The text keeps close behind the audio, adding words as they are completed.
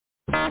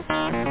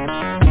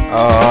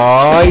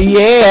Oh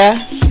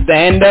yeah,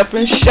 stand up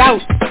and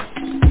shout.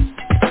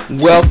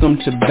 Welcome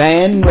to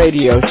Band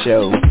Radio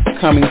Show,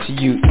 coming to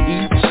you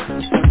each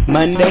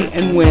Monday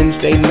and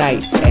Wednesday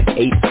night at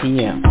 8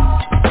 p.m.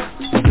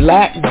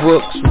 Black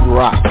Books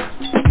rock.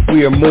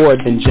 We are more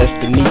than just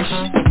a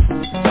niche.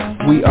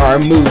 We are a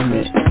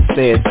movement,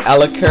 says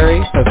Ella Curry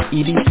of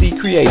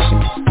EDC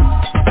Creations.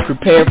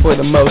 Prepare for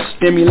the most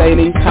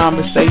stimulating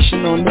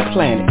conversation on the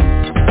planet.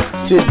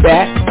 Sit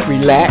back,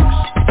 relax,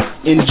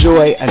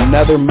 enjoy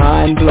another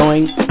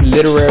mind-blowing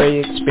literary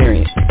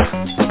experience.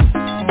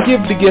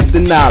 Give the gift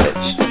of knowledge.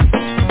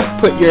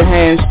 Put your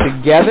hands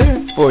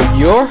together for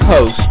your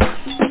host,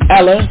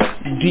 Ella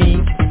D.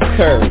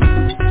 Curry.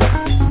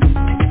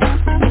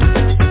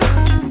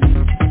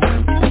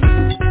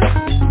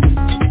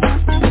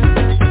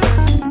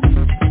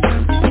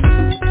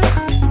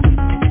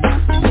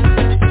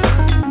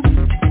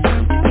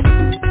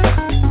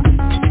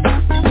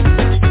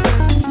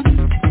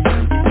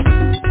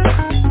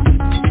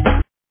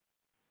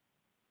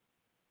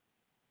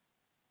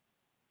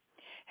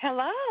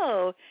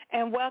 Hello,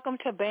 and welcome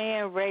to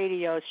Band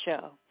Radio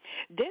Show.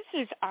 This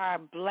is our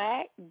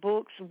Black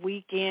Books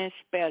Weekend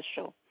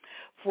special.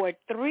 For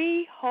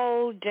 3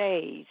 whole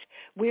days,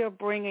 we are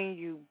bringing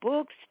you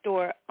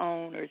bookstore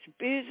owners,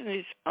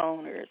 business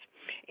owners,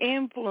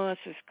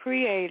 influencers,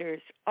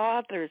 creators,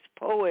 authors,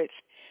 poets,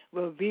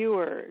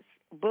 reviewers,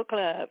 book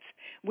clubs.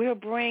 We are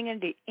bringing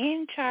the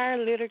entire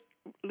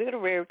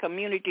literary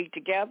community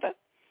together,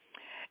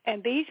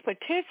 and these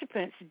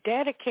participants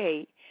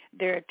dedicate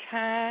their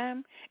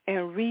time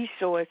and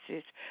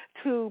resources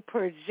to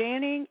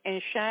presenting and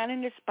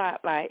shining the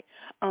spotlight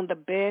on the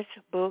best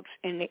books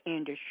in the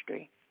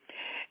industry.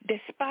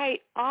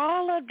 Despite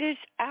all of this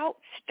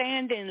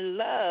outstanding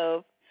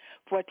love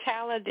for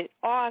talented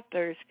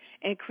authors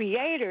and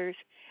creators,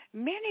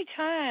 many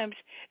times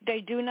they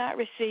do not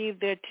receive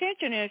the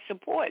attention and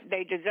support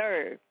they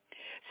deserve.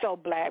 So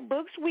Black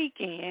Books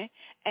Weekend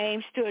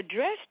aims to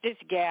address this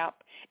gap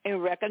in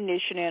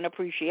recognition and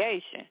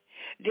appreciation.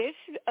 This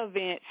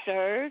event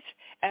serves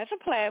as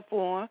a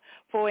platform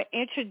for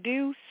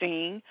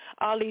introducing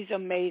all these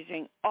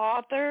amazing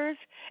authors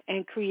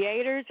and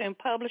creators and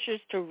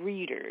publishers to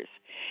readers,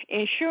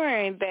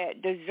 ensuring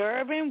that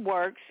deserving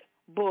works,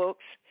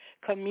 books,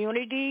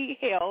 community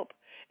help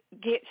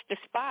gets the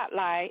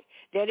spotlight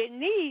that it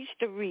needs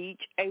to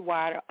reach a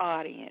wider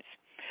audience.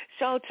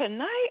 So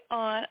tonight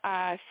on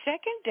our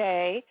second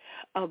day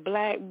of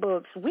Black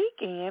Books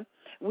Weekend,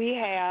 we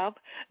have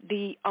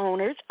the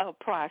owners of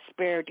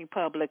Prosperity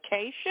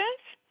Publications.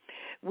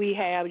 We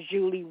have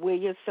Julie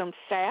Williamson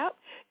Sapp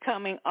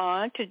coming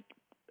on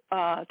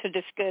to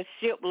discuss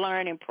Ship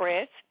Learning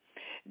Press.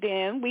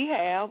 Then we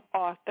have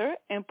author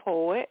and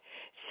poet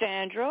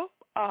Sandra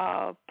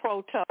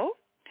Proto,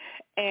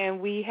 and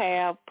we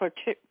have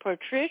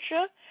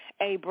Patricia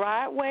A.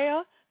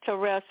 Bridewell,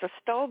 Teresa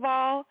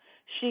Stovall,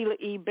 Sheila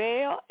E.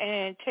 Bell,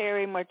 and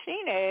Terry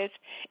Martinez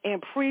in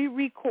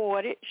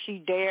pre-recorded She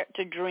Dared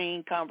to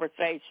Dream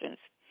conversations.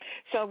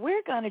 So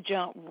we're going to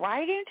jump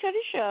right into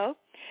the show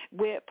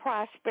with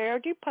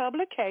Prosperity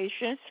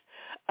Publications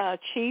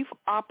Chief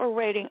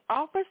Operating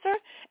Officer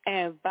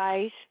and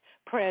Vice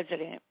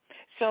President.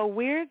 So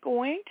we're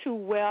going to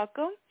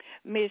welcome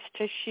Ms.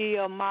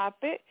 Tashia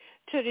Moffitt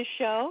to the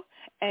show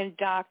and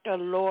Dr.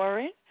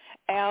 Lauren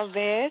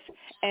Alves,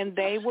 and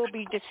they will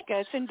be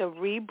discussing the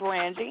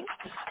rebranding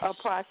of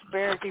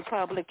Prosperity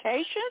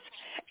Publications,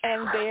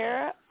 and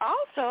they're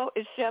also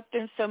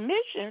accepting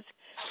submissions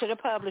to the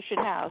publishing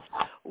house.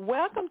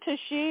 Welcome to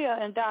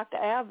Tashia and Dr.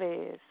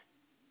 Alves.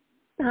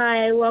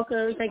 Hi,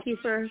 welcome. Thank you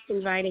for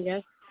inviting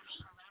us.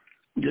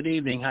 Good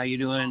evening. How you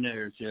doing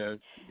there,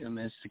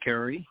 Mr.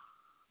 Curry?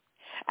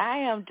 I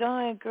am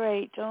doing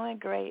great.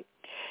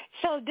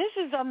 So this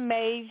is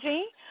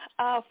amazing.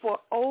 For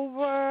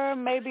over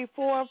maybe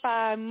 4 or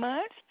 5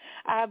 months,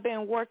 I've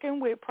been working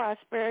with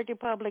Prosperity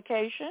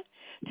Publication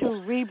to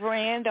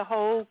rebrand the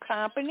whole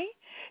company.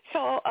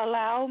 So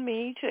allow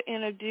me to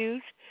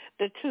introduce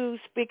the 2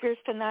 speakers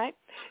tonight.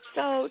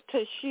 So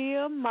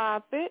Tashia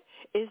Moffitt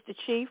is the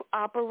Chief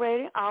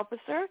Operating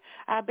Officer.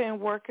 I've been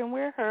working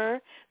with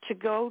her to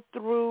go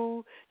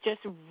through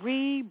just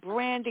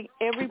rebranding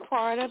every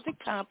part of the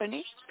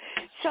company.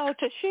 So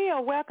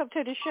Tashia, welcome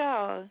to the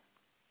show.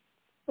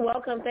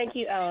 Welcome. Thank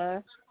you,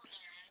 Ella.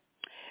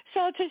 So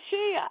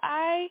Tashia,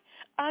 I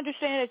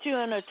understand that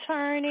you're an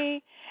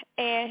attorney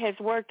and has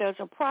worked as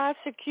a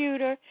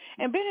prosecutor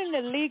and been in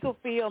the legal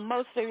field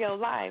most of your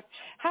life.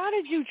 How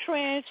did you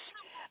transition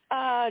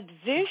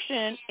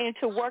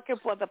into working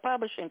for the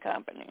publishing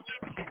company?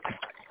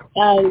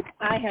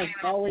 I have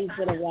always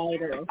been a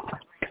writer,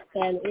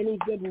 and any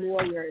good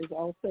lawyer is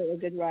also a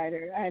good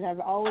writer. And I've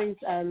always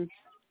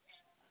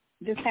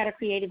just had a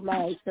creative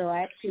mind, so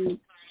I actually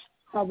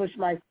published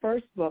my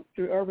first book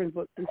through Urban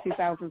Books in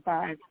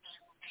 2005.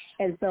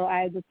 And so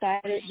I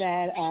decided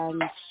that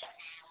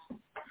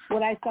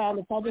what I saw in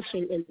the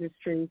publishing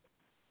industry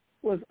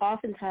was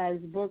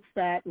oftentimes books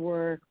that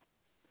were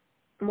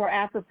more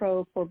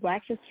apropos for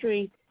Black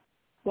history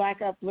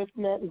Black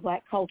upliftment and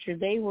Black culture,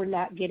 they were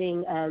not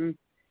getting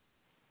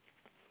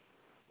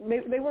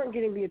they weren't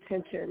getting the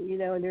attention,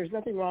 and there's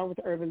nothing wrong with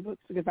Urban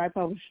Books because I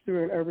publish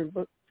through an Urban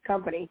Books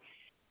company.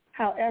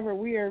 However,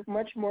 we are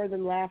much more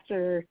than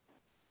laughter,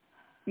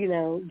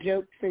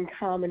 jokes and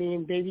comedy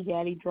and baby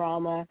daddy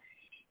drama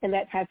and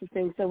that type of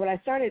thing. So when I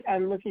started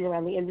looking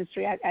around the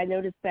industry, I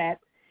noticed that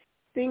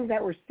things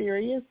that were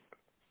serious,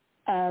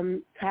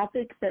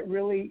 topics that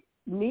really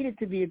needed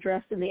to be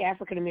addressed in the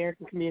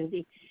African-American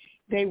community,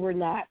 they were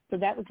not. So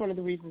that was one of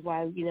the reasons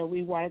why,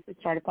 we wanted to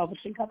start a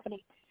publishing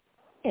company.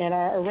 And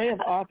our array of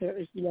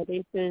authors,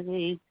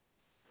 basically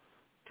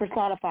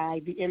personify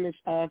the image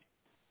of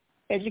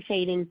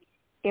educating,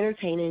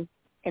 entertaining,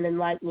 and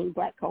enlightening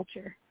Black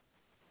culture.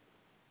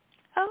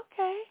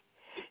 Okay.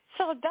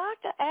 So,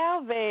 Dr.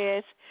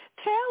 Alves,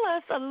 tell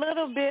us a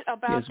little bit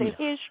about the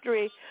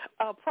history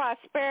of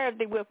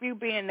Prosperity with you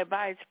being the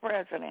vice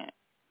president.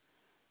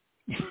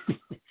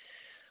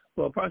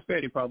 Well,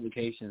 Prosperity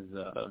Publications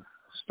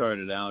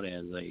started out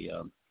as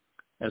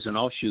an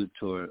offshoot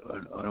to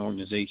an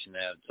organization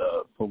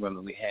program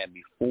that we had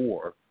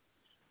before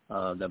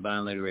the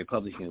Bind Literary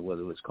Publishing, what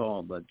it was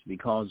called. But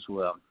because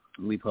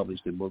we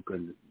published a book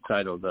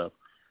entitled The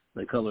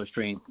Color of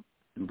Strength,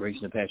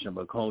 Embracing the Passion of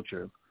Our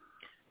Culture,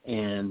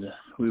 and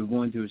we were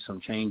going through some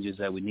changes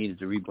that we needed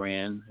to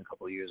rebrand a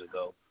couple of years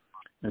ago.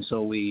 And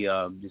so we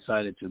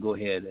decided to go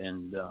ahead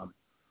and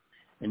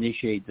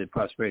initiate the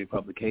Prosperity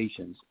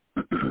Publications,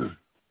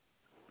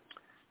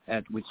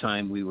 at which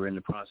time we were in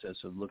the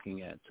process of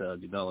looking at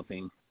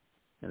developing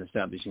and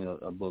establishing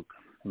a book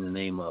in the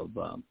name of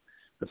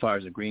The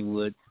Fires of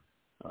Greenwood,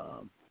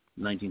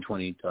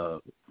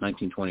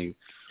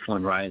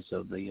 1921 riots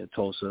of the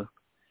Tulsa.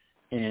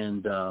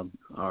 And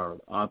our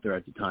author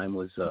at the time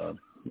was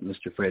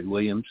Mr. Fred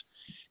Williams.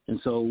 And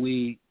so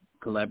we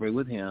collaborated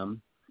with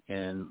him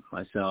and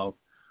myself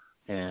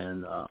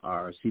and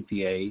our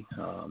CPA,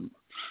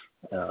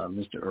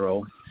 Mr.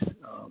 Earl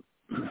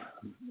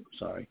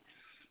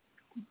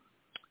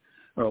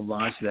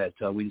Voss, that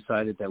we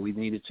decided that we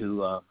needed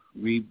to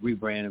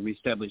rebrand and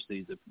reestablish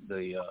the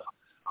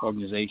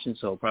organization.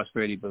 So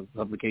Prosperity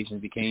Publications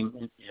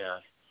became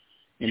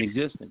in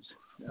existence.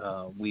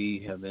 We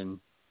have been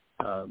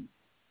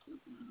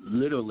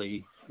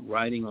literally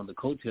riding on the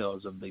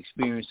coattails of the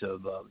experience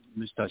of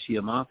Ms.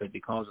 Tashia Moffett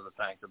because of the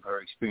fact of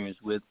her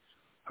experience with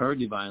her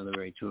Divine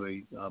Literary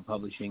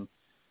publishing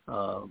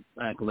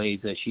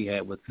accolades that she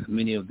had with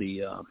many of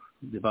the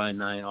Divine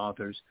Nine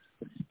authors.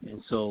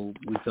 And so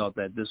we felt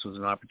that this was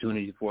an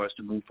opportunity for us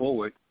to move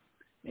forward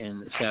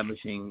in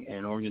establishing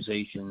an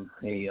organization,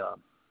 a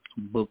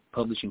book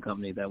publishing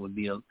company that would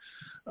be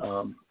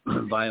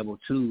viable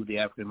to the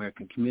African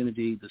American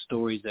community, the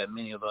stories that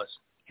many of us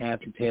have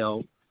to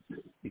tell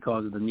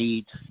because of the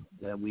need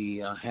that we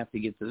have to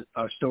get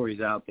our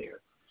stories out there.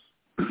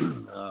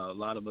 A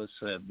lot of us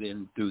have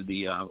been through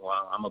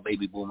I'm a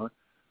baby boomer,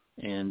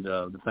 and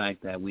the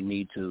fact that we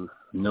need to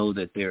know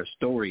that there are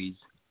stories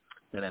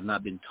that have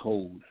not been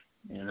told.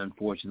 And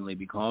unfortunately,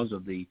 because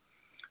of the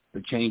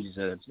changes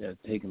that have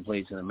taken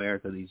place in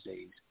America these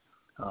days,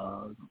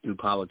 through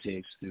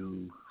politics,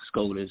 through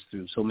SCOTUS,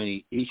 through so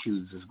many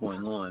issues that's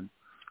going on,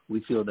 we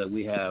feel that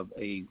we have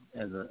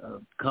as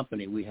a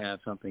company, we have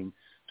something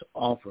to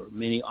offer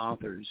many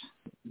authors,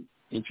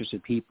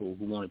 interested people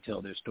who want to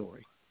tell their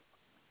story.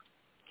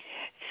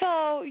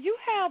 So you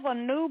have a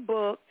new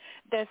book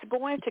that's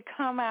going to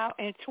come out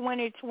in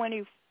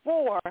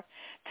 2024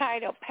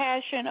 titled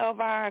Passion of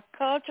Our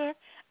Culture.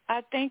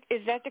 I think,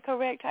 is that the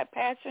correct type,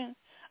 Passion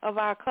of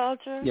Our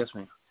Culture? Yes,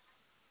 ma'am.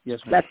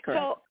 That's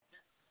correct.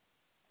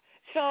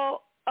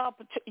 So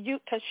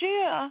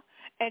Tashia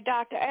and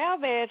Dr.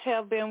 Alves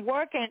have been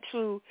working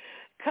to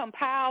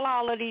compile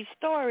all of these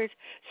stories.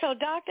 So,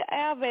 Dr.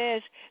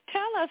 Alves,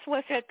 tell us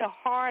what's at the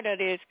heart of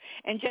this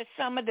and just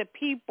some of the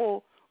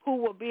people who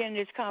will be in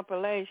this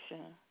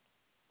compilation.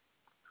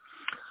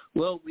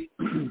 Well, we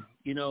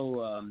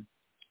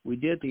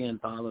did the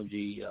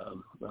anthology a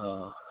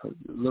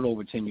little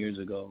over 10 years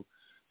ago.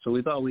 So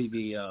we thought we'd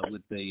be,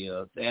 with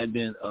the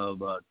advent of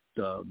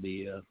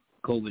the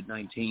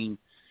COVID-19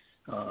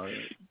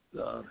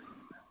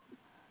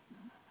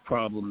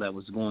 problem that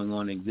was going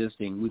on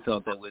existing, we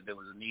felt that there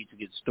was a need to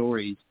get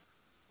stories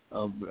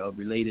of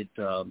related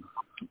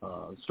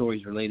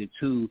stories related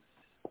to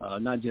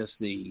not just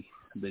the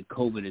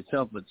COVID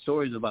itself, but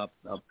stories about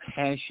a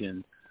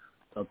passion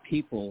of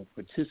people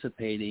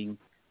participating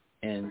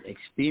and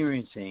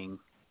experiencing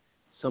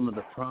some of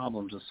the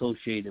problems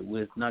associated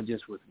with not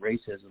just with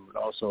racism,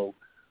 but also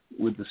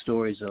with the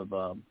stories of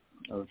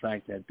the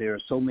fact that there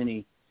are so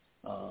many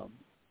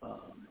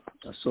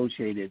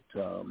associated,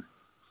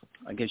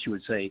 I guess you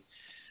would say,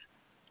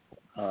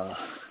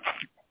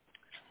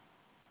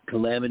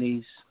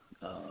 calamities,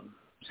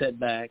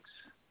 setbacks,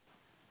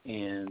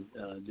 and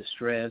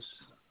distress,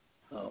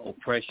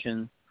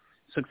 oppression,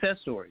 success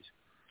stories.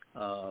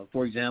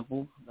 For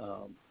example,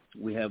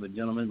 we have a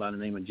gentleman by the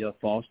name of Jeff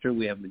Foster.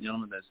 We have a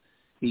gentleman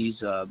he's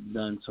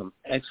done some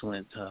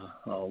excellent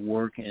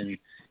work in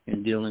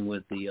dealing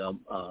with the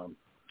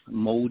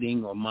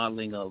molding or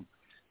modeling of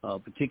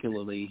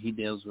Particularly, he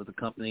deals with a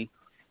company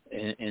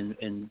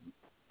and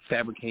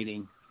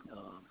fabricating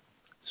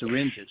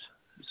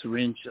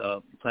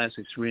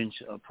plastic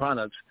syringe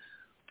products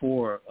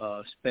for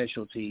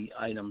specialty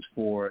items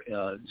for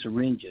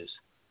syringes.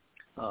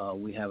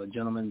 We have a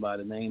gentleman by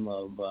the name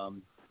of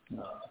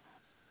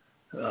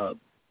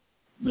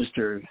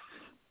Mr.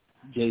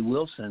 Jay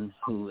Wilson,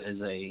 who is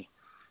a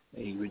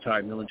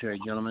retired military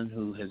gentleman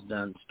who has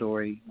done a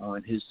story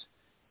on his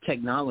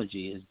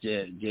technology, his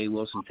Jay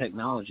Wilson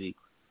technology,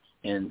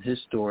 and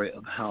his story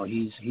of how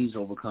he's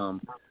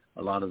overcome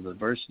a lot of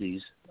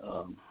adversities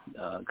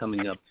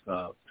coming up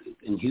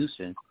in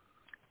Houston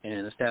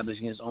and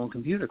establishing his own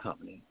computer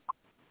company.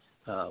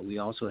 We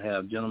also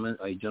have a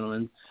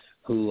gentleman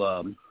who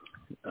a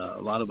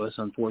lot of us,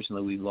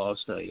 unfortunately, we've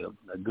lost a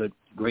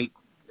great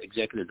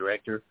executive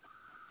director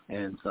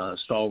and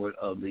stalwart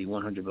of the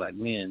 100 Black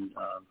Men,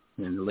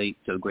 and the late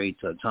great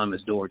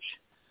Thomas Dortch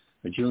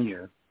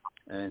Jr.,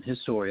 and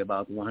his story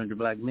about the 100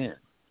 Black Men.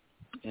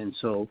 And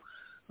so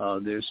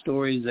there's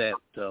stories that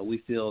we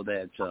feel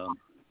that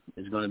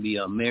is going to be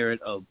a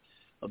merit of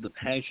the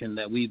passion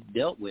that we've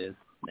dealt with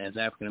as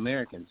African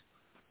Americans.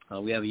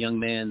 We have a young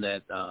man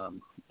that,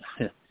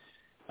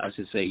 I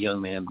should say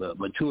young man, but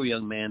mature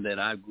young man that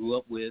I grew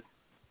up with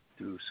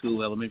through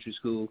school, elementary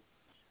school,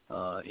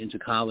 into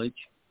college,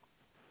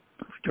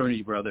 a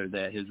fraternity brother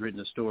that has written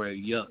a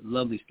story, a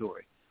lovely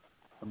story,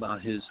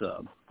 about his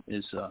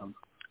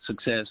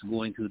success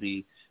going through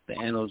the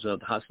annals of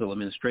the hospital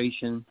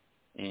administration,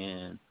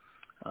 and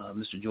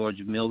Mr. George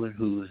Miller,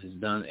 who has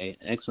done an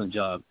excellent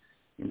job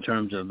in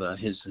terms of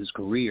his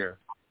career.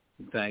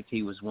 In fact,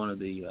 he was one of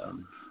the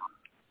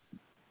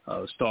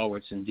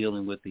stalwarts in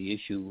dealing with the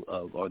issue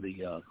of, or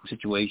the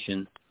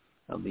situation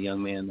of the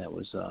young man that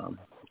was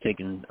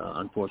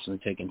unfortunately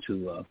taken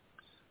to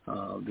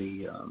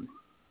the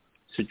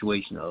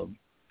situation of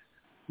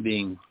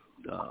being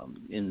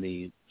in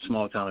the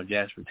small town of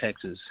Jasper,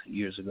 Texas,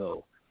 years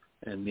ago,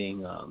 and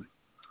being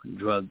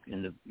drugged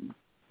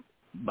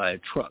by a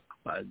truck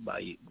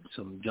by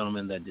some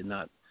gentlemen that did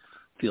not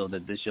feel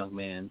that this young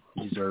man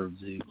deserved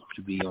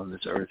to be on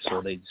this earth,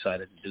 so they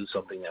decided to do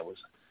something that was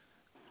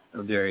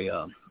very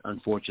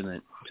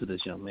unfortunate to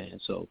this young man.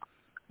 So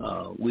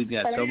we've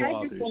got several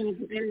authors. I just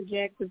wanted to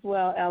interject as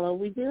well, Ella.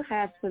 We do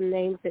have some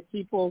names that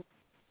people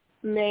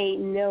may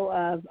know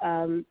of.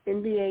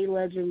 NBA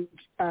legend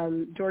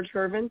George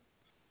Gervin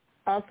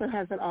also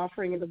has an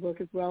offering in the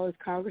book, as well as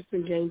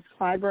Congressman James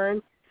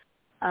Clyburn,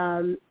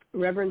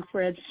 Reverend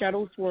Fred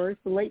Shuttlesworth,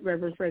 the late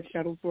Reverend Fred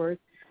Shuttlesworth,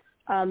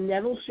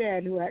 Neville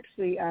Shedd, who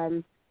actually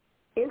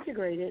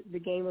integrated the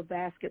game of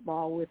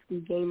basketball with the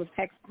game of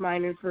Texas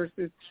Miners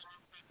versus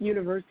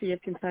University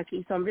of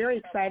Kentucky. So I'm very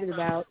excited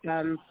about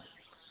the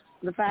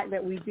fact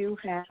that we do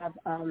have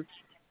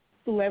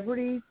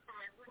celebrities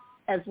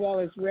as well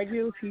as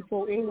regular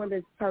people, anyone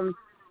that's come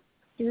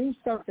through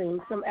something,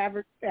 some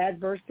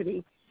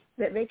adversity,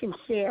 that they can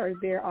share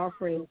their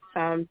offerings.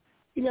 Their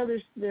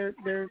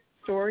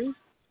stories.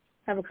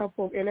 Have a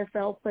couple of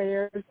NFL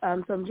players.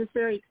 So I'm just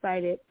very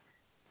excited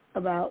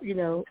about,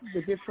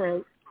 the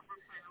different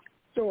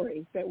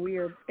stories that we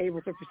are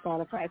able to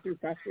personify through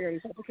Prosperity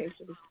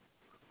Publications.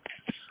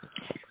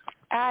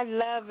 I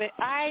love it.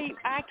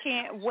 I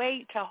can't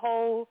wait to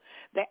hold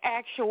the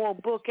actual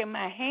book in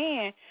my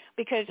hand,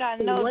 because I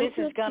know this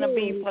is going to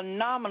be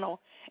phenomenal,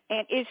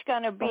 and it's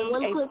going to be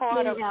a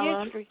part of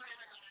history.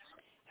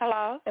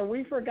 Hello? And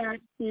we forgot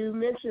to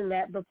mention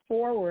that the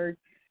foreword,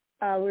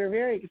 we're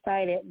very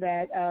excited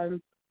that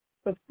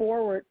the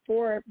foreword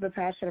for The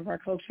Passion of Our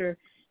Culture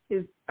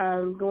is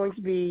going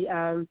to be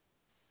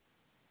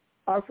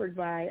offered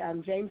by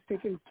James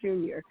Pickens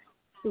Jr.,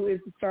 who is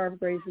the star of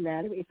Grey's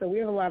Anatomy. So we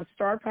have a lot of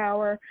star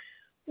power.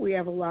 We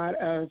have a lot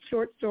of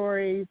short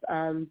stories.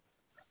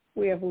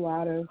 We have a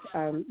lot of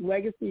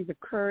legacies of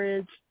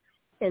courage.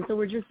 And so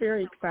we're just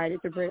very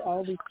excited to bring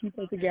all these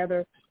people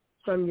together,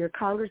 from your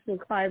Congressman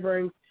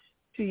Clyburn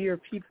to your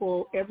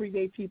people,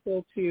 everyday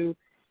people, to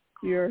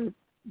your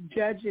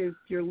judges,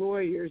 your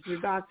lawyers, your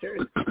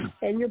doctors,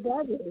 and your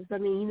barbers. I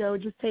mean,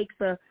 it just takes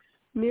a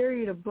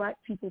myriad of Black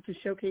people to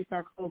showcase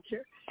our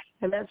culture.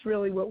 And that's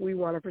really what we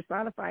want to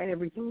personify in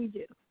everything we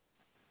do.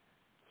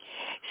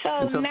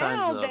 So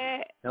now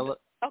that... Ella,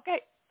 okay,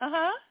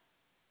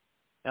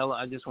 Ella,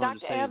 I just wanted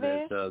to say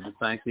that the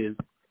fact is,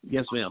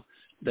 yes, ma'am,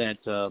 that,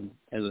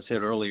 as I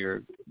said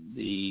earlier,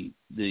 the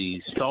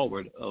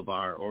stalwart of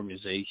our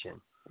organization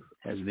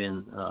has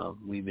been,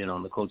 we've been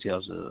on the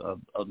coattails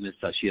of Ms.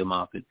 Tashia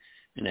Moffitt,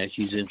 and as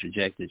she's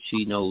interjected,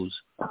 she knows,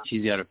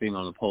 she's got her finger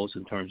on the pulse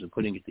in terms of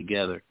putting it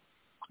together,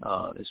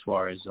 as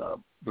far as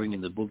bringing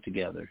the book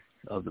together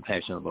of The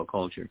Passion of Our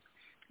Culture,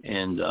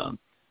 and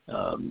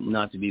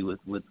not to be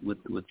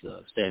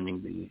without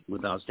standing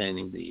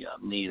the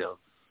need of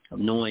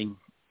knowing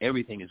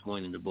everything is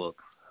going in the book.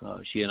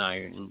 She and I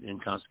are in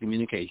constant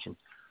communication,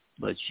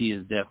 but she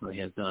definitely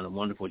has done a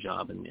wonderful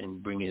job in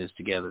bringing this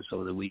together,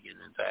 so that we can,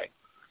 in fact,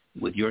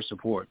 with your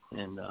support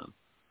and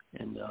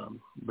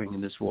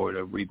bringing this forward,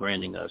 of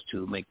rebranding us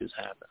to make this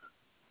happen.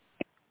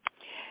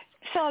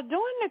 So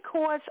during the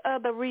course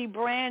of the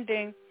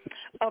rebranding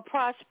of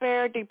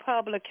Prosperity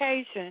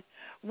Publication,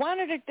 one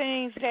of the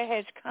things that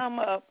has come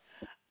up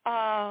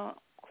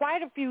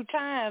quite a few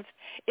times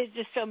is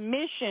the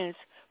submissions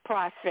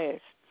process.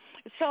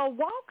 So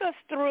walk us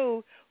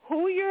through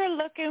who you're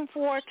looking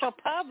for to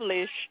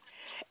publish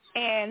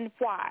and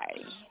why.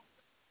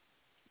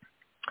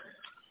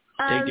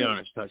 Take the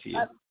honors,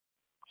 Tashia.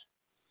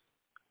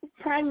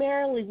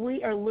 Primarily,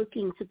 we are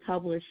looking to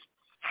publish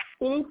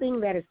anything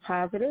that is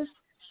positive.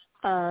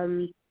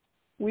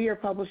 We are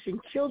publishing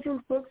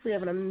children's books. We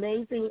have an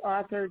amazing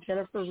author,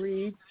 Jennifer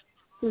Reed,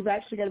 who's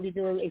actually going to be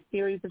doing a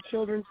series of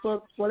children's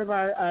books. One of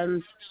our,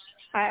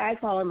 I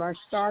call him our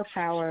star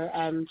power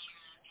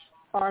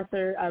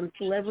author,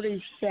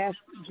 celebrity chef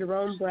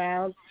Jerome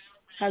Brown,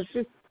 has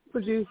just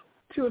produced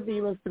two of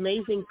the most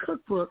amazing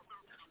cookbooks,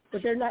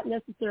 but they're not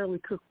necessarily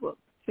cookbooks.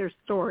 They're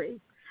stories.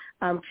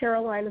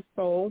 Carolina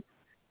Soul,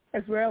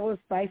 as well as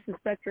Spice and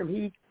Spectrum.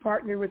 He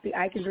partnered with the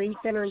I Can Dream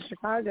Center in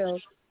Chicago.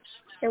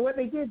 And what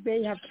they did,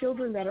 they have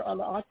children that are on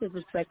the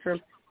autism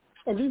spectrum.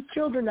 And these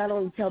children not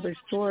only tell their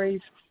stories,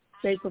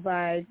 they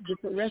provide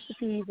different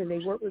recipes, and they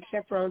work with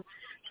chaperones.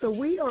 So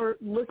we are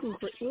looking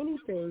for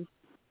anything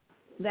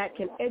that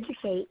can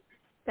educate,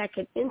 that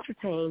can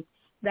entertain,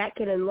 that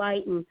can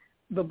enlighten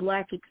the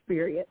Black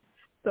experience.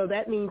 So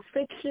that means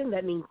fiction,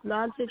 that means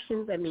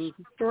nonfiction, that means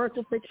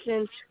historical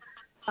fiction,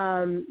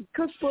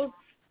 cookbooks,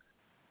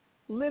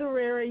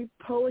 literary,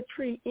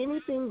 poetry,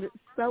 anything that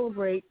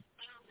celebrates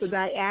the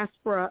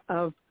diaspora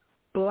of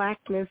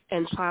Blackness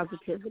and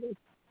positivity.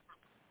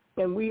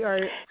 And we are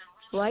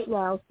right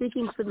now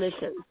seeking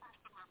submissions.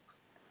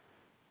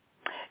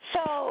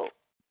 So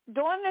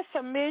during the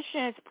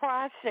submissions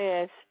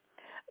process,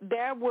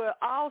 there will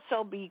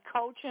also be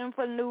coaching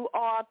for new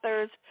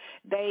authors.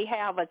 They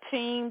have a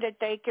team that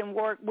they can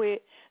work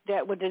with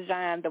that will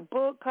design the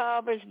book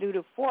covers, do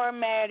the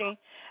formatting,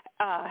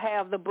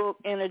 have the book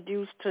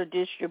introduced to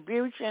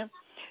distribution.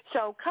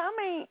 So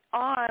coming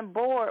on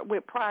board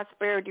with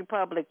Prosperity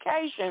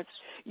Publications,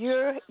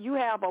 you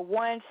have a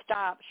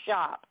one-stop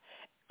shop.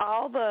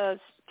 All the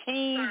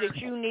teams that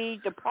you need,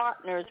 the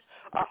partners,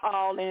 are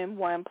all in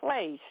one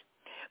place.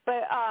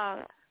 But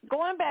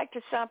going back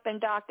to something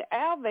Dr.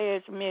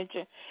 Alves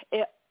mentioned,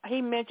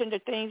 he mentioned the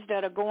things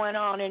that are going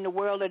on in the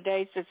World of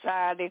Day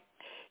Society.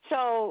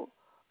 So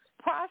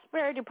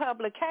Prosperity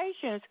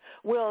Publications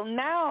will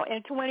now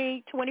in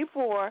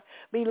 2024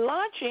 be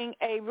launching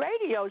a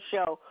radio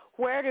show,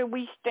 Where Do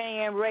We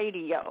Stand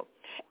Radio.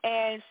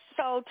 And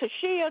so,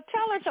 Tashia,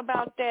 tell us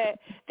about that.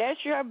 That's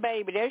your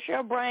baby. That's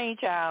your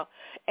brainchild.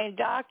 And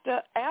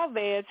Dr.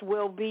 Alves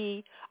will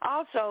be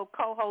also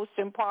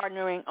co-hosting,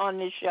 partnering on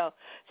this show.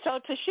 So,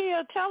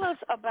 Tashia, tell us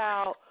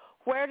about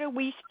Where Do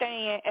We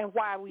Stand and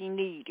why we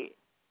need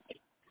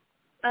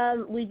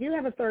it. We do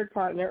have a third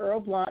partner, Earl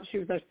Blanche,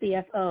 who's our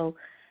CFO.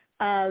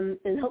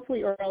 And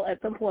hopefully Earl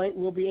at some point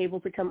will be able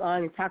to come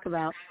on and talk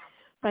about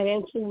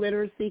financial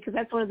literacy, because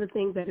that's one of the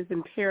things that is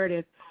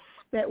imperative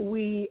that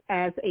we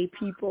as a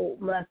people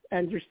must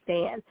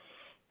understand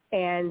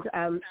and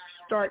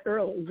start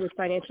early with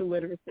financial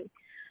literacy.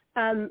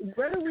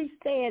 Where Do We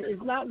Stand is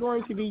not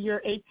going to be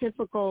your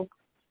atypical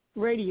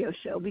radio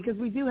show, because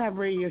we do have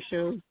radio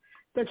shows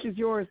such as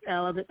yours,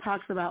 Ella, that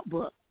talks about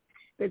books,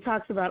 that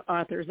talks about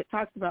authors, that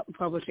talks about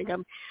publishing.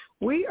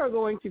 We are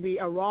going to be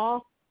a raw,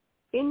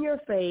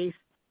 in-your-face,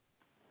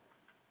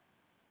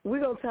 we're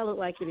going to tell it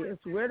like it is.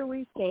 Where do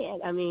we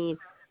stand? I mean,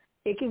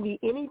 it can be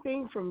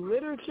anything from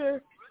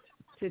literature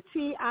to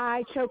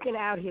T.I. choking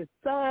out his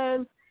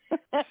son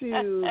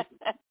to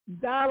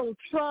Donald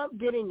Trump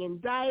getting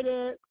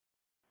indicted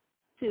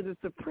to the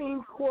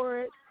Supreme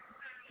Court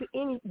to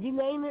any, you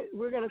name it,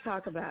 we're going to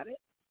talk about it.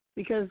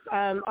 Because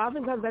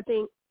oftentimes I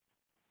think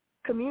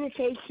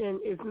communication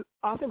is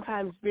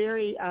oftentimes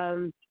very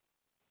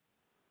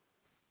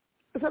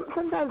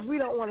sometimes we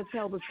don't want to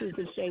tell the truth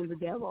and shame the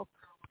devil.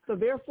 So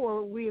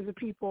therefore, we as a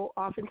people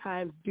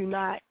oftentimes do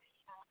not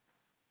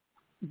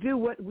do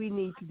what we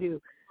need to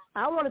do.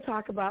 I want to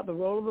talk about the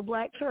role of the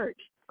Black church.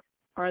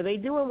 Are they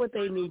doing what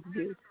they need to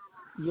do?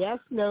 Yes,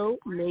 no,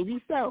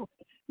 maybe so.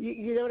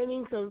 You know what I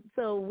mean?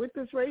 So with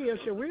this radio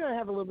show, we're going to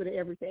have a little bit of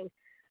everything.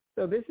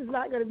 So this is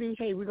not going to be,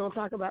 hey, we're going to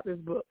talk about this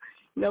book.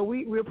 No,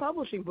 we're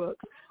publishing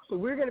books, but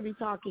we're going to be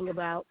talking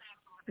about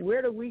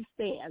where do we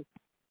stand.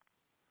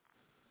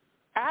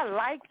 I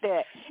like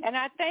that, and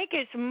I think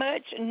it's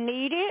much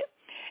needed.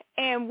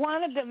 And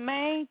one of the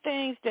main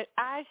things that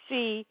I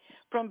see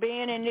from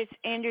being in this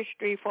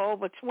industry for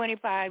over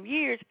 25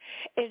 years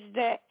is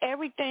that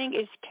everything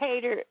is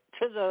catered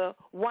to the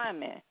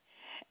woman.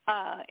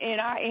 In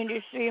our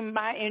industry, in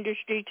my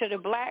industry, to the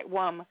Black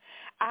woman.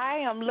 I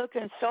am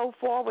looking so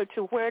forward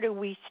to Where Do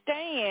We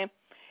Stand,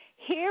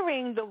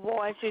 hearing the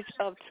voices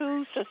of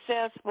two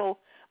successful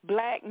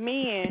Black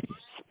men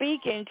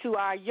speaking to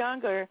our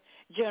younger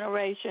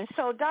generation.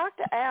 So,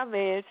 Dr.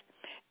 Alves,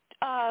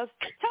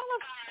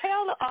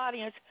 tell the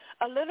audience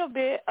a little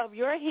bit of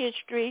your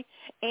history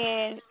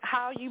and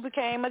how you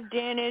became a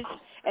dentist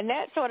and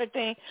that sort of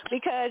thing,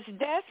 because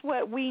that's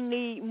what we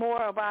need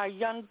more of our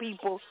young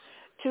people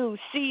to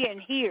see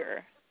and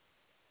hear?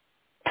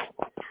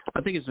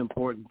 I think it's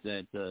important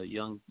that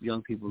young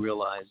people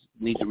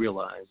need to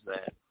realize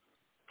that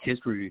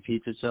history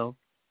repeats itself.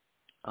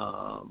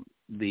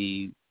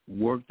 The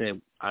work that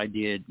I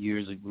did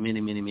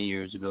many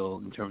years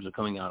ago in terms of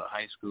coming out of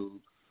high school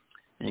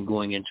and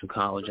going into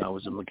college, I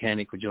was a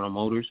mechanic for General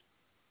Motors,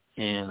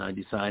 and I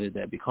decided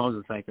that because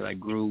of the fact that I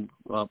grew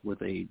up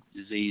with a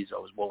disease, I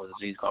was born with a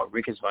disease called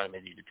Ricketts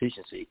vitamin D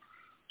deficiency.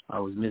 I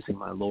was missing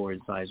my lower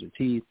incisor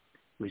teeth,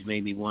 which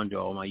made me wonder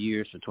all my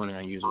years, for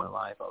 29 years of my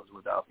life, I was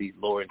without these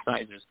lower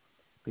incisors,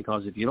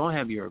 because if you don't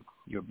have your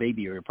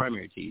baby or your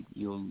primary teeth,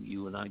 you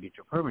will not get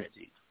your permanent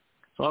teeth.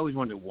 So I always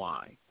wondered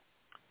why.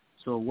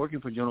 So working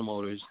for General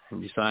Motors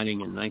and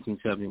deciding in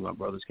 1970 when my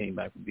brothers came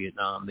back from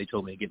Vietnam, they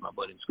told me to get my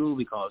butt in school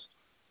because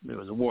there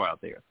was a war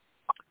out there.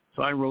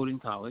 So I enrolled in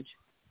college,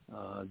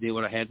 did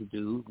what I had to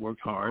do,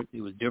 worked hard.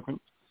 It was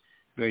different,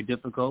 very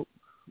difficult,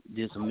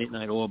 did some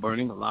midnight oil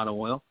burning, a lot of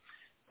oil,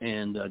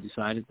 and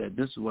decided that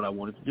this is what I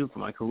wanted to do for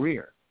my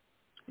career.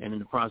 And in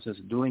the process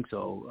of doing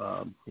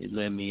so, it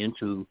led me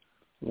into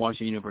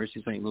Washington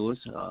University, St. Louis.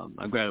 I'm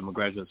a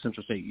graduate of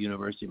Central State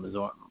University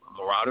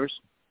Marauders,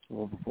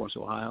 Wilberforce,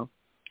 Ohio.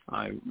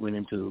 I went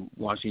into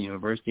Washington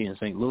University in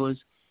St. Louis,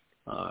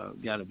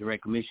 got a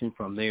direct commission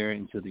from there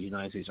into the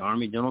United States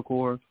Army Dental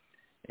Corps,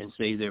 and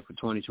stayed there for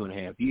 22 and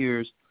a half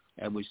years,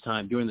 at which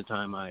time, during the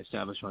time, I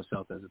established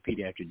myself as a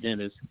pediatric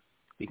dentist,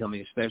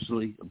 becoming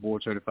especially a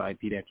board-certified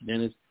pediatric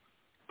dentist,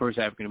 first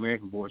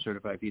African-American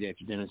board-certified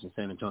pediatric dentist in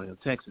San Antonio,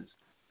 Texas.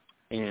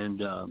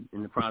 And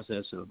in the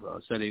process of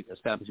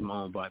establishing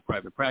my own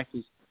private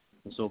practice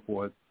and so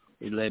forth,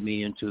 it led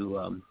me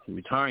into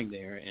retiring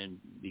there and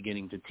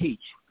beginning to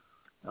teach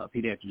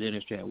pediatric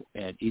dentistry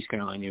at East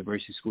Carolina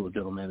University School of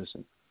Dental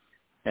Medicine,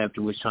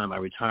 after which time I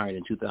retired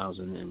in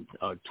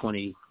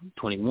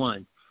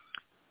 2021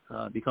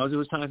 because it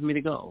was time for me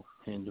to go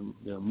and to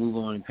move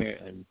on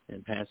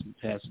and pass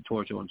the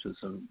torch on to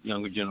some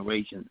younger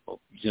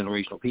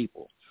generational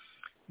people.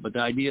 But the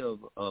idea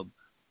of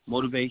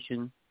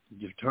motivation,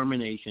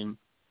 determination,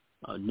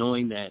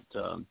 knowing that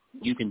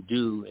you can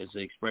do, as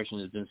the expression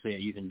has been said,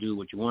 you can do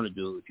what you want to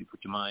do if you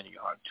put your mind and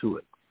your heart to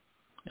it.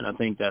 And I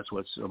think that's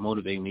what's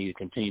motivating me to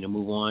continue to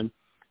move on,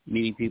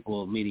 meeting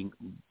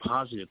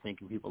positive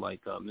thinking people like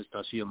Ms.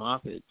 Tashia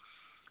Moffitt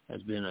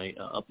has been a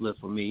uplift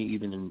for me,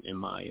 even in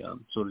my,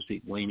 so to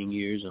speak, waning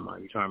years and my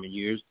retirement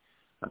years.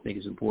 I think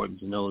it's important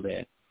to know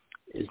that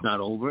it's not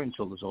over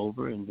until it's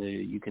over, and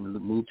you can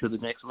move to the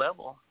next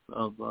level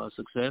of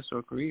success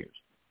or careers.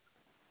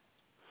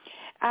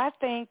 I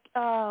think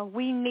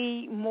we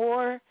need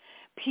more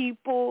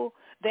people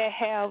that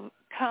have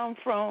come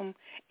from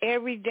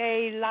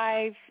everyday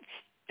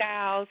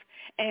lifestyles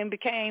and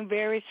became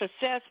very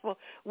successful.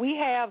 We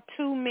have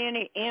too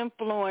many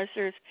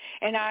influencers,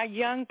 and our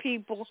young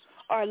people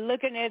are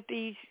looking at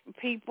these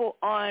people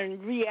on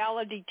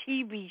reality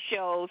TV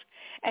shows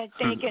and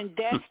thinking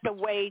that's the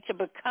way to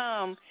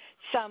become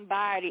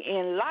somebody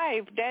in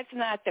life. That's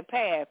not the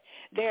path.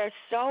 There are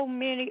so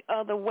many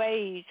other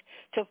ways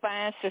to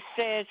find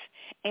success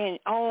and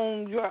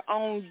own your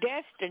own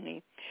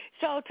destiny.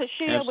 So,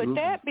 Tashia, with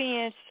that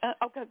being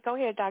okay, go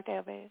ahead, Dr.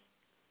 Elvez.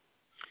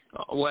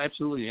 Well,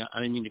 absolutely. I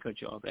didn't mean to cut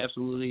you off.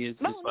 Absolutely.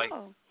 It's like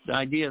the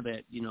idea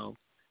that, your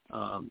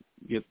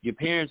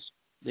parents,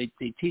 they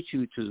teach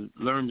you to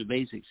learn the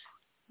basics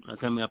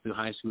coming up through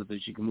high school so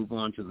that you can move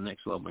on to the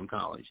next level in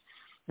college.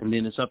 And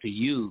then it's up to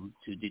you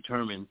to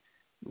determine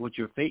what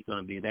your fate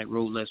going to be, that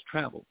road less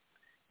traveled.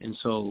 And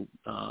so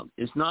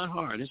it's not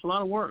hard. It's a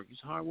lot of work.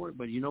 It's hard work.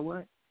 But you know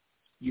what?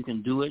 You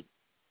can do it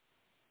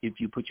if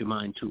you put your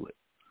mind to it.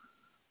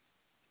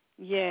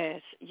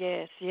 Yes.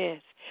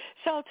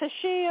 So,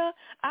 Tashia,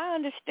 I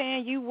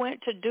understand you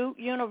went to Duke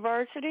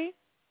University.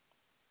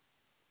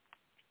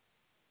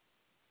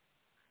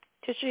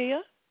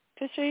 Tashia?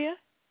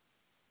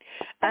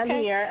 I'm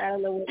here. I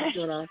don't know what's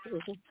going on.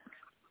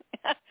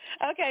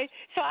 Okay,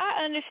 so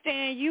I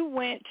understand you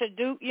went to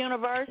Duke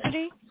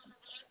University.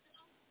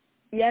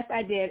 Yes,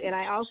 I did, and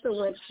I also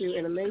went to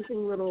an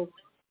amazing little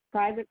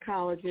private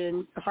college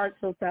in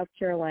Hartsville, South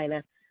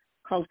Carolina,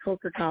 called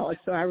Coker College.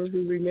 So I would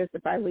be remiss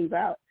if I leave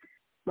out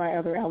my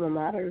other alma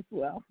mater as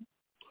well.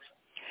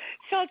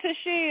 So,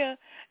 Tashia,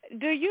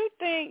 do you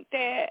think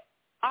that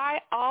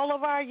all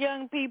of our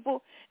young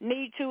people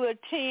need to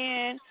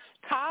attend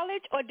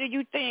college, or do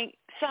you think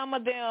some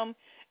of them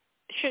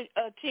should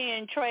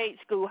attend trade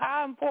school?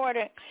 How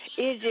important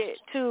is it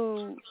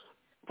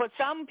for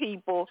some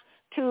people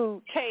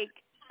to take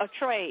a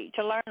trade,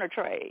 to learn a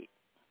trade?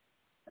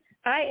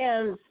 I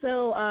am.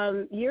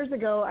 So years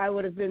ago, I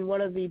would have been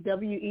one of the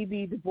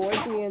W.E.B. Du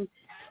Boisian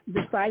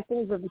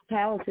disciples of the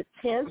talented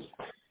 10th,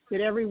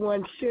 that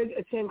everyone should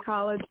attend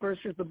college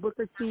versus the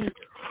Booker T.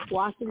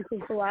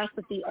 Washington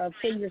philosophy of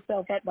pull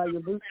yourself up by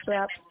your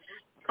bootstraps.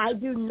 I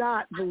do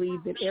not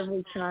believe that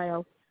every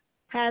child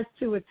has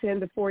to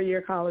attend a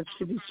 4-year college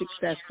to be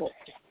successful.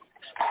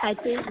 I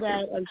think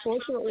that,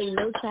 unfortunately,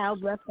 No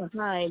Child Left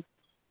Behind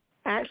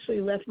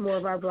actually left more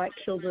of our black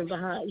children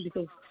behind,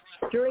 because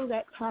during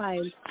that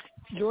time,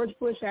 George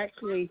Bush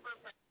actually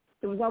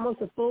it was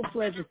almost a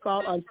full-fledged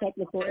assault on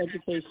technical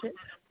education.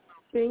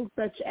 Things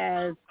such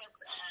as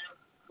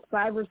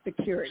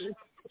cybersecurity,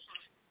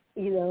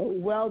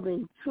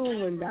 welding,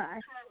 tool and die.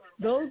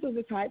 Those are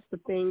the types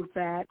of things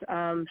that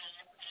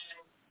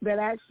that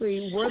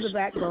actually were the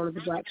backbone of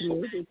the Black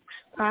community.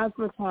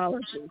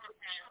 Cosmetology.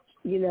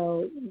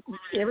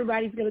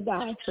 Everybody's going to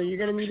die, so you're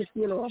going to need a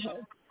funeral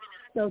home.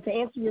 So to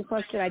answer your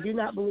question, I do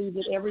not believe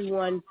that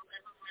everyone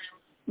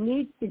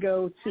needs to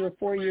go to a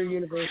 4-year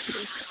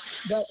university,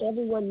 but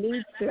everyone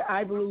needs to,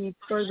 I believe,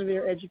 further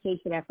their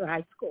education after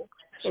high school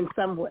in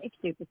some way,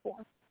 shape, or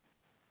form.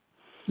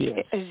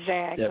 Yeah,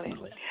 exactly.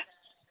 Definitely.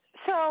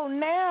 So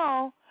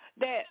now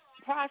that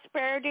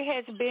Prosperity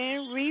has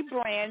been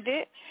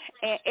rebranded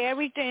and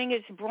everything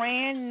is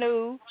brand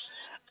new,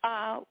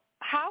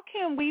 how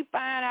can we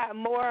find out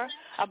more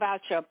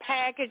about your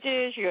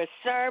packages, your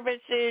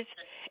services,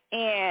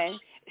 and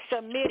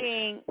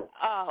submitting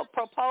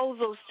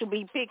proposals to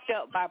be picked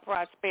up by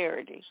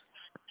Prosperity?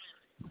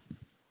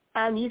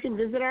 You can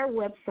visit our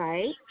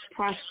website,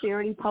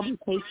 Prosperity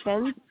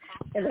Publications,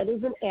 and that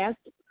is an S,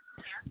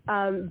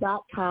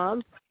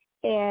 .com,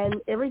 and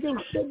everything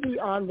should be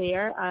on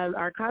there.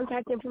 Our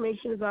contact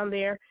information is on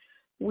there.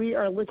 We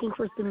are looking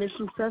for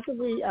submissions,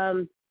 preferably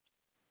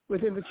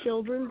within the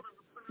children's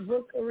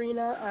book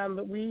arena,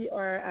 but we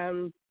are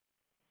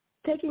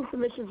taking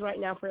submissions right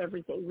now for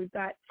everything. We've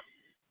got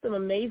some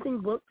amazing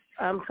books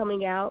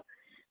coming out.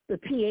 The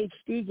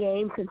PhD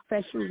Game,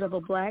 Confessions of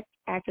a Black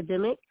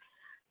Academic.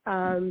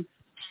 The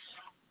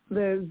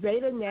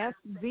Zeta Nest,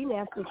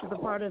 Z-Nest, which is a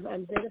part of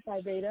Zeta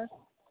Phi Beta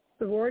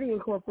Sorority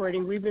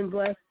Incorporating. We've been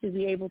blessed to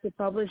be able to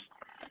publish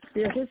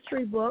their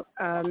history book,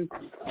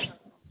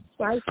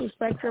 Spicy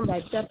Spectrum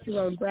by Steph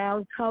Jerome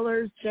Brown,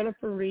 Colors,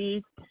 Jennifer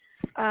Reed.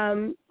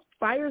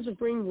 Fires of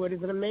Greenwood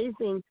is an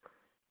amazing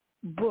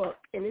book,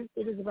 and it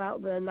is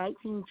about the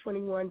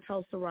 1921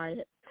 Tulsa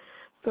riot.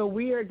 So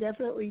we are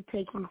definitely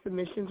taking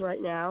submissions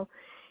right now,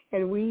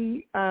 and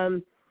we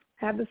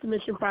have the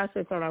submission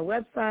process on our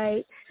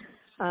website.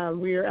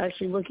 We are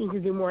actually looking to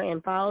do more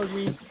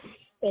anthologies,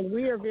 and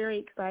we are very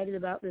excited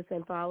about this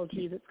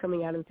anthology that's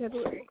coming out in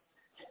February,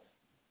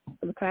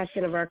 The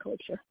Passion of Our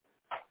Culture.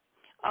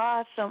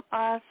 Awesome,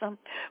 awesome.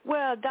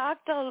 Well,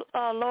 Dr.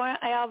 Lauren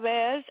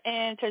Alves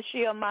and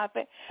Tashia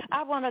Moffitt,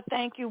 I want to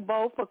thank you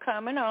both for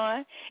coming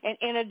on and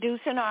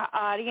introducing our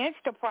audience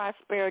to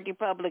Prosperity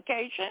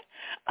Publication.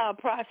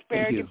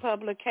 Prosperity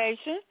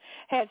Publication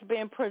has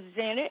been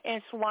presented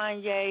in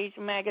Soigné's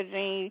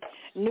magazine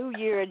New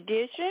Year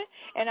edition,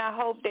 and I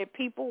hope that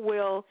people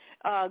will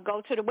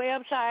go to the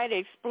website,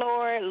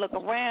 explore it, look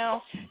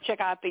around, check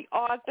out the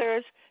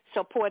authors,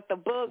 support the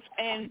books,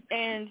 and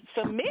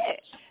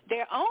submit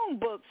their own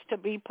books to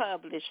be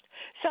published.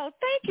 So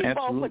thank you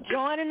both for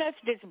joining us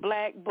this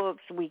Black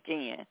Books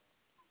Weekend.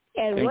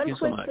 And thank one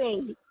quick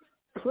thing,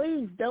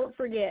 please don't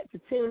forget to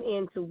tune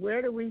in to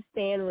Where Do We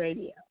Stand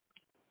Radio.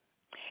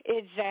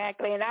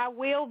 Exactly, and I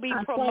will be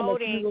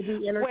promoting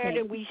Where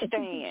Do We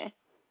Stand.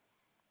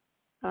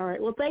 All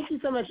right. Well, thank you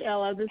so much,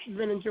 Ella. This has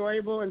been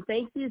enjoyable, and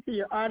thank you to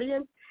your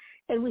audience,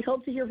 and we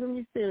hope to hear from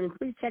you soon. And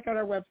please check out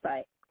our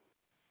website.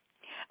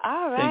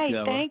 All right,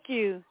 thank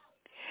you.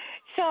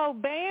 So,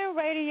 Band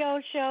Radio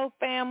Show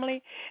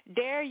family,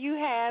 there you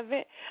have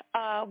it.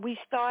 We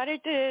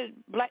started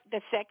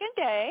the second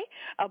day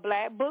of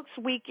Black Books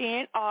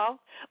Weekend off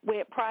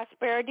with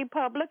Prosperity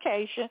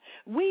Publication.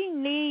 We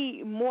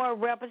need more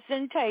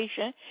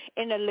representation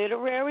in the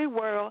literary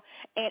world,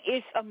 and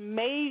it's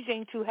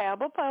amazing to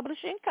have a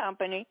publishing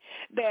company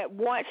that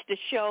wants to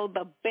show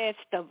the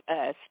best of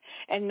us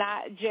and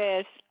not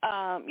just,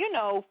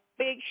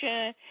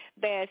 fiction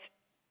that's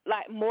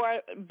like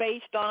more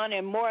based on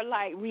and more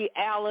like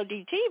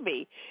reality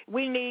TV.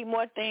 We need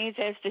more things,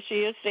 as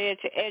Tashia said,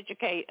 to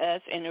educate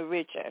us and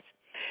enrich us.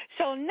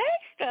 So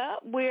next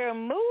up, we're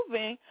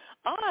moving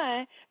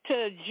on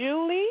to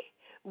Julie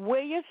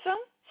Williamson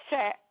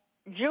Sapp.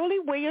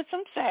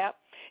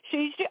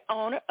 She's the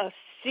owner of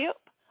Sip,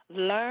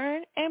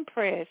 Learn, and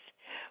Press.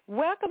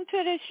 Welcome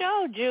to the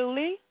show,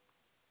 Julie.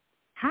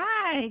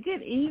 Hi,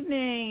 good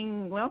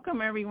evening.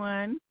 Welcome,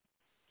 everyone.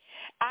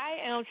 I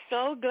am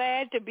so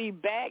glad to be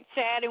back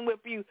chatting with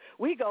you.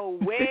 We go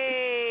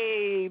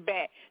way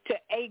back to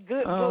a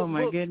good book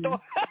my goodness.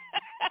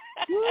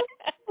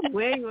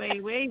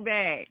 way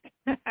back.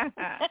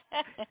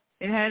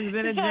 It has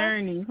been a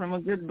journey from a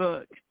good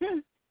book.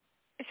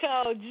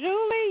 So,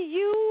 Julie,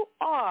 you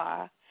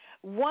are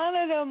one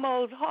of the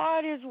most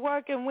hardest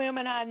working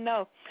women I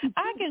know.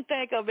 I can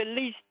think of at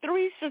least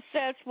 3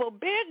 successful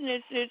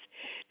businesses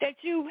that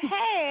you've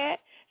had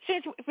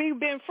since we've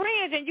been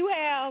friends, and you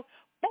have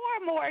 4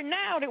 more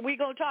now that we're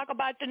going to talk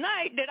about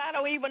tonight that I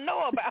don't even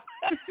know about.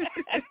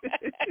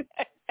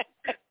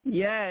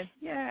 Yes.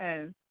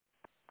 And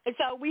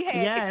so we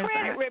had the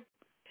credit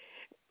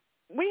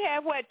we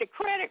have the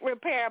credit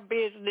repair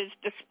business,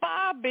 the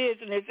spa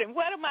business, and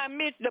what am I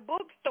missing? The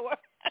bookstore.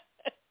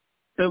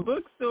 The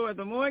bookstore,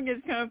 the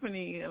mortgage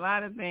company, a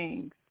lot of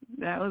things.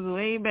 That was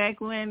way back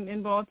when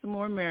in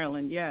Baltimore,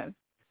 Maryland, yes.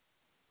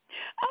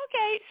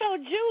 Okay, so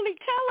Julie,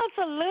 tell us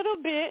a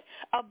little bit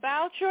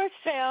about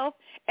yourself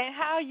and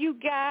how you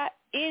got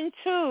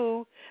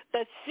into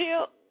the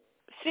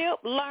Sip,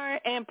 Learn,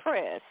 and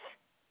Press.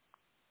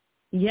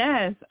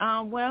 Yes.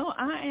 Well,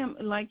 I am,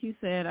 like you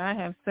said, I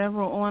have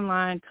several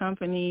online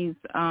companies.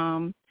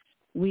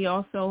 We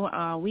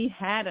also, we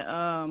had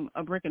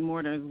a brick and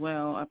mortar as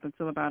well up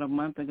until about a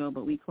month ago,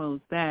 but we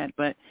closed that.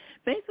 But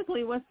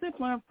basically what Sip,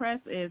 Learn, Press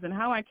is and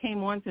how I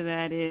came onto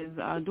that is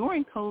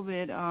during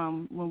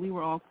COVID, when we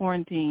were all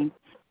quarantined,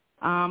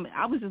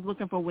 I was just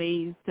looking for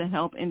ways to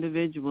help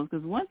individuals,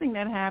 because one thing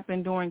that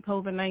happened during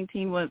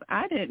COVID-19 was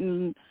I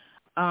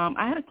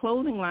had a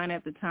clothing line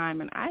at the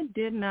time, and I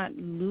did not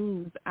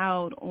lose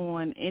out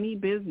on any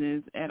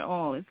business at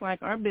all. It's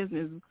like our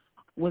business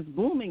was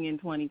booming in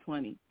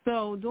 2020.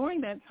 So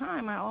during that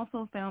time, I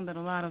also found that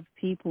a lot of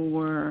people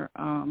were,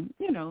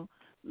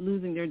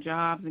 losing their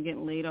jobs and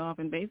getting laid off,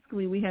 and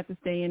basically we had to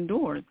stay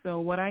indoors. So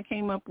what I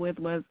came up with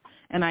was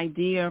an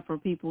idea for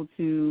people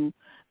to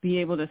be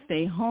able to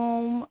stay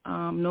home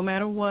no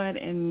matter what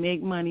and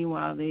make money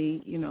while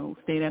they,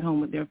 stayed at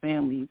home with their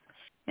families.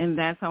 And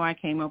that's how I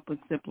came up with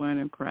Sip, Learn,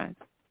 and Press.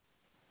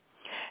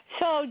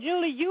 So,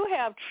 Julie, you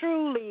have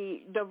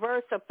truly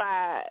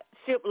diversified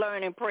Sip,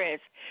 Learn, and Press.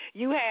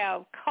 You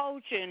have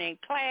coaching and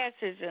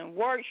classes and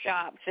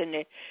workshops and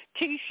the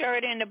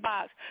T-shirt in the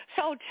box.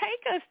 So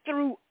take us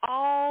through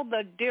all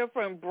the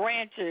different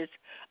branches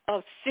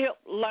of Sip,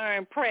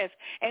 Learn, Press.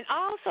 And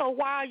also,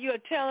 while you're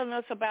telling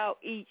us about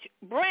each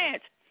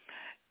branch,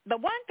 the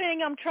one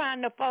thing I'm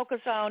trying to focus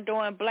on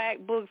during Black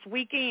Books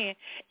Weekend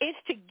is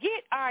to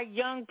get our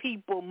young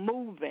people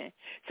moving.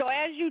 So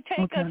as you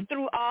take us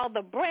through all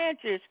the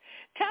branches,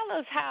 tell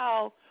us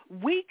how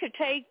we could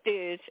take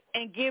this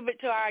and give it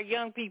to our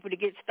young people to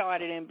get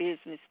started in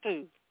business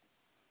too.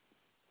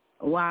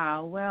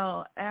 Wow.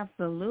 Well,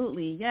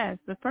 absolutely. Yes.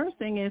 The first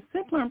thing is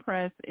Sip, Learn,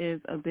 Press is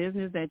a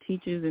business that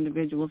teaches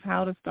individuals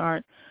how to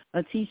start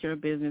a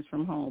T-shirt business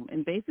from home.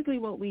 And basically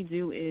what we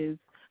do is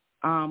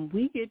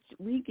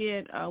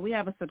we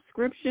have a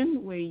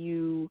subscription where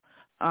you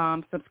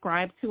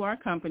subscribe to our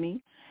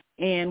company,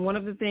 and one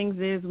of the things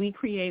is we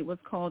create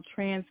what's called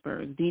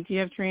transfers,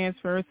 DTF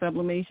transfers,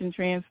 sublimation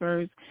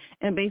transfers,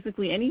 and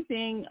basically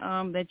anything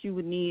that you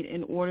would need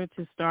in order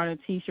to start a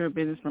T-shirt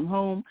business from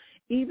home,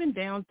 even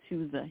down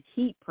to the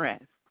heat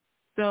press.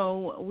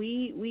 So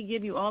we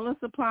give you all the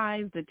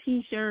supplies, the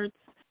T-shirts,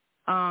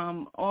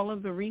 all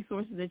of the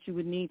resources that you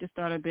would need to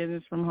start a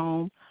business from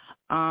home.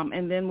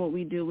 And then what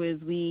we do is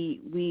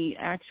we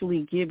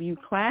actually give you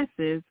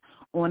classes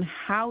on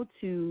how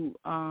to,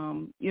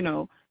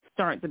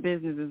 start the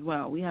business as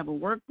well. We have a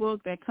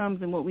workbook that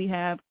comes in what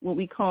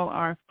we call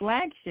our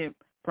flagship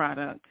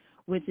product,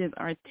 which is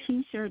our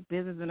T-shirt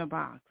business in a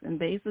box. And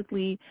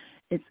basically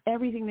it's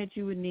everything that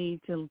you would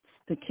need to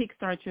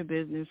kickstart your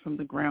business from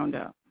the ground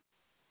up.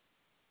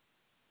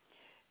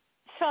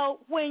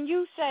 So when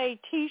you say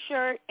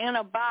T-shirt in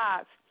a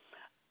box,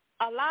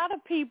 a lot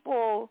of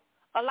people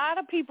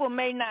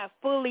may not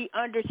fully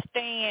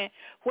understand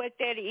what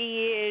that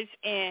is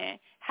and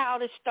how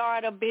to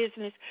start a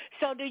business.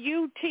 So do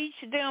you teach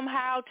them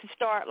how to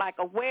start like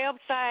a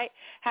website,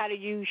 how to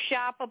use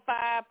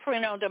Shopify,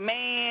 print on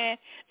demand?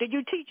 Do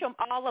you teach them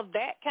all of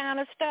that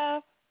kind of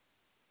stuff?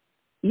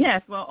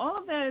 Yes. Well, all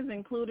of that is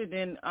included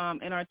in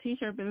our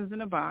T-shirt business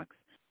in a box.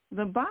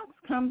 The box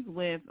comes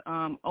with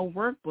a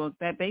workbook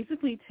that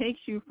basically takes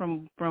you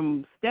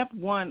from step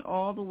one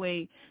all the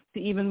way to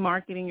even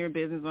marketing your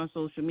business on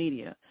social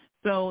media.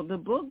 So the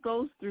book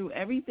goes through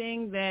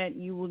everything that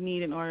you will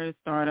need in order to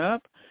start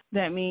up.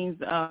 That means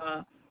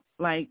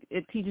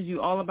it teaches you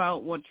all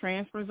about what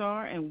transfers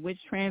are and which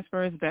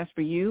transfer is best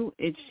for you.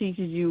 It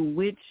teaches you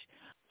which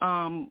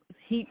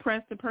heat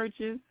press to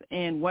purchase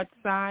and what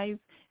size.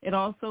 It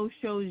also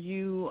shows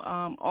you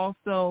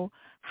also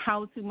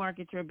how to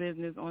market your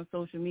business on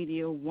social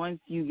media once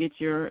you get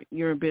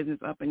your business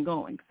up and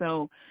going.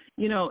 So,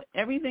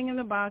 everything in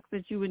the box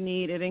that you would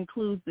need, it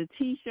includes the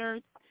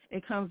T-shirts.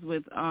 It comes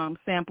with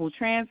sample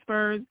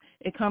transfers.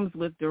 It comes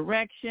with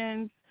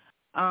directions.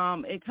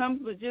 It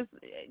comes with just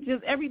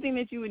everything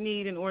that you would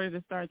need in order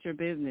to start your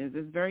business.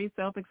 It's very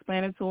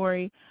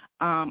self-explanatory.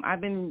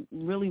 I've been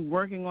really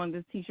working on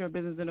this T-shirt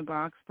business in a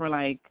box for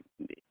like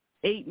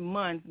 8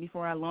 months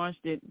before I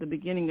launched it the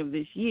beginning of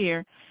this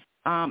year.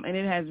 And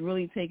it has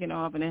really taken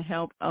off, and it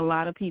helped a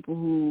lot of people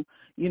who,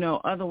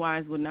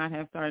 otherwise would not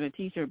have started a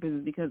T-shirt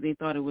business because they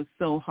thought it was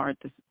so hard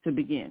to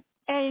begin.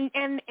 And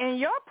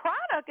your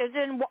product is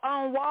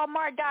on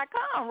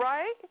Walmart.com,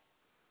 right?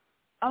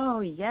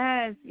 Oh,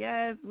 yes.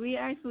 We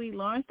actually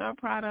launched our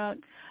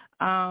product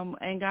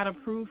and got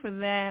approved for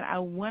that. I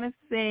want to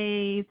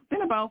say it's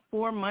been about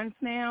 4 months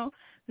now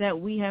that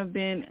we have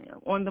been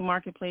on the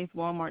marketplace,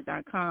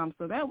 Walmart.com.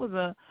 So that was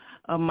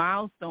a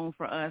milestone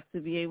for us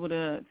to be able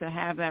to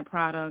have that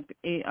product,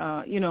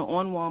 on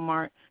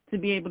Walmart, to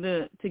be able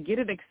to get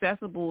it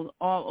accessible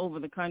all over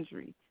the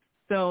country.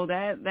 So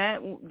that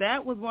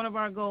was one of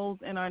our goals,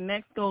 and our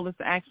next goal is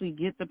to actually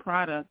get the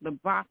product, the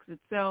box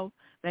itself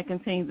that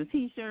contains the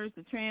T-shirts,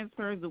 the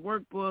transfers, the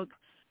workbook,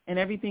 and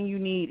everything you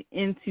need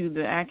into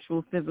the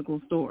actual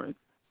physical stores.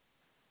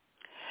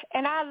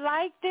 And I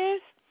like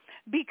this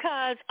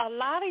because a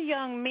lot of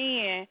young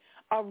men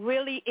are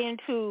really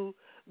into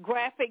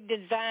graphic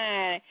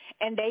design,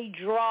 and they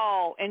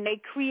draw and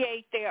they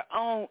create their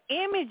own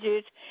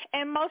images,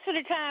 and most of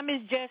the time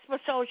it's just for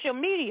social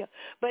media.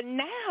 But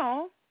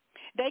now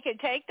they can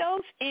take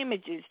those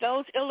images,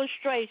 those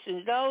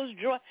illustrations,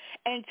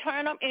 and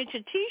turn them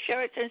into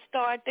T-shirts and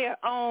start their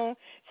own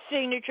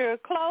signature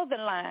clothing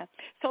line.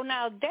 So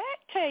now that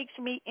takes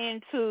me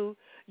into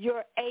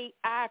your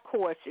AI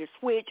courses,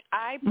 which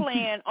I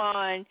plan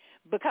on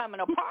becoming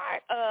a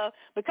part of,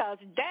 because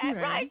that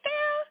right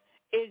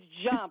there is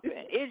jumping.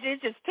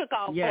 It just took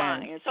off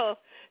flying. So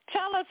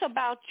tell us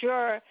about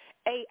your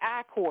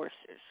AI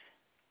courses.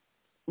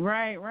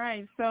 Right.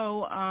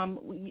 So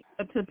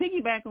to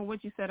piggyback on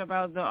what you said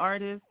about the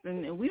artists,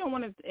 and we don't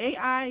want to,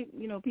 AI,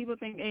 people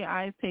think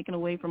AI is taken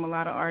away from a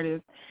lot of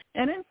artists,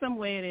 and in some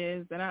way it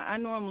is. And I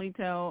normally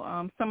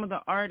tell some of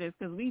the artists,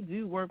 because we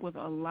do work with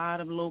a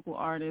lot of local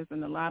artists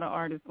and a lot of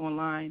artists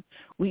online,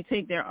 we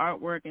take their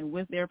artwork, and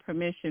with their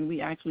permission,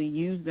 we actually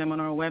use them on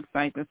our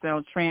website to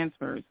sell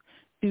transfers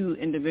to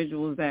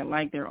individuals that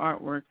like their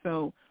artwork.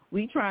 So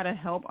we try to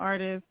help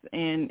artists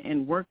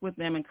and work with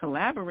them and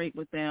collaborate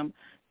with them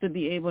to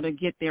be able to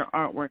get their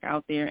artwork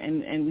out there,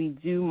 and we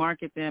do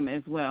market them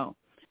as well.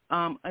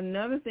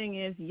 Another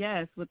thing is,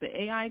 yes, with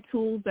the AI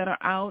tools that are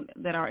out,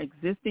 that are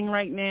existing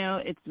right now,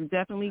 it's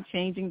definitely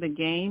changing the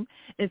game.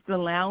 It's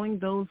allowing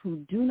those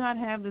who do not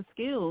have the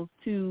skills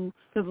to,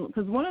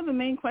 because one of the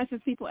main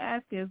questions people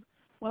ask is,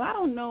 well, I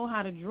don't know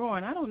how to draw,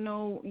 and I don't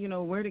know,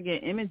 where to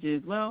get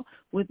images. Well,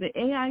 with the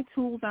AI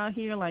tools out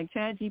here like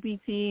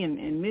ChatGPT and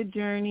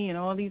Midjourney and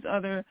all these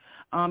other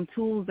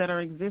tools that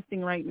are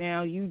existing right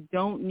now, you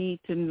don't need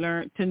to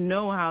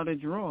know how to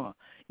draw.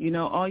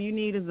 All you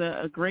need is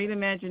a great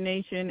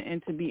imagination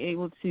and to be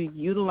able to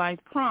utilize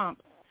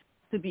prompts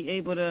to be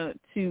able to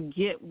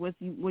get what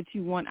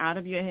you want out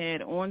of your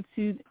head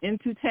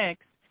into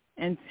text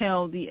and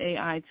tell the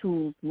AI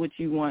tools what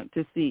you want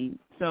to see.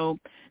 So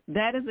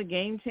that is a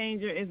game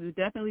changer. It's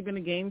definitely been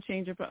a game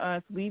changer for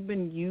us. We've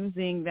been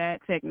using that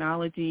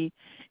technology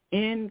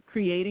in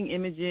creating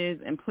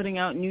images and putting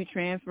out new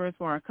transfers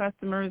for our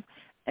customers,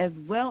 as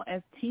well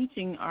as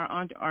teaching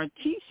our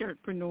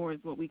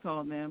T-shirtpreneurs, what we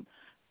call them,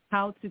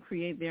 how to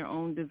create their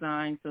own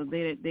design so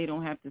they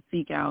don't have to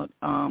seek out,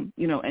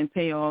 and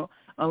pay a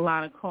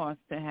lot of cost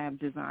to have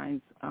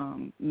designs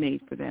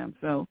made for them.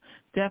 So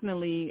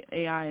definitely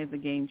AI is a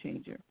game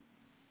changer.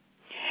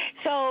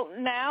 So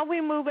now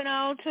we're moving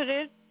on to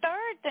this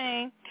third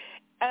thing.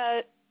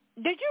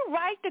 Did you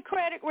write the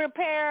credit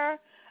repair?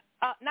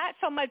 Not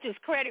so much as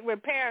credit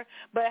repair,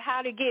 but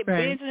how to get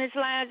business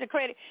lines of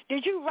credit.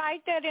 Did you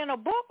write that in a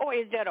book, or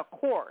is that a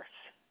course?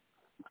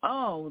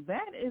 Oh,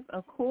 that is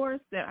a course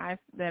that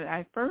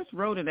I first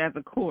wrote it as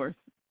a course,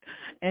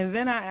 and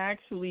then I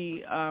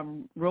actually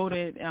wrote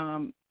it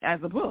as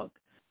a book.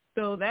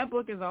 So that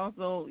book is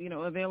also,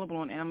 available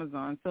on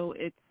Amazon. So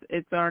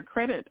it's our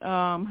credit,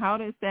 how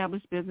to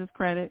establish business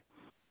credit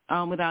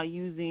without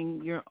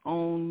using your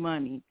own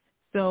money.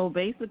 So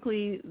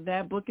basically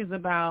that book is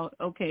about,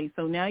 okay,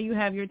 so now you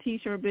have your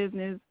T-shirt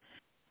business.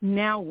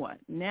 Now what?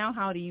 Now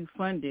how do you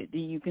fund it? Do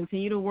you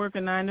continue to work a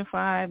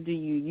 9-to-5? Do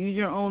you use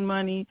your own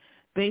money?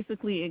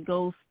 Basically, it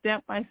goes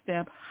step by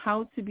step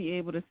how to be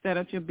able to set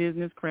up your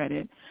business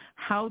credit,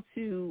 how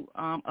to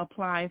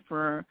apply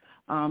for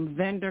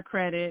vendor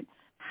credit,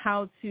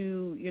 how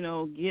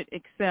to, get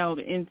excelled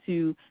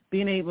into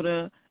being able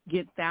to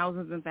get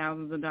thousands and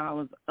thousands of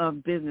dollars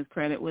of business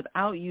credit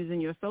without using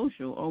your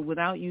social or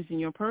without using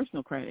your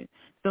personal credit.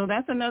 So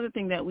that's another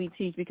thing that we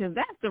teach, because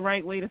that's the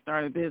right way to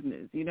start a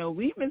business.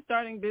 We've been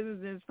starting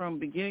businesses from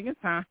beginning of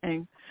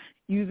time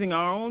using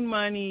our own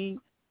money,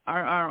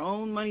 our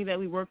own money that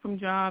we work from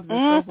jobs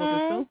and so forth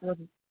and so forth.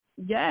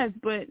 Yes,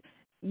 but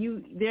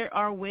there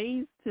are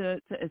ways to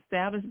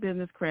establish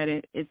business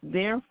credit. It's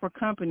there for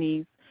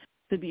companies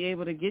to be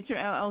able to get your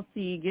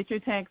LLC, get your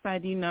tax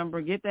ID number,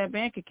 get that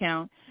bank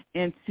account,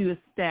 and to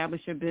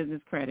establish your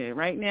business credit.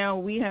 Right now,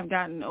 we have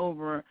gotten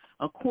over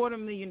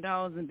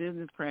 $250,000 in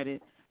business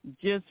credit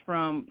just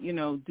from,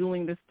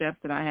 doing the steps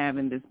that I have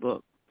in this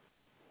book.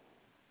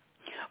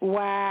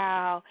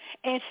 Wow.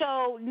 And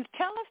so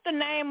tell us the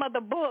name of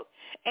the book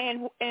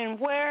and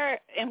where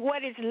and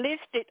what is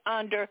listed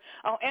under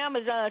on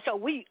Amazon, so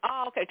we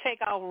all can take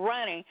off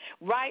running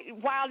right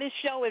while this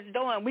show is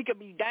doing. We could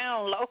be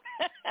down low.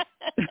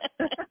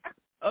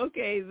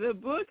 Okay, the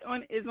book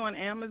is on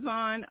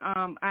Amazon.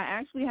 I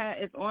actually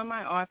it's on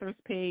my author's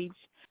page.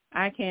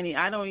 I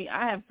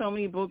have so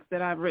many books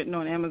that I've written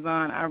on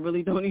Amazon, I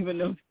really don't even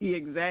know the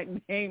exact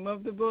name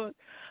of the book.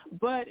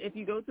 But if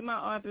you go to my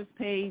author's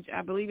page,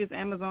 I believe it's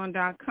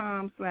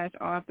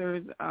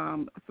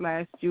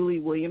amazon.com/authors/Julie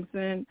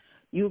Williamson,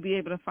 you'll be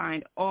able to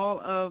find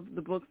all of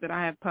the books that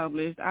I have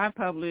published. I've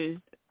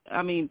published,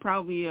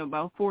 probably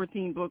about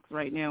 14 books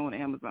right now on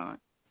Amazon.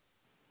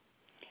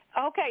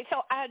 Okay,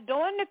 so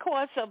during the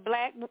course of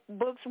Black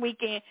Books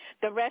Weekend,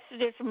 the rest of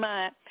this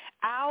month,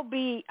 I'll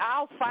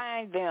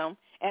find them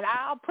and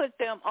I'll put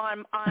them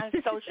on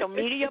social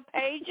media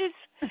pages,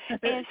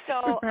 and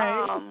so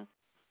right.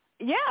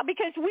 yeah,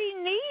 because we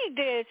need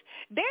this.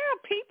 There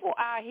are people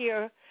out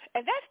here,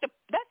 and that's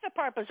the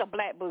purpose of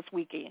Black Books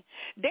Weekend.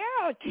 There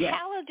are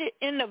talented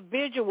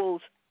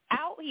individuals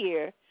out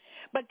here,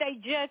 but they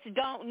just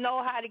don't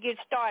know how to get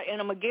started. And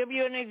I'm gonna give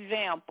you an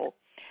example.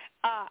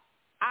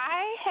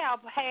 I have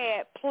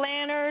had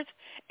planners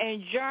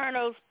and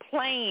journals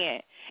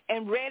planned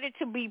and ready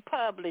to be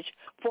published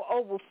for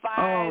over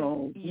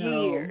 5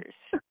 years.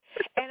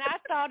 And I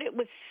thought it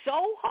was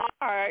so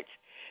hard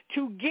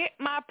to get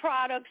my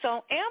products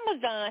on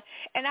Amazon,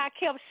 and I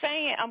kept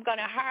saying I'm going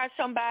to hire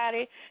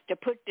somebody to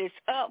put this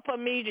up for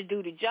me, to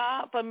do the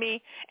job for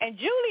me. And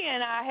Julie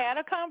and I had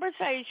a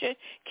conversation,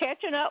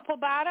 catching up for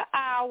about an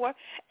hour,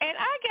 and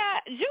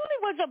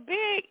Julie was a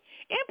big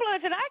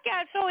influence, and I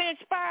got so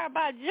inspired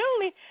by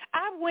Julie,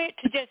 I went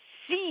to just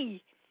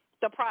see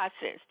the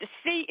process, to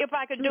see if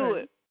I could do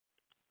it.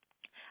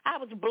 I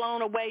was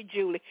blown away,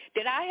 Julie,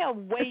 that I have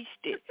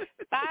wasted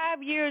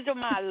 5 years of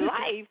my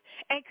life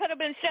and could have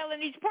been selling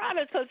these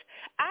products, because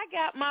I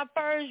got my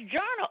first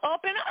journal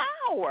up in an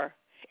hour.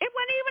 It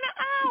wasn't even an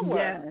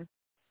hour.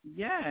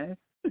 Yes.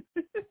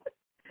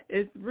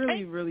 It's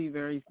really, really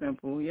very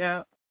simple.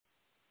 Yeah.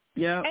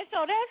 And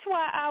so that's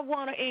why I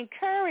want to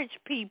encourage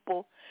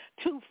people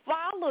to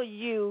follow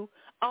you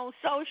on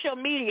social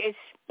media,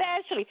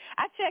 especially.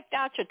 I checked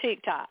out your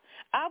TikTok.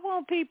 I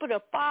want people to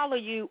follow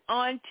you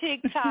on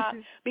TikTok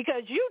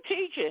because you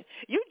teaching.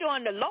 You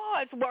doing the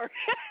Lord's work.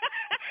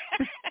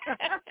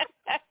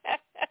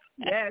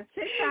 Yes,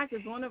 TikTok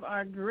is one of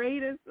our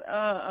greatest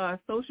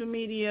social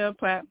media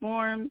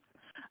platforms.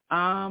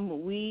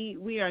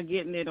 We are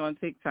getting it on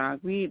TikTok.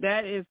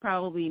 That is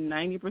probably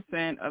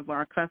 90% of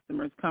our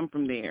customers come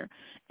from there,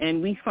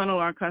 and we funnel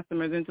our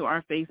customers into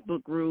our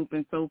Facebook group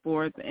and so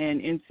forth, and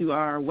into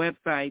our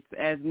websites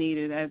as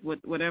needed, as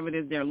whatever it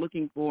is they're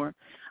looking for.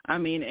 I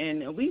mean,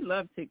 and we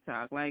love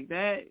TikTok like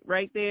that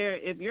right there.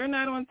 If you're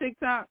not on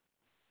TikTok,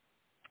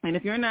 and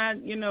if you're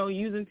not,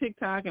 using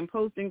TikTok and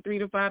posting 3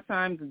 to 5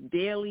 times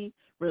daily,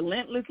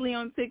 relentlessly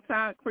on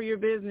TikTok for your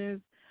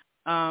business,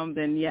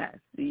 then yes,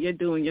 you're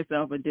doing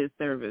yourself a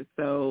disservice.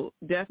 So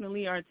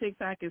definitely our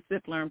TikTok is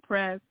Sip Learn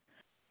Press.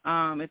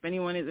 If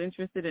anyone is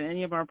interested in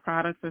any of our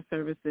products or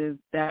services,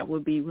 that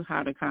would be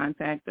how to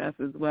contact us,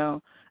 as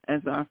well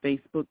as our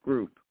Facebook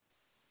group.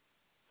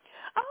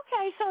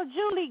 Okay, so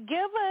Julie,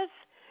 give us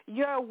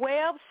your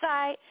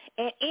website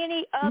and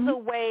any other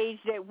ways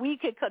that we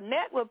could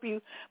connect with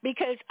you,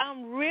 because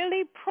I'm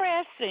really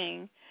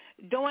pressing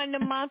during the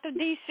month of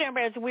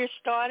December, as we're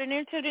starting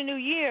into the new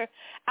year.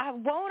 I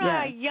want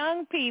our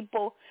young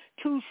people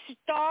to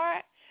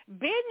start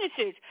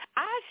businesses.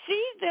 I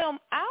see them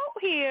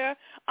out here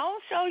on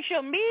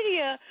social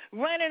media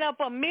running up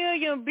 1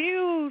 million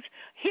views,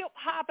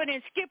 hip-hopping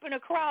and skipping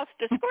across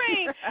the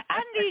screen.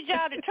 I need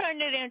y'all to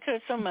turn it into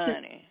some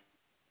money.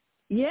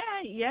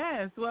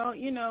 Yes. Well,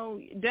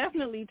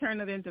 definitely turn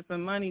it into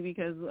some money,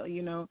 because,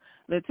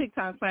 the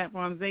TikTok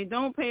platforms, they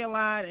don't pay a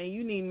lot, and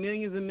you need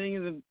millions and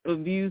millions of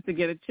views to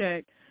get a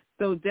check.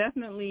 So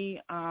definitely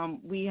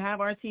we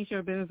have our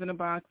T-shirt business in a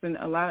box, and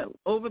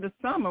over the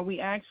summer we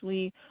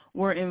actually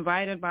were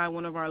invited by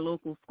one of our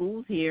local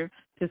schools here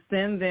to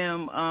send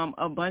them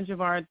a bunch of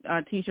our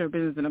T-shirt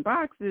business in a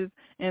boxes,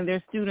 and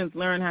their students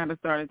learn how to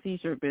start a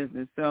T-shirt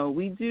business. So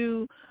we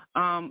do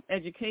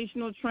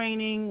educational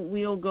training.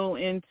 We'll go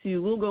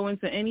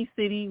into any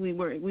city. We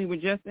were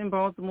just in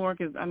Baltimore,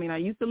 because I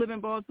used to live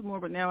in Baltimore,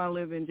 but now I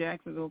live in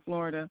Jacksonville,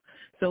 Florida.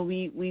 So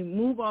we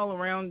move all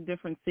around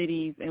different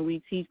cities, and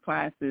we teach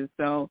classes.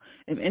 So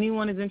if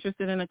anyone is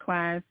interested in a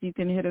class, you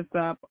can hit us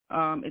up.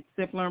 It's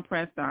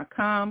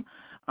siplearnpress.com.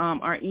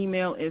 Our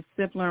email is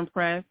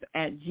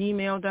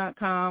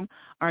siplearnpress@gmail.com.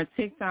 Our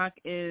TikTok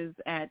is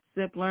at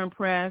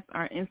siplearnpress.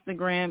 Our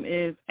Instagram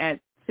is at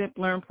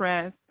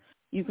siplearnpress.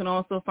 You can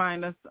also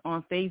find us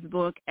on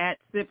Facebook at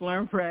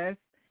siplearnpress.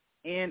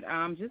 And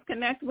just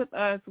connect with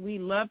us. We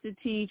love to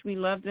teach. We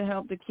love to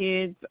help the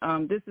kids.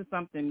 This is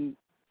something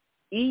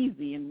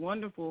easy and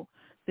wonderful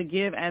to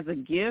give as a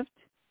gift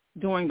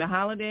during the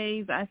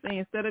holidays. I say,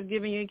 instead of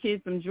giving your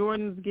kids some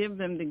Jordans, give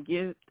them the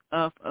gift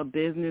of a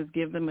business.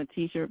 Give them a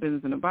T-shirt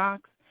business in a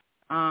box,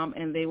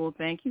 and they will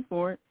thank you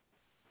for it.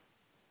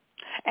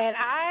 And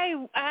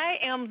I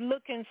am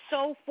looking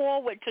so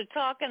forward to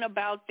talking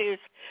about this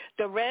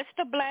the rest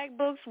of Black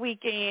Books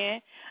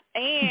Weekend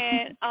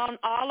and on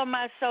all of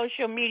my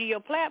social media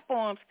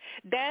platforms.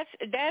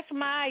 That's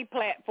my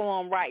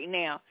platform right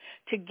now,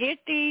 to get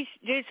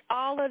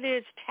all of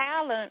this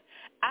talent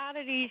out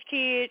of these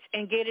kids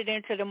and get it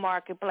into the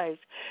marketplace.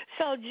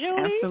 So,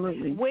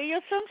 Julie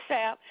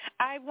Williamson-Sapp,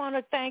 I want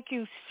to thank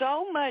you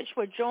so much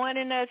for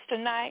joining us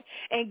tonight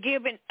and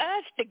giving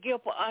us the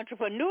gift of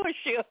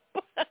entrepreneurship.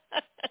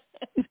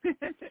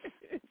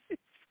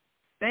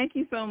 Thank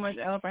you so much,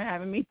 Elle, for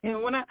having me.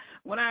 And when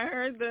I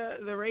heard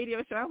the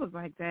radio show, I was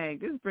like, dang,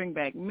 this brings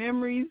back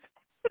memories.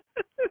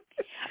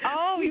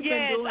 Oh, we've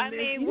yes. been doing I this.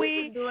 mean,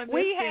 we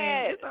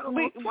had it's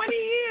almost 20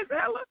 years,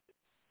 Ella.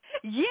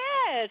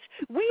 Yes,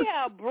 we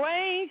have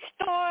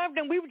brainstormed,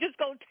 and we were just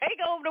going to take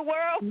over the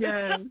world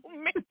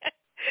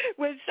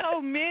with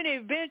so many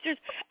ventures.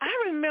 I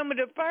remember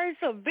the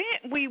first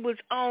event we was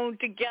on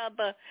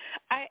together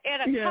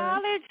at a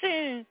college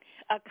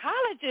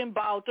in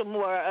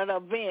Baltimore, an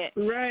event.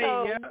 Right.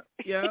 So,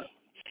 yeah.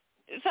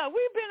 So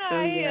we've been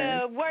out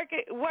here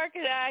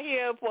working out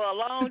here for a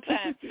long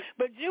time.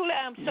 But Julie,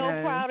 I'm so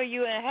proud of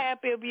you and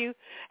happy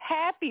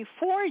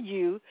for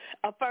you.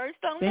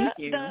 First on the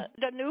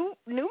new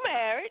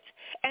marriage,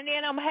 and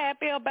then I'm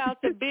happy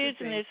about the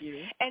business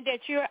and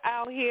that you're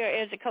out here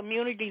as a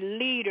community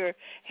leader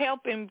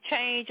helping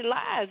change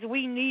lives.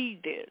 We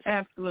need this.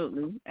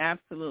 Absolutely.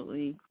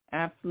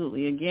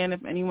 Again,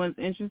 if anyone's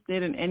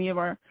interested in any of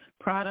our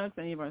products,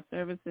 any of our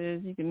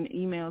services, you can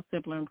email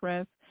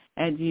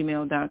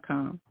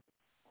simplerimpress@gmail.com.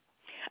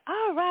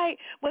 All right.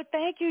 Well,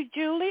 thank you,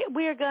 Julie.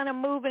 We're going to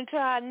move into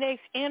our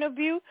next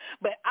interview,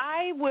 but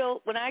I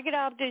will, when I get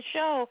off this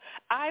show,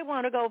 I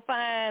want to go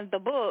find the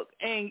book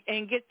and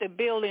get to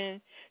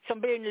building some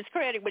business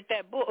credit with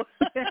that book.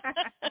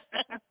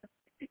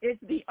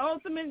 It's The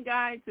Ultimate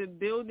Guide to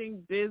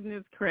Building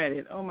Business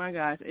Credit. Oh, my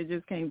gosh. It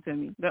just came to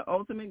me. The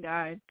Ultimate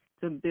Guide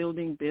to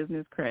Building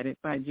Business Credit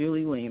by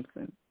Julie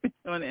Williamson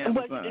on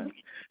Amazon.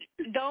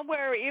 Don't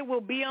worry, it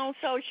will be on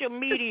social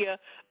media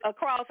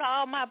across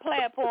all my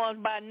platforms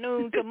by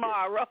noon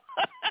tomorrow.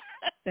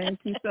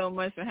 Thank you so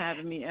much for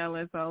having me,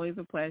 Ella. It's always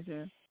a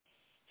pleasure.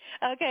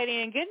 Okay,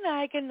 then. Good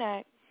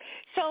night.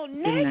 So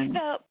next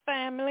up,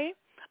 family,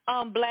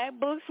 on Black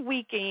Books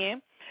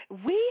Weekend,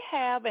 we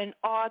have an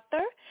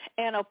author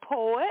and a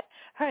poet.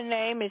 Her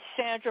name is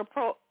Sandra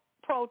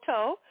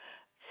Proto.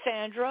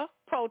 Sandra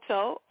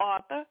Proto,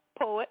 author,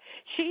 poet.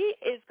 She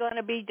is going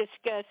to be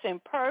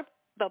discussing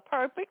The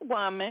Perfect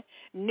Woman,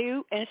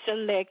 new and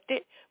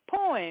selected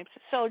poems.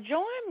 So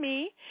join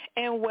me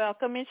in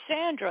welcoming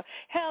Sandra.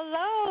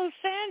 Hello,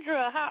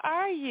 Sandra. How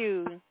are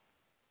you?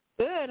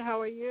 Good. How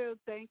are you?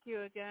 Thank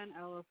you again,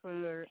 Ella,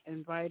 for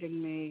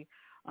inviting me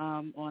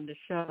on the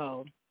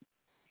show.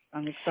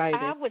 I'm excited.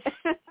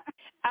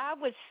 I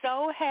was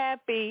so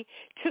happy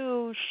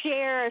to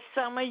share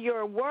some of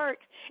your work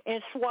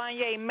in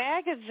Soigné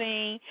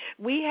magazine.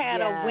 We had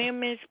a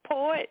women's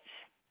poets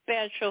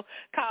special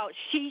called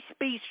She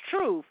Speaks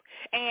Truth,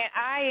 and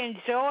I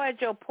enjoyed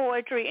your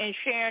poetry and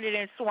sharing it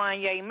in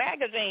Soigné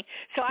magazine.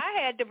 So I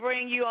had to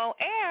bring you on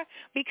air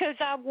because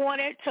I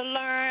wanted to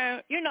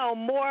learn,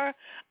 more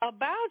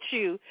about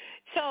you.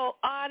 So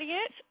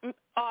audience,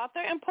 author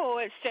and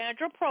poet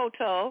Sandra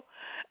Proto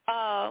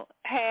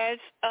has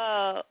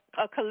a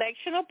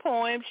collection of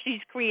poems.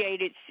 She's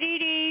created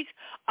CDs,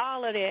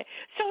 all of that.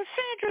 So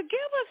Sandra,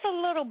 give us a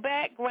little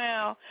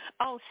background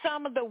on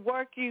some of the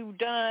work you've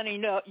done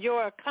and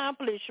your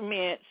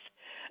accomplishments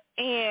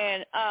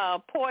in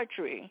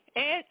poetry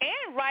and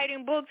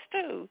writing books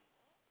too.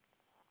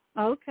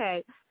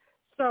 Okay.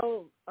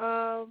 So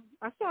I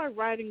started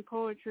writing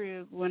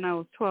poetry when I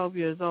was 12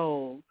 years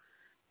old.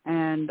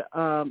 And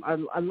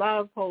a lot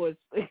of poets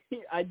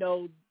I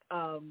know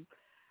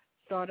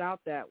start out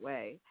that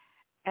way.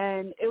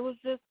 And it was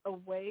just a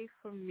way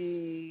for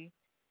me,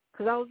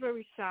 because I was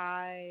very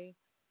shy,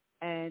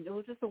 and it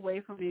was just a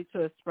way for me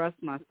to express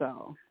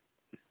myself.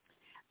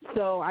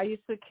 So I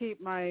used to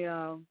keep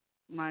my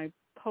my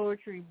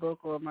poetry book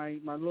or my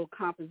little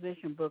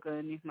composition book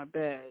underneath my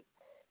bed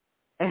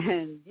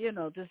and,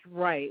 just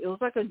write. It was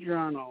like a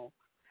journal,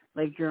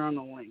 like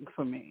journaling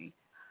for me.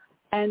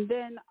 And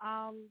then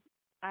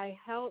I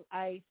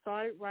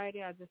started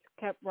writing. I just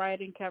kept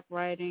writing,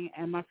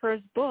 and my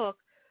first book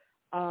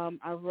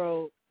I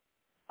wrote,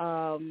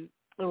 it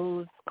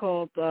was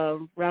called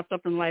Wrapped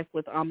Up in Life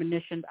with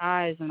Omniscient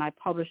Eyes, and I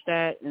published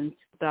that in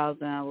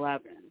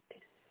 2011.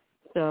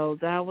 So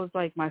that was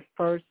like my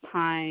first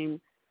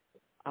time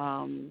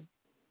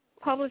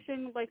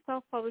publishing, like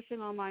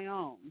self-publishing on my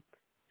own.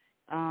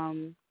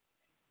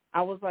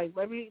 I was like,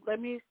 let me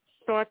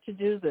start to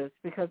do this,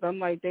 because I'm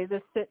like, they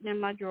just sitting in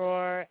my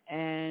drawer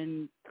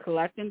and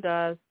collecting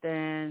dust,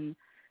 and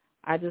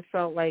I just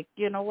felt like,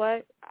 you know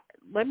what,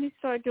 let me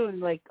start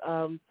doing, like,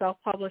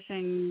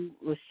 self-publishing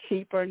was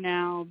cheaper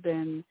now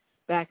than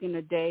back in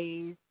the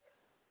days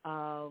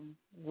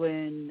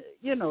when,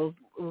 it was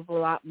a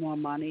lot more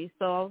money.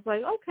 So I was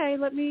like, okay,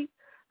 let me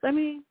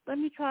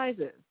try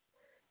this.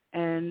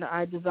 And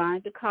I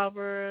designed the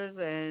covers,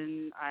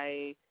 and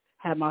I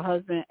had my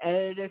husband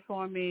edit it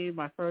for me,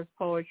 my first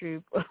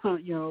poetry,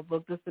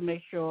 book, just to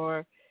make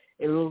sure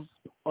it was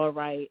all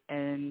right.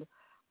 And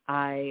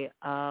that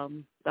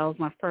was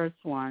my first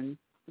one.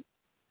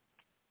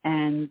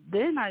 And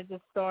then I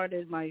just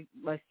started, my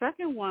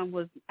second one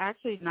was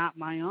actually not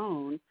my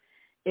own.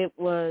 It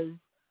was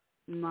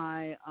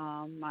my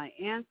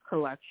aunt's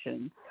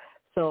collection.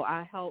 So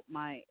I helped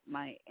my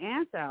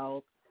aunt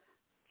out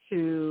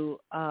to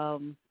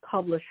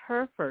publish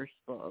her first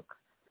book.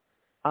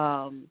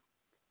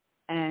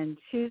 And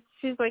she's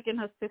like in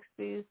her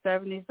 60s,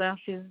 70s now.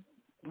 I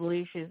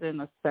believe she's in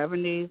her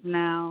 70s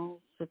now,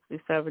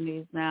 60s,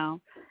 70s now.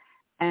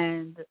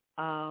 And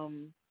I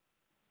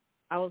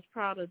was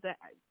proud of that.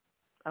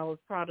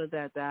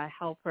 That I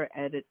helped her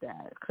edit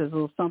that, because it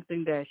was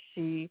something that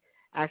she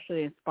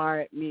actually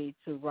inspired me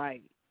to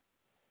write.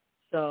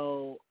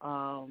 So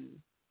I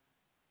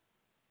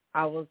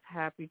was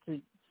happy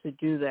to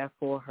do that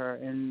for her.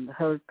 And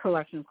her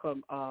collection is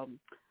called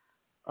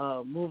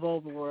Move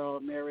Over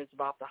World, Mary's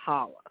About to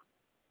Holler.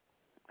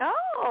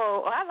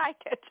 Oh, I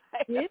like that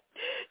title. Yeah.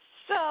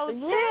 So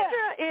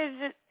Sandra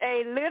is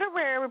a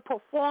literary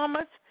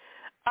performance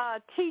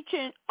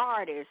teaching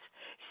artist.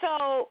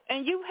 So,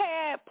 and you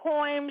had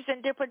poems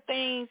and different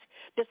things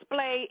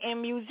displayed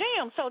in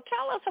museums. So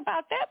tell us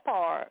about that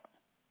part.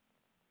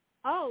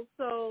 Oh,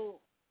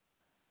 so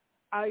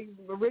I'm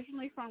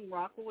originally from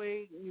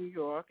Rockaway, New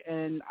York,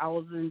 and I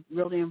was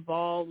really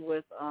involved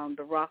with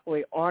the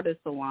Rockaway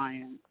Artists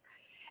Alliance,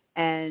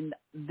 and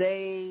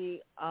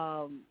they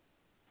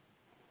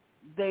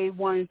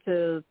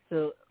wanted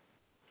to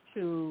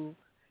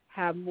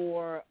have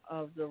more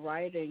of the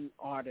writing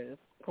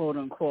artists, quote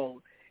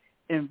unquote,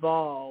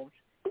 involved.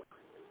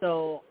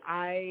 So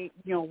I,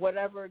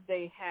 whatever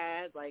they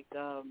had, like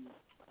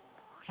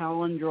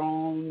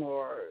palindrome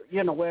or,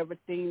 whatever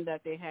theme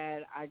that they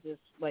had, I just,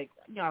 I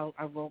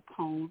wrote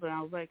poems, and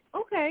I was like,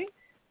 okay,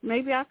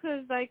 maybe I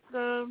could,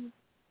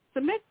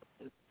 submit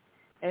this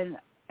and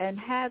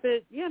have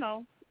it,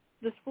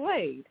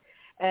 displayed.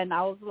 And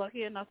I was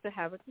lucky enough to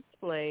have it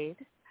displayed.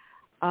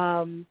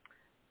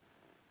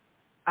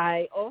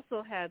 I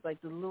also had, the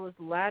Lewis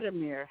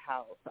Latimer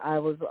house. I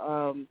was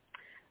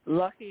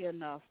lucky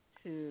enough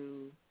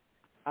to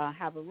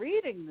have a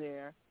reading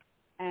there.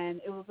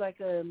 And it was like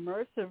an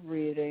immersive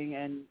reading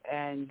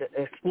and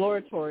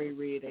exploratory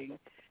reading.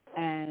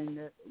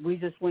 And we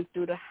just went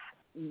through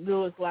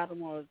Lewis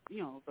Latimer,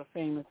 the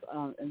famous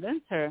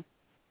inventor,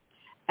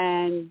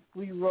 and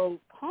we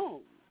wrote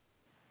poems.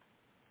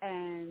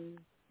 And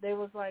they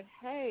was like,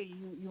 hey,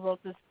 you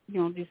wrote this,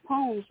 these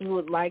poems, we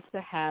would like to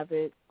have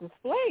it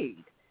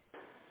displayed.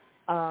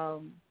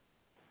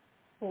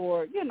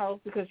 For,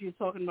 because you're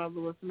talking about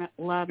Lewis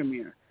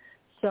Latimer.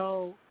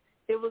 So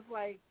it was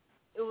like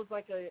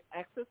an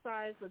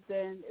exercise, but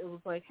then it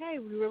was like, hey,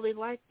 we really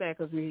like that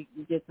because we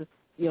get to,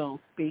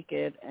 speak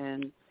it,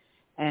 and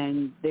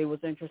they was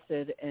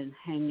interested in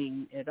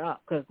hanging it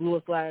up because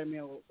Lewis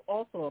Latimer was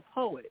also a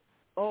poet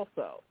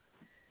also.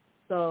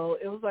 So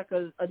it was like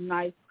a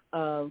nice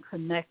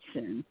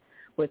connection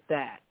with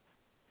that.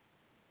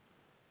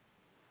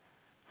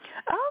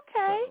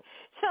 Okay.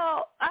 So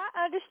I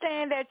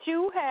understand that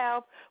you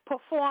have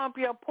performed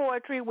your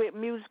poetry with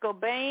musical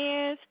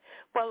bands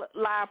for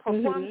live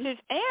performances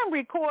and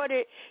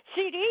recorded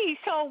CDs.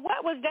 So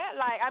what was that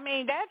like? I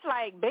mean, that's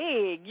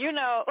big,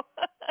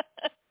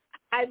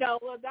 I know.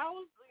 Well,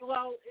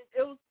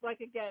 it was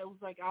again, it was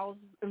I was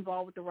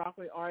involved with the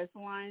Rockaway Artists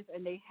Alliance,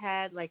 and they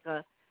had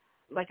a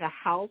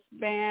house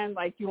band,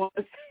 you want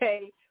to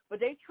say, but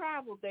they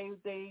traveled.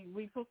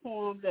 We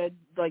performed at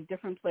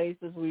different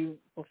places. We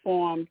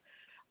performed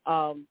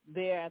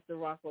there at the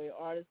Rockaway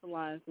Artists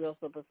Alliance. We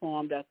also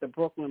performed at the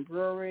Brooklyn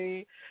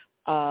Brewery.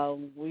 It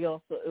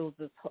was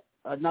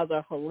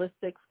another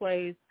holistic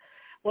place.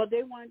 Well,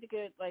 they wanted to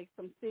get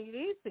some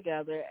CDs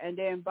together, and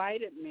they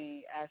invited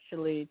me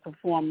actually to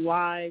perform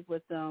live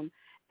with them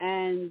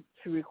and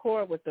to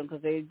record with them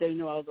because they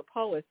knew I was a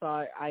poet. So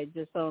I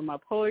did some of my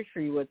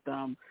poetry with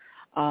them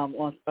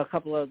on a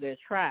couple of their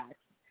tracks.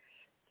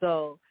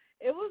 So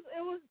it was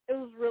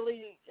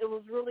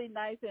really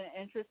nice and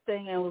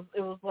interesting. And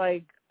it was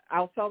like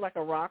I felt like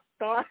a rock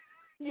star,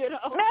 It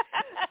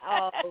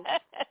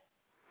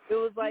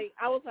was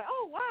I was like,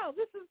 oh wow,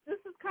 this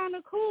is kind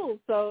of cool.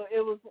 So it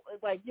was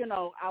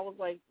I was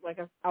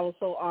I was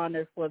so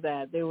honored for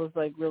that. It was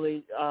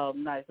really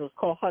nice. It was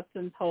called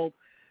Hudson's Hope.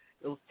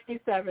 It was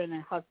T7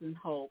 and Hudson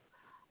Hope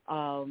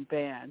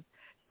band.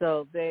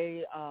 So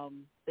they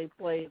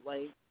played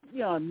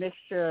a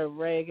mixture of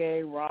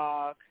reggae,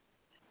 rock,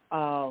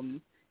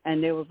 and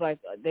it was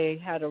they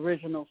had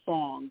original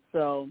songs.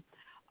 So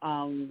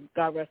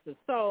God rest his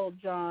soul,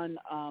 John,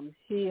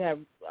 he was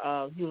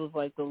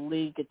the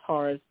lead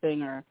guitarist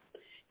singer.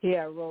 He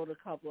had wrote a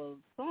couple of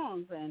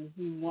songs, and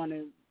he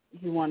wanted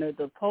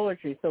the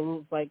poetry. So it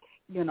was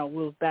we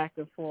was back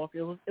and forth.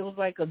 It was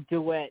like a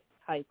duet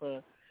type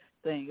of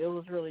thing. It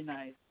was really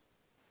nice.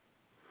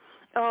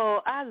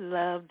 Oh, I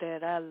love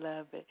that. I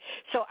love it.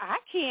 So I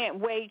can't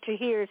wait to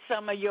hear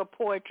some of your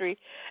poetry.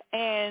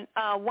 And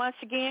once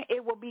again,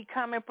 it will be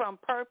coming from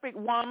Perfect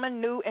Woman,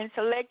 New and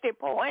Selected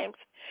Poems.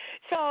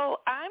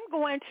 So I'm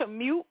going to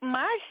mute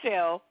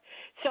myself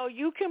so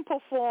you can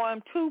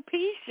perform two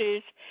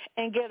pieces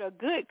and get a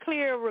good,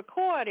 clear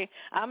recording.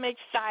 I'm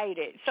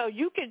excited. So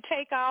you can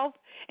take off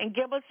and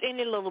give us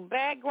any little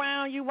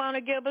background you want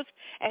to give us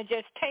and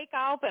just take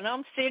off, and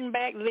I'm sitting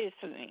back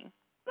listening.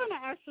 I'm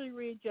going to actually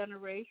read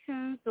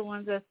Generations, the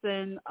one that's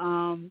in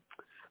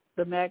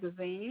the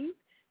magazine,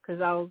 because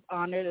I was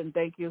honored, and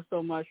thank you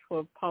so much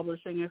for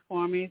publishing it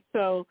for me.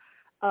 So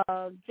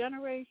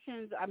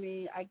Generations, I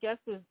mean, I guess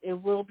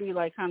it will be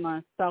kind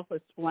of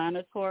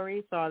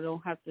self-explanatory, so I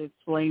don't have to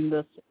explain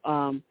this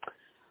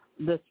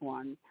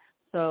one.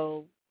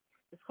 So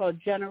it's called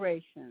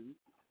Generations.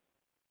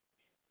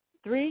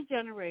 3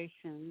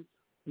 generations,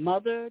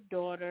 mother,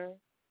 daughter,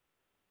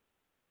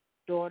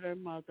 daughter,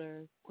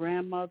 mother,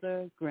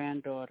 grandmother,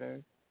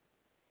 granddaughter.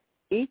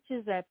 Each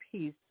is at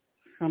peace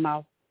from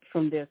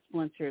their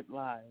splintered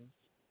lives.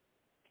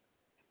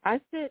 I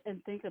sit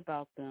and think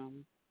about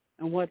them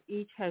and what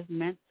each has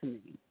meant to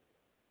me.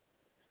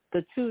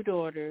 The 2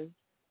 daughters,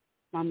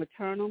 my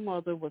maternal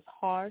mother whose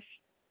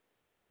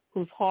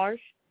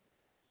harsh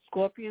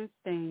scorpion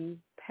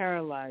sting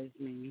paralyzed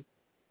me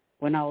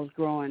when I was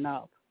growing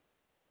up,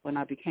 when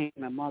I became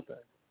a mother.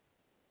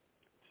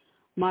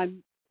 My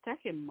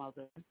second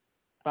mother,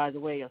 by the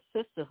way of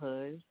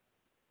sisterhood,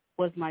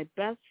 was my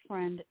best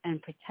friend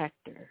and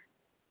protector,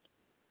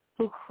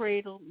 who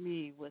cradled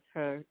me with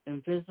her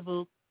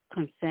invisible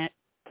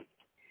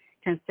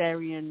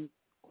Cancerian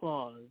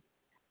claws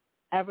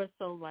ever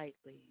so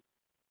lightly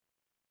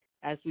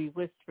as we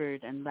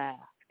whispered and laughed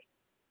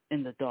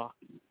in the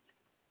darkness.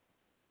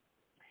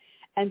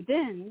 And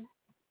then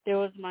there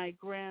was my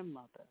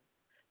grandmother,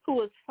 who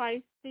was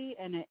feisty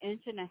and 1.5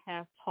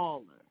 inches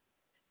taller,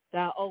 that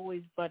I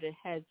always butted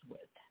heads with.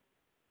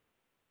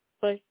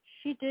 But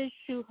she did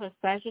shoot her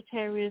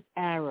Sagittarius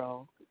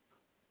arrow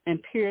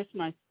and pierce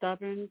my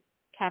stubborn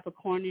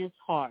Capricornian's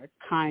heart,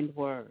 kind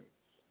words.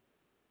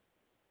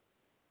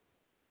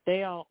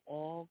 They are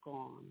all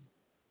gone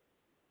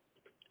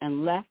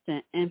and left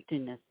an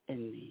emptiness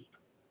in me,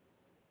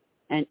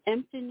 an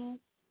emptiness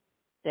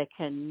that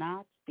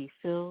cannot be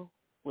filled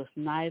with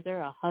neither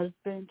a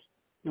husband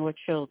nor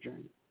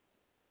children.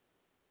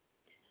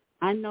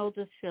 I know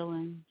this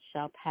feeling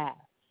shall pass,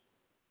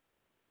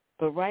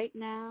 but right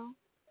now,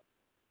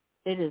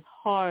 it is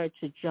hard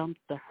to jump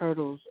the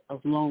hurdles of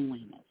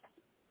loneliness.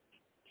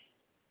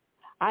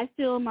 I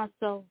feel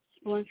myself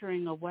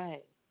splintering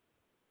away,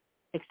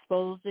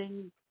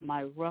 exposing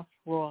my rough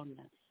rawness.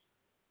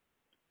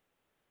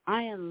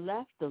 I am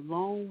left a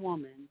lone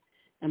woman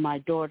in my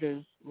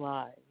daughter's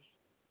lives.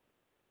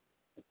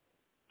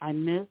 I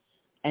miss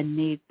and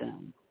need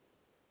them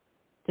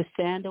to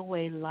sand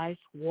away life's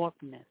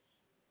warpness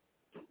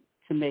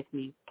to make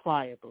me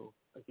pliable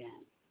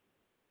again.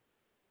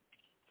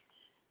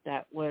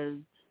 That was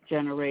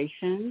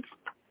Generations.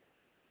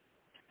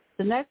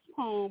 The next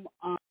poem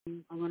I'm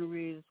going to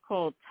read is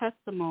called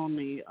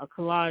Testimony, a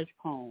collage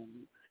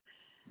poem.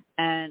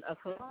 And a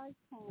collage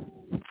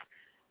poem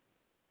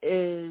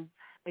is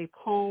a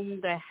poem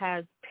that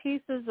has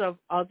pieces of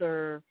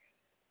other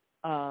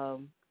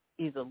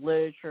either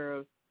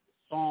literature,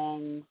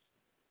 songs,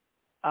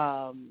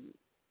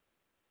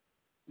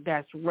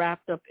 that's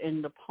wrapped up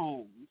in the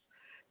poems.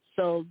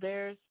 So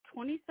there's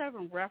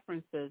 27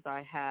 references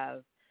I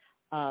have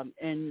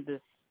in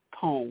this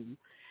poem.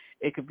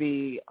 It could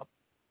be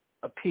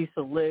a piece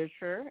of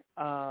literature.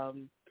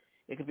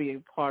 It could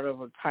be part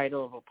of a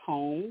title of a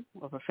poem,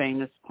 of a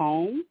famous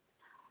poem.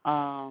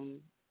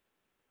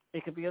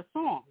 It could be a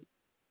song.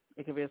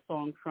 It could be a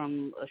song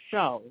from a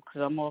show,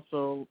 because I'm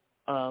also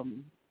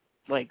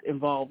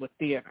involved with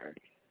theater.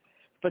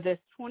 But there's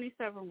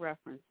 27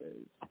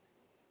 references.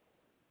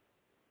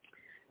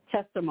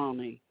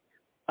 Testimony,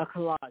 a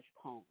collage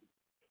poem.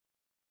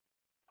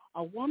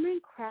 A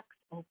woman cracks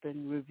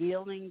open,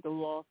 revealing the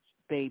lost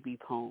baby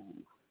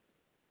poem.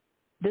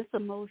 This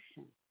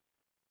emotion,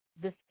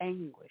 this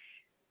anguish,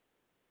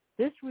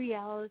 this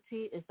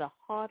reality is the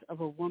heart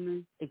of a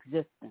woman's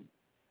existence.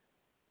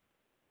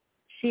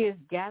 She is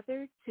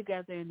gathered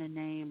together in the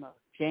name of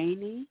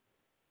Janie,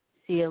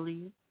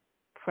 Celie,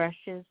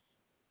 Precious,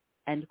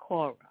 and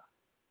Cora.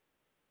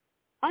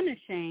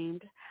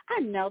 Unashamed, I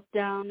knelt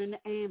down in the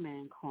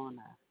amen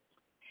corner,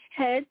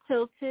 head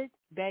tilted,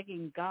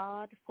 begging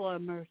God for a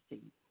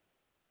mercy.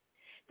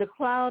 The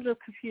cloud of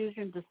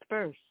confusion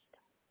dispersed,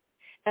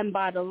 and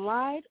by the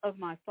light of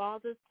my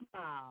Father's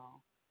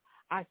smile,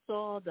 I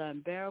saw the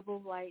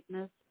unbearable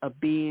lightness of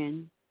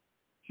being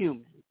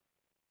human.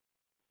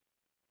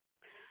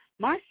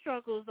 My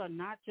struggles are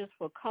not just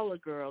for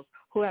colored girls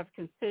who have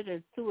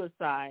considered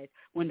suicide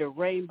when the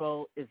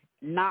rainbow is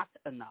not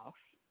enough,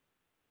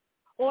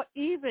 or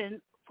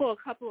even for a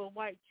couple of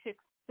white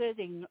chicks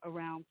sitting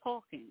around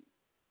talking.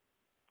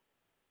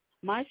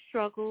 My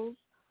struggles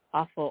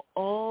are for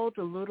all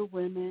the little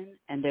women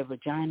and their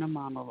vagina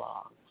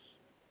monologues.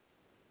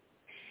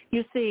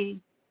 You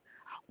see,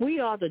 we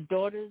are the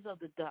daughters of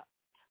the dust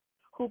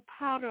who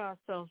powder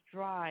ourselves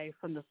dry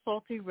from the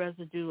salty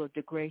residue of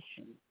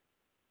degradation.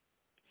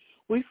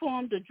 We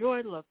formed the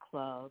Joy Luck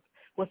Club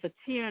with a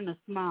tear and a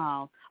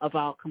smile of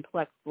our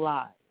complex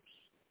lives.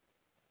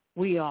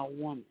 We are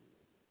women,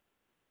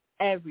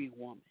 every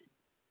woman.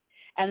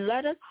 And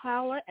let us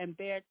holler and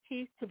bare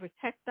teeth to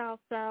protect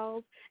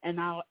ourselves and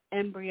our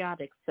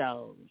embryonic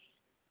selves.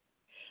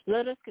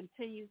 Let us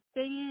continue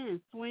singing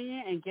and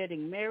swinging and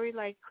getting merry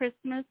like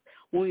Christmas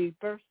when we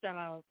burst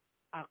out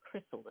our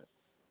chrysalis.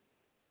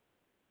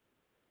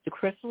 The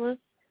chrysalis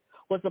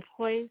was a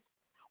place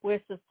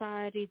where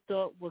society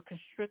thought would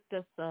constrict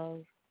us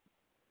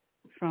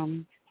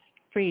from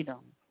freedom,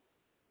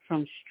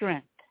 from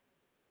strength,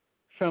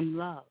 from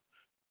love.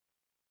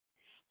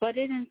 but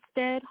it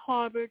instead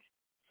harbored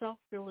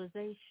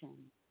self-realization,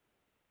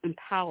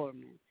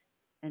 empowerment,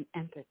 and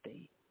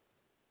empathy.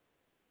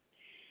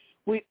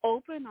 We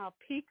open our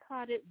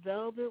peacocted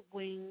velvet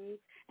wings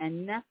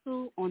and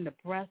nestle on the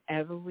breath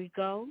wherever we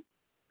go,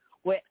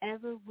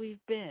 wherever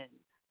we've been.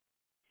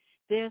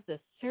 There's a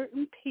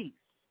certain peace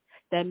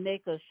that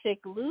makes us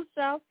shake loose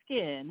our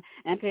skin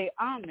and pay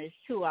homage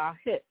to our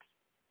hips,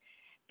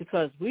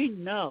 because we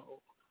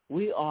know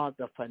we are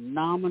the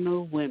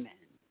phenomenal women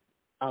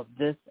of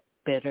this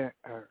bitter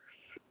earth.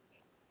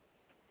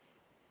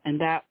 And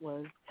that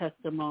was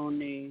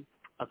Testimony,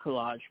 a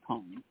collage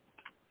poem.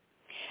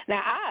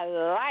 Now, I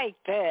like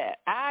that.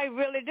 I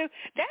really do.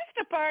 That's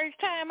the first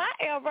time I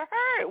ever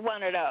heard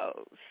one of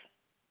those.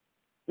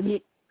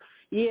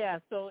 Yeah,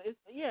 so it's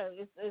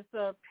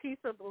a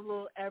piece of a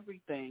little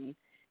everything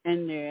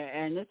in there,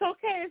 and it's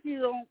okay if you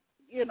don't,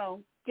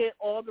 get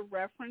all the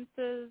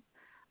references,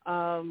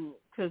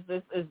 because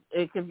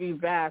it can be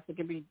vast. It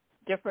can be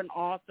different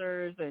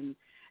authors and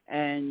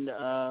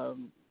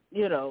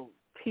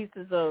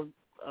pieces of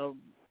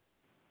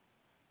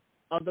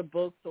other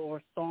books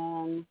or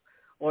songs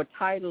or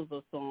titles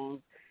of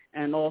songs,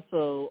 and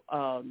also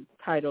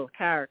title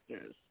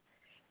characters.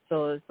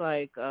 So it's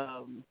like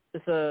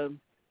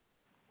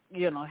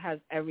has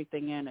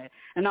everything in it.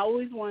 And I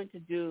always wanted to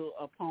do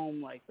a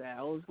poem like that. I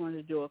always wanted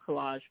to do a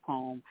collage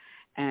poem,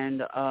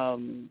 and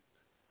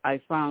I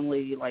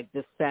finally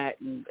just sat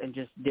and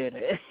just did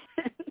it.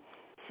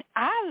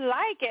 I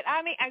like it.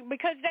 I mean,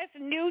 because that's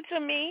new to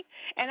me,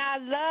 and I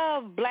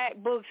love Black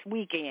Books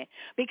Weekend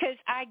because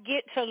I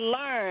get to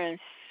learn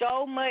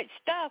so much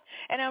stuff,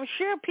 and I'm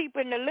sure people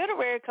in the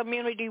literary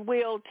community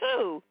will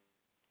too.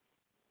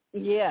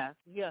 Yeah.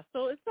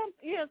 So it's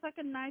like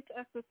a nice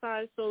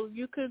exercise. So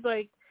you could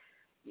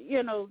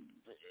you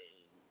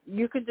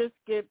could just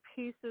get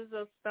pieces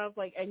of stuff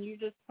and you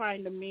just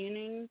find the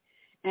meaning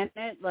in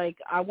it. Like,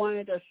 I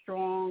wanted a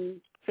strong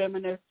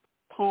feminist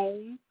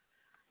poem,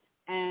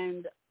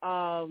 and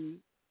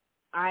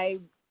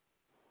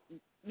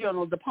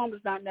the poem is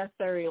not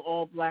necessarily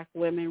all Black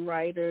women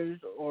writers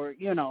or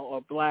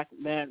Black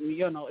men.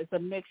 It's a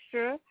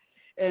mixture,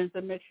 and it's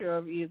a mixture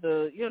of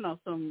either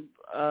some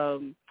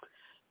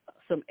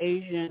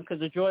Asian, because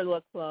the Joy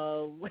Luck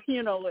Club, with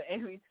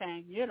Amy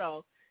Tang,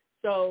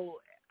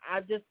 So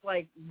I just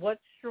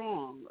what's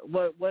strong,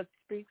 what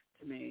speaks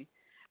to me,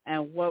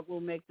 and what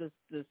will make this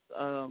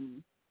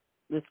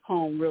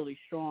poem really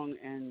strong,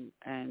 and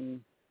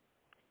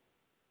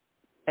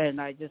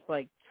I just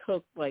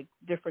took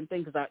different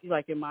things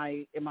in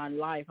my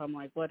life. I'm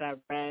what I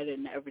read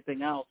and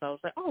everything else. I was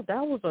oh,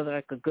 that was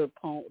a good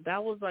poem.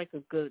 That was a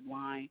good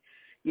line.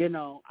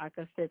 I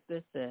could fit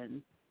this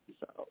in.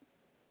 So.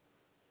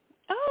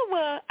 Oh,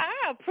 well, I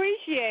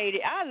appreciate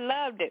it. I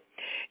loved it.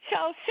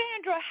 So,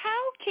 Sandra,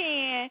 how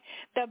can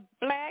the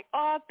Black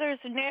Authors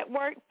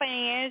Network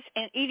fans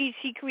and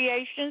EDC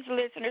Creations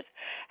listeners,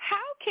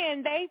 how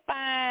can they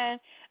find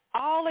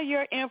all of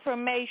your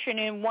information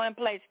in one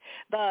place?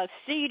 The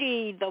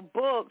CD, the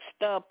books,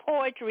 the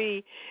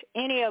poetry,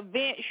 any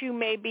events you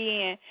may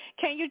be in.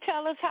 Can you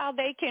tell us how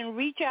they can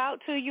reach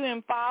out to you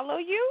and follow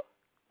you?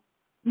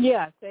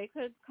 Yes, they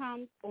could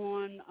come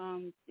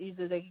on,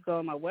 either they could go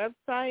on my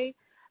website.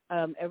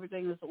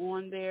 Everything is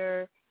on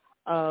there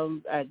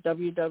at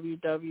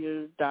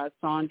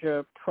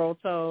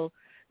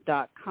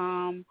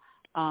www.sandraproto.com.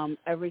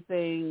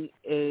 Everything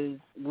is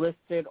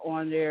listed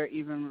on there,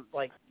 even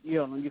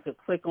you could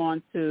click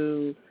on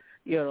to,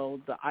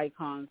 the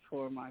icons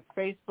for my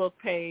Facebook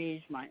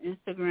page, my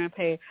Instagram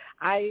page.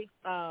 I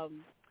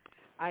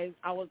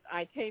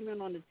came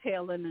in on the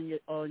tail end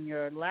on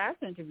your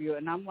last interview,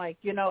 and I'm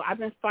I've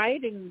been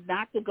fighting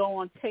not to go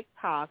on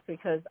TikTok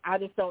because I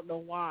just don't know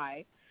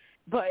why.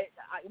 But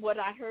what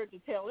I heard the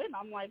tail end,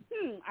 I'm I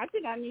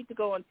think I need to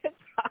go on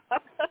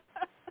TikTok.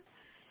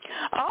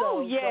 Oh,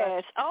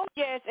 yes.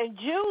 And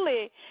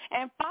Julie,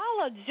 and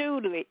follow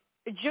Julie,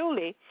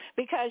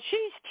 because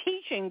she's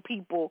teaching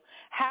people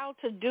how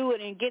to do it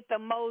and get the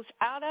most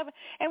out of it.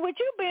 And with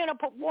you being a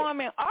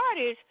performing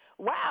artist,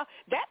 wow,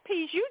 that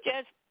piece you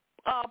just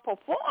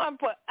performed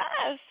for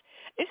us,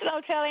 it's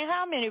no telling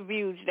how many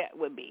views that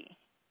would be.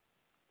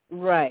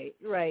 Right.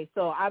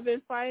 So I've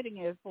been fighting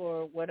it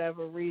for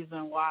whatever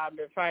reason why I've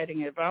been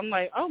fighting it. But I'm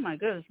oh, my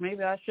goodness,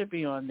 maybe I should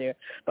be on there.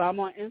 But I'm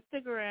on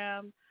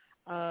Instagram,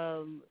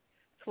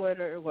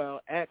 Twitter,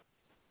 X,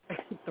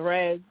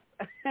 Threads.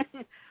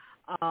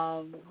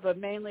 But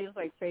mainly it's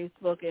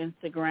Facebook,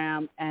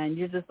 Instagram. And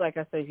you just, like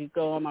I said, you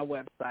go on my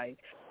website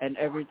and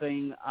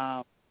everything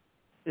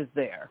is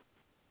there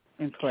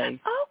in place.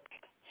 Okay.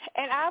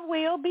 And I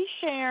will be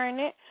sharing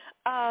it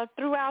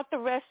throughout the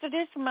rest of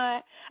this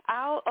month.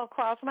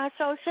 Across my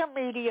social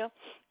media,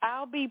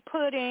 I'll be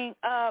putting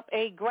up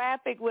a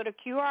graphic with a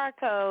QR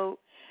code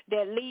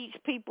that leads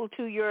people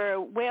to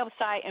your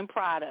website and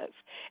products.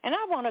 And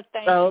I want to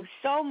thank you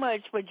so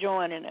much for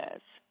joining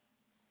us.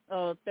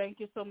 Oh, thank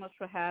you so much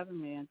for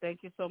having me, and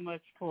thank you so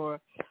much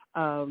for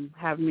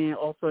having me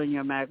also in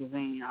your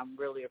magazine. I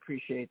really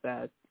appreciate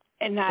that.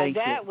 And now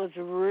that was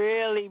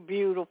really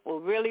beautiful,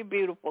 really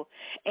beautiful.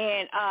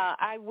 And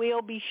I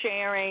will be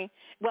sharing,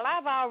 well,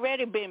 I've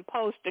already been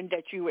posting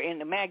that you were in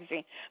the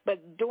magazine,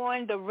 but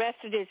during the rest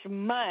of this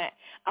month,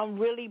 I'm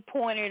really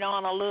pointing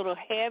on a little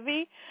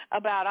heavy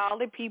about all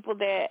the people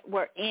that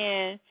were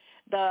in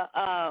the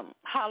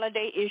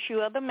holiday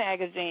issue of the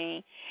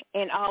magazine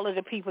and all of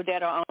the people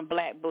that are on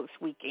Black Books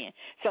Weekend.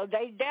 So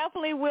they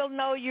definitely will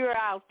know you're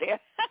out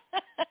there.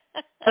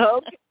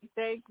 Okay,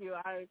 thank you.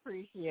 I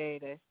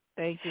appreciate it.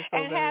 Thank you so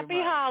and very happy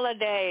much.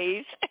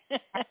 holidays.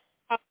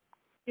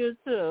 You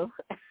too.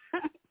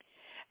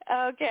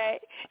 Okay.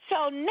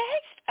 So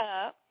next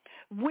up,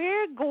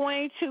 we're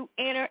going to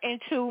enter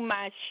into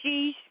my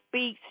She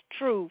Speaks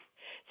Truth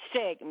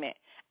segment.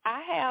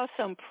 I have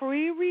some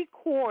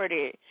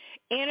pre-recorded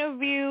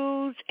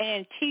interviews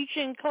and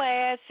teaching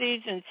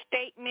classes and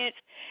statements,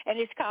 and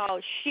it's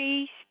called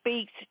She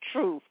Speaks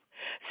Truth.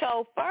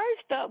 So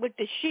first up with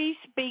the She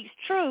Speaks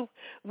Truth,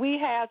 we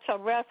have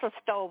Teresa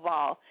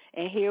Stovall,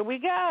 and here we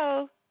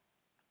go.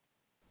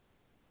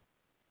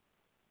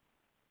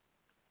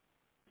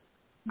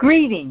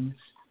 Greetings.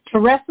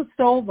 Teresa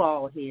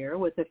Stovall here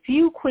with a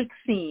few quick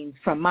scenes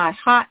from my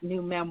hot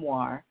new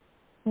memoir,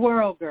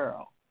 Swirl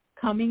Girl,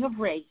 Coming of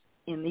Race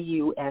in the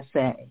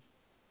USA.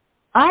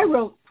 I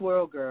wrote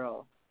Swirl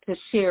Girl to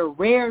share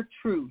rare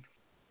truth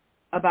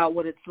about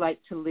what it's like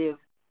to live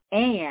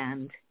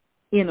and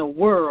in a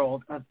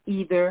world of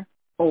either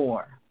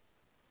or.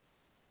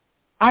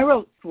 I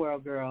wrote Swirl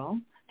Girl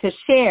to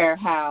share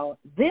how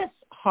this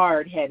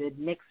hard-headed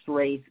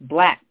mixed-race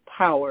black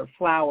power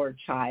flower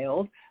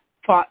child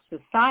fought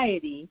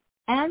society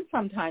and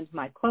sometimes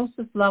my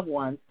closest loved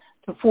ones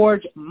to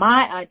forge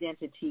my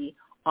identity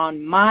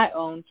on my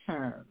own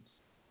terms.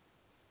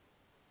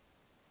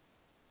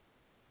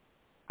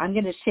 I'm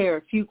going to share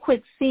a few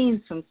quick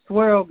scenes from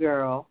Swirl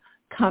Girl,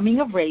 Coming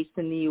of Race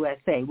in the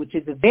USA, which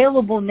is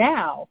available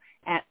now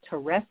at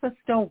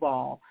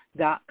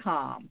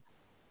TeresaStovall.com.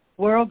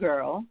 Swirl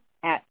Girl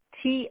at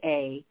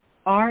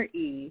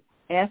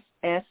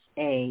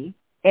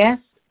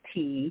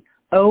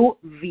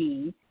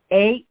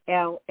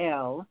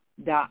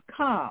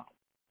TaresaStovall.com.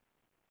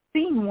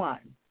 Scene 1,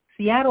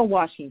 Seattle,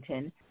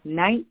 Washington,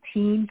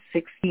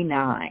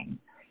 1969.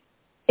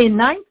 In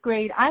ninth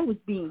grade, I was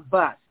being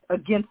bused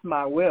against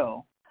my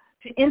will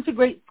to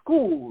integrate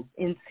schools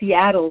in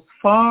Seattle's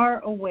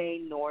far-away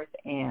North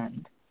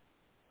End.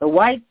 The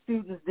white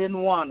students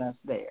didn't want us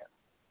there.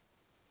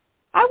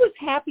 I was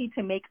happy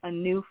to make a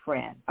new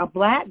friend, a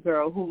black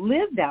girl who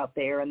lived out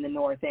there in the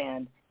North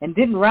End and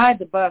didn't ride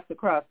the bus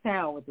across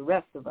town with the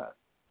rest of us.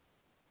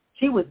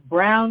 She was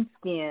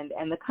brown-skinned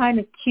and the kind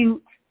of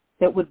cute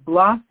that would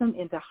blossom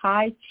into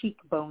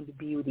high-cheekboned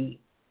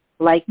beauty.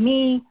 Like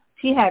me,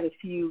 she had a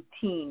few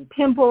teen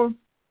pimples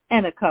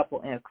and a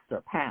couple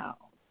extra pounds.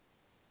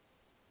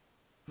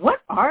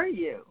 "What are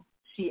you?"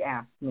 she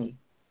asked me.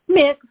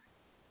 "Mixed."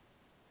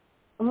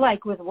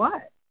 "Like with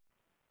what?"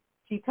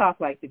 She talked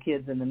like the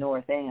kids in the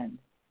North End.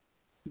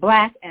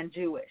 "Black and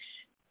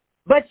Jewish."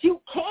 "But you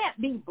can't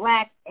be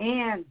black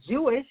and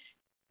Jewish.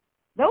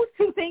 Those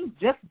two things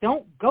just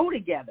don't go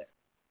together.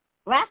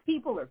 Black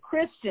people are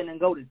Christian and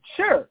go to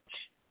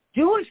church.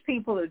 Jewish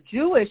people are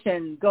Jewish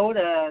and go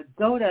to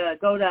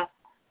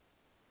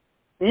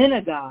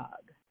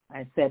synagogue,"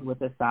 I said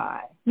with a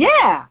sigh.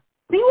 "Yeah,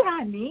 see what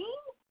I mean?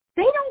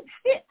 They don't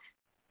fit,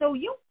 so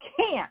you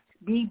can't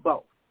be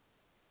both."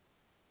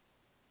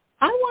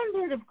 I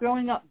wondered if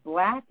growing up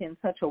black in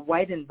such a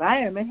white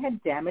environment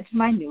had damaged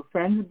my new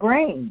friend's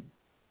brain.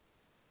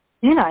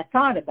 Then I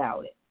thought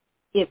about it.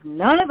 If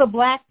none of the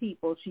black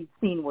people she'd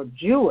seen were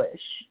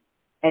Jewish,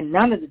 and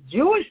none of the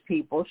Jewish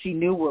people she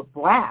knew were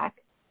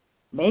black,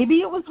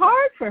 maybe it was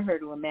hard for her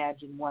to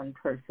imagine one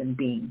person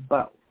being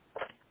both.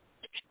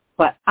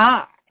 But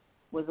I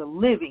was a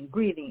living,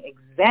 breathing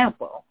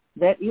example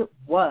that it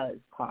was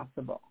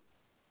possible.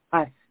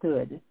 I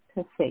stood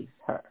to face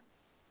her.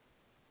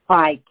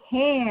 I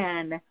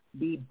can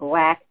be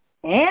black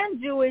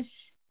and Jewish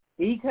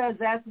because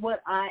that's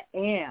what I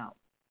am.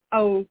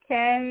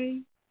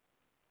 Okay?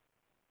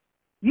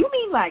 You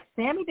mean like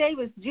Sammy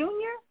Davis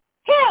Jr.?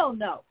 Hell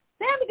no.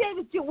 Sammy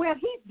Davis Jr., well,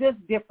 he's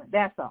just different,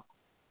 that's all.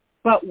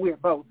 But we're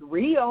both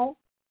real.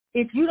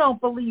 If you don't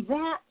believe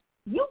that,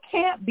 you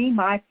can't be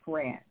my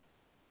friend.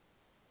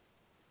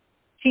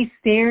 She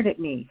stared at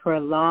me for a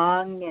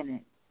long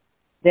minute,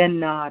 then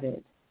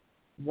nodded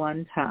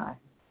one time.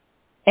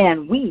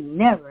 And we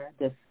never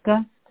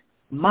discussed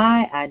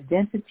my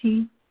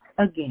identity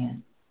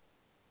again.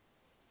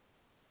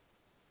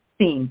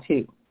 Scene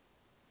 2.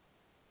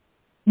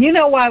 "You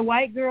know why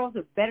white girls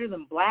are better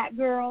than black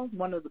girls?"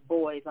 one of the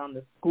boys on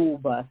the school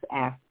bus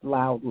asked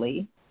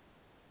loudly.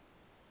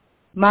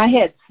 My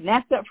head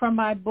snapped up from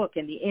my book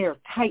and the air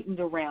tightened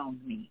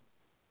around me.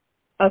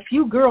 A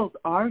few girls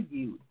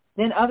argued,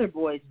 then other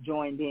boys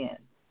joined in.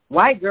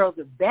 "White girls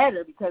are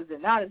better because they're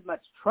not as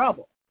much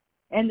trouble,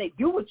 and they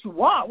do what you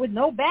want with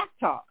no back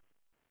talk."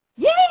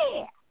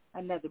 "Yeah,"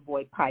 another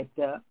boy piped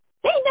up.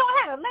 "They know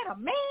how to let a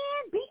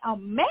man be a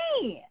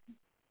man."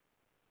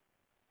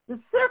 The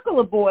circle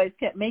of boys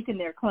kept making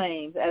their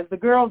claims as the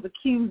girls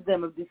accused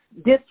them of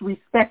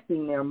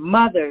disrespecting their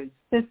mothers,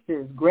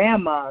 sisters,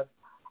 grandmas,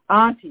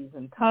 aunties,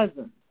 and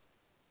cousins.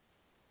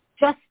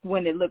 Just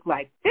when it looked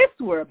like fists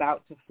were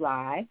about to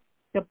fly,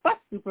 the bus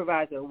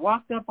supervisor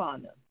walked up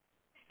on them.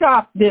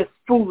 "Stop this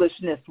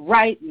foolishness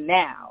right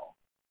now,"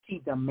 she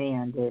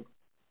demanded.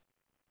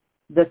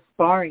 The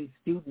sparring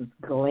students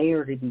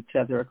glared at each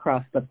other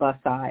across the bus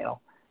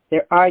aisle,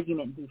 their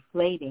argument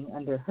deflating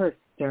under her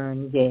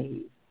stern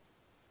gaze.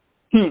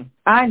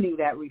 I knew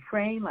that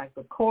refrain like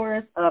the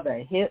chorus of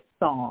a hit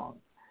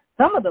song.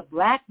 Some of the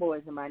black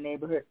boys in my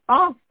neighborhood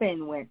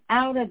often went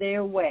out of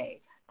their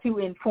way to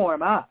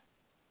inform us,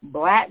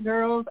 black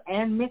girls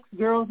and mixed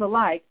girls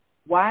alike,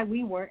 why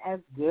we weren't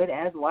as good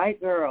as white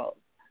girls,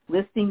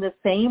 listing the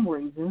same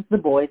reasons the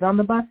boys on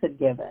the bus had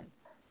given.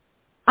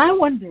 I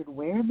wondered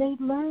where they'd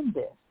learned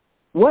this,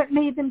 what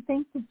made them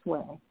think this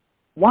way,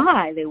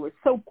 why they were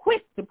so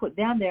quick to put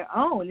down their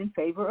own in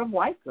favor of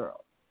white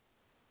girls.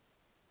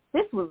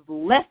 This was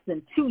less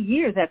than 2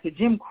 years after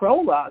Jim Crow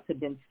laws had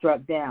been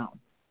struck down,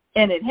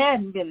 and it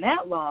hadn't been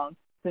that long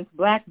since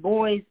black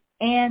boys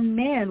and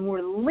men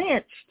were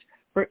lynched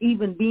for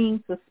even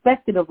being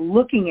suspected of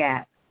looking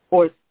at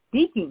or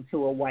speaking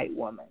to a white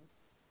woman.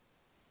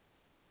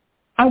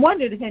 I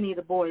wondered if any of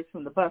the boys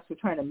from the bus were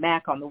trying to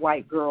mac on the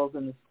white girls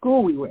in the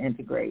school we were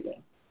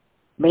integrating.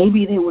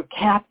 Maybe they were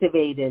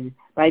captivated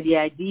by the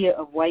idea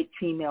of white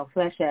female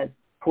flesh as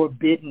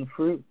forbidden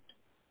fruit.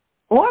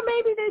 Or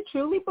maybe they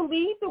truly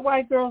believed the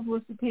white girls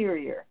were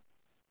superior.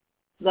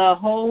 The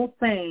whole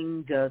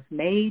thing just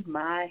made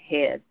my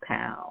head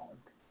pound.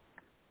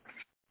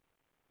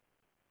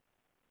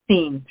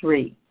 Scene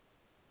 3.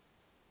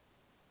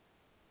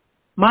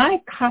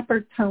 My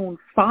copper-toned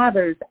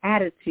father's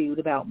attitude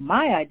about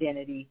my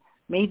identity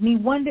made me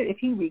wonder if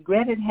he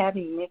regretted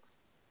having mixed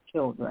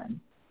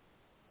children.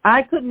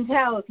 I couldn't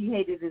tell if he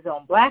hated his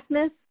own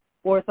blackness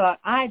or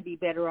thought I'd be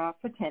better off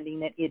pretending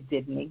that it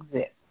didn't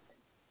exist.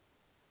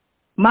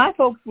 My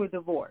folks were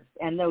divorced,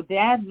 and though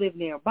Dad lived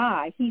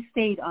nearby, he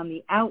stayed on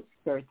the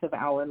outskirts of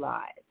our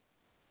lives.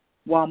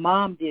 While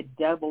Mom did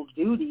double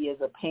duty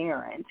as a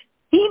parent,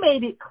 he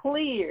made it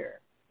clear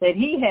that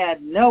he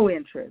had no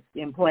interest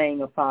in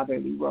playing a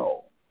fatherly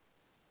role.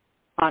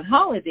 On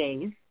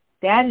holidays,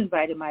 Dad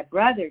invited my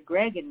brother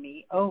Greg and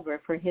me over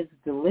for his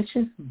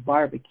delicious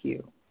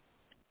barbecue.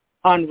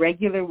 On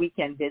regular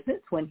weekend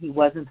visits, when he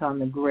wasn't on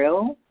the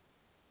grill,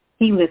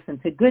 he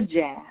listened to good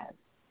jazz,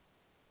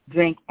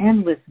 drank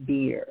endless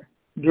beer,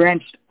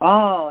 drenched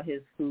all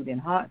his food in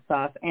hot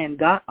sauce, and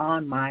got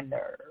on my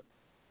nerves.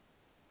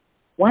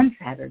 One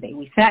Saturday,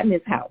 we sat in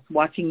his house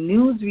watching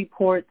news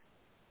reports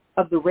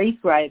of the race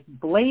riots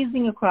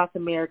blazing across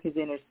America's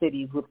inner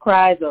cities with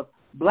cries of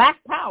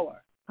 "Black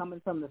Power"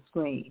 coming from the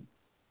screen.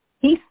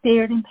 He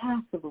stared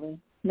impassively,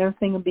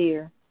 nursing a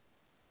beer.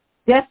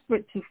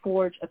 Desperate to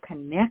forge a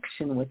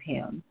connection with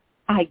him,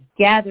 I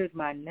gathered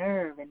my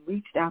nerve and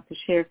reached out to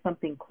share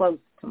something close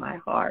to my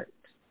heart.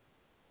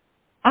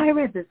 I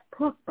read this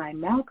book by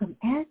Malcolm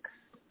X.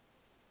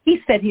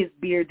 He set his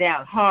beer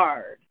down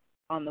hard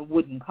on the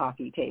wooden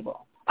coffee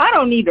table. I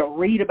don't need to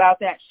read about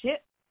that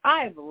shit.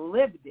 I've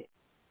lived it.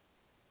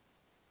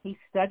 He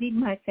studied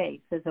my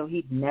face as though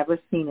he'd never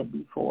seen it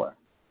before.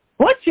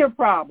 What's your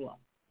problem?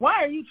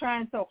 Why are you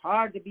trying so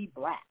hard to be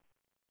black?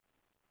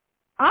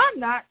 I'm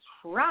not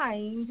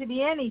trying to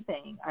be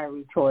anything, I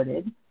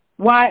retorted.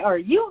 Why are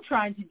you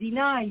trying to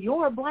deny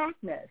your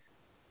blackness?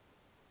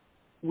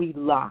 We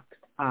locked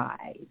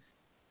eyes.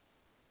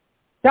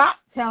 Stop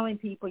telling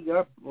people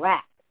you're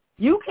black.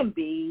 You can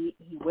be,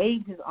 he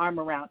waved his arm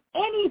around,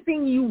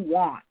 anything you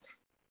want.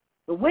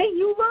 The way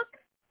you look,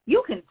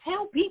 you can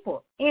tell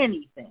people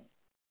anything.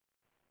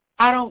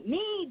 I don't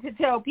need to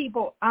tell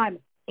people I'm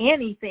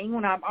anything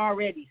when I'm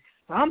already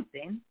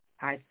something,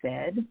 I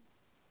said.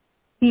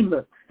 He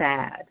looked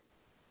sad.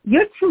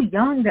 You're too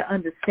young to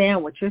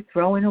understand what you're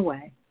throwing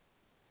away.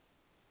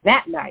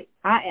 That night,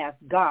 I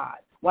asked God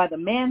why the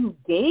man who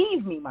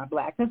gave me my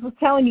blackness was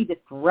telling me to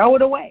throw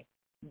it away,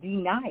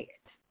 deny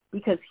it,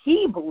 because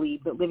he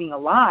believed that living a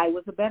lie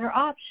was a better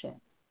option.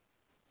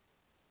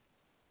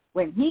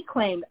 When he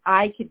claimed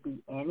I could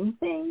be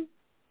anything,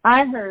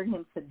 I heard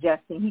him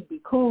suggesting he'd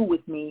be cool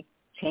with me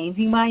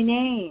changing my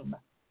name,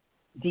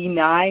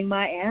 denying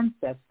my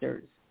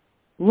ancestors,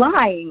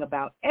 lying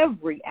about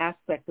every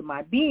aspect of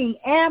my being,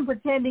 and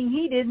pretending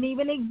he didn't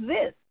even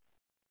exist.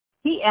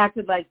 He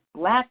acted like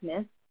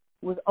blackness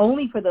was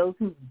only for those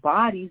whose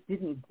bodies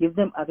didn't give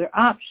them other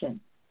options,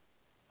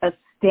 a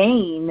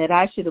stain that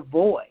I should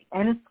avoid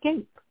and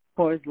escape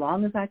for as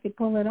long as I could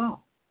pull it off.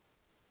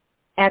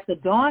 At the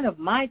dawn of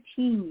my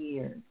teen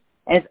years,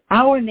 as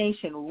our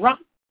nation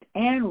rocked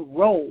and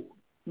rolled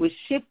with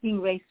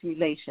shifting race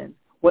relations,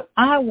 what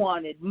I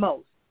wanted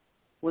most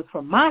was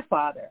for my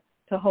father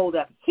to hold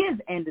up his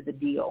end of the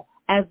deal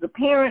as the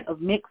parent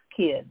of mixed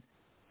kids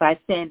by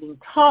standing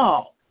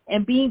tall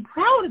and being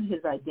proud of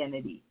his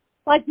identity,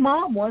 like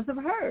Mom was of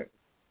hers.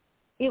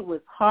 It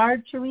was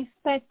hard to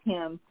respect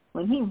him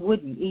when he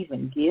wouldn't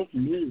even give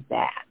me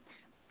that.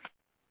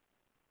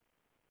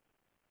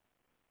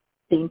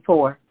 Scene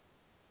 4.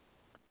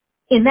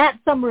 In that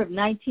summer of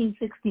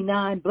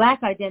 1969,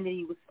 Black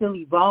identity was still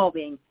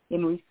evolving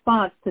in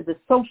response to the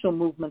social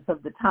movements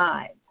of the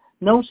time.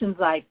 Notions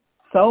like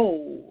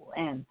soul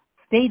and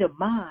state of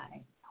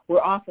mind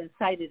were often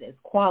cited as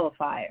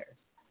qualifiers.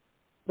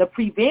 The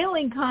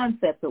prevailing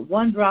concept that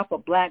one drop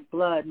of black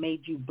blood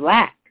made you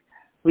black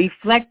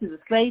reflected the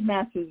slave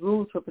masters'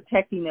 rules for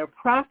protecting their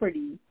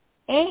property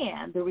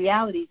and the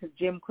realities of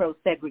Jim Crow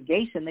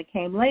segregation that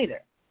came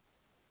later.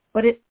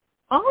 But it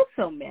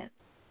also meant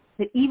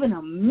that even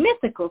a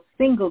mythical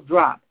single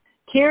drop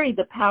carried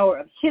the power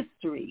of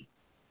history,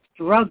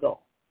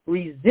 struggle,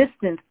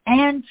 resistance,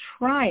 and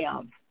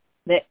triumph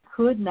that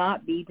could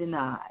not be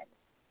denied.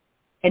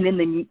 And in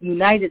the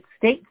United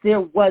States,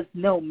 there was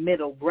no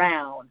middle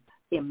ground,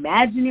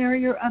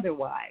 imaginary or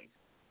otherwise,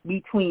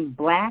 between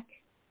black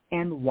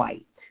and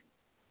white.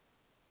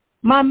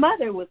 My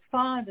mother was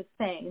fond of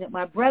saying that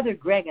my brother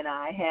Greg and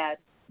I had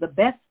the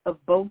best of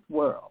both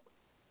worlds.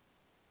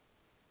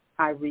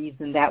 I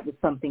reasoned that was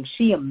something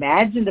she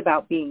imagined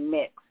about being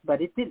mixed,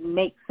 but it didn't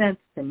make sense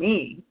to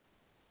me.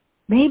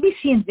 Maybe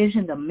she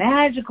envisioned a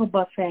magical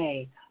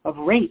buffet of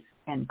race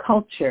and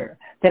culture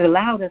that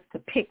allowed us to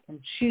pick and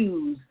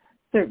choose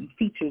certain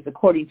features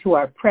according to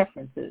our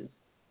preferences.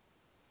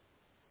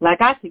 Like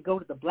I could go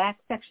to the black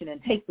section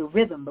and take the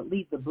rhythm but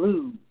leave the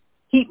blues,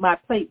 keep my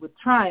plate with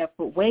triumph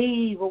but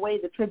wave away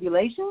the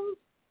tribulations.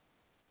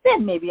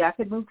 Then maybe I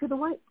could move to the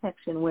white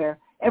section where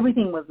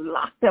everything was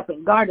locked up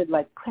and guarded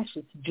like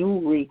precious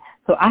jewelry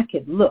so I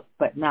could look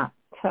but not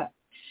touch.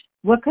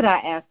 What could I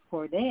ask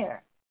for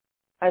there?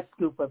 A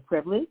scoop of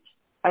privilege,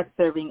 a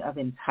serving of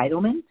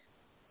entitlement,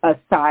 a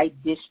side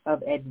dish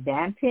of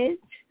advantage?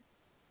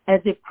 As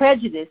if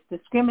prejudice,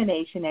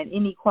 discrimination, and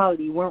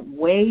inequality weren't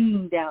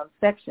weighing down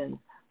sections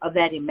of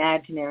that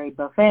imaginary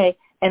buffet,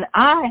 and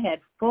I had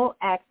full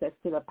access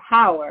to the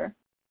power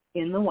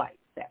in the white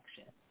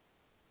section.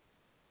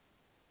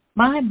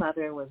 My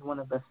mother was one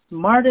of the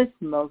smartest,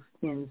 most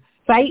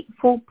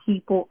insightful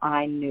people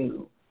I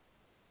knew,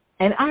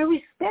 and I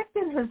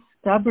respected her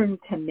stubborn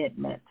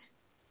commitment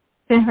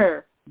to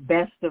her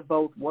best of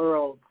both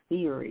worlds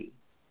theory,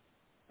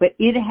 but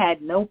it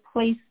had no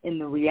place in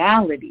the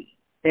reality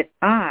that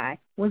I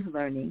was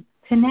learning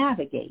to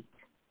navigate.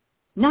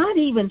 Not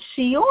even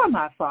she or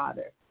my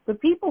father, the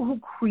people who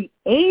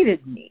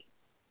created me,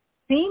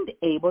 seemed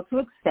able to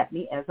accept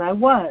me as I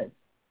was.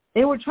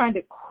 They were trying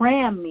to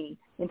cram me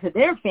into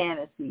their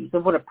fantasies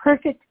of what a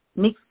perfect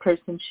mixed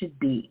person should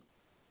be.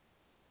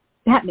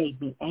 That made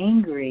me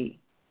angry.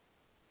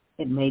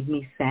 It made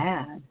me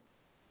sad.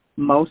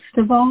 Most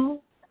of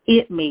all,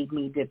 it made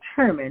me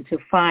determined to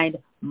find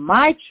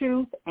my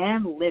truth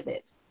and live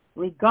it,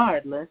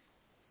 regardless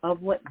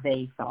of what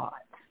they thought.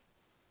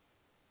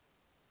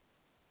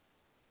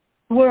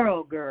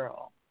 Swirl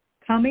Girl,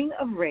 Coming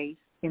of Race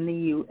in the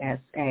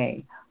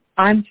USA.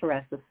 I'm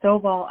Teresa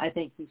Stovall. I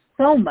thank you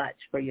so much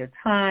for your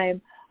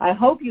time. I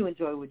hope you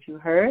enjoy what you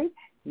heard. If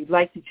you'd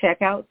like to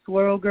check out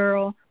Swirl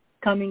Girl,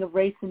 Coming of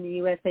Race in the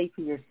USA for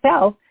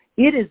yourself,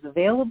 it is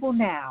available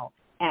now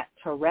at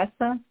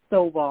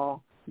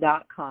TeresaStovall.com,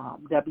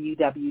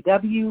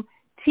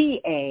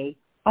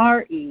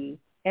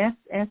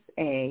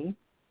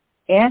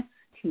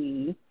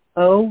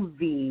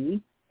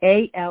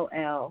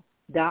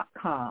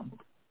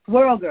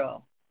 Swirl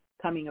Girl,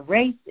 Coming of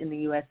Race in the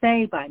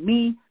USA by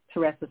me,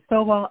 Teresa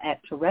Stovall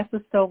at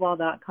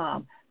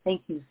TeresaStovall.com.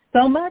 Thank you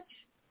so much.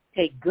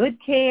 Take good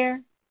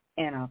care,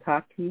 and I'll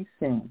talk to you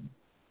soon.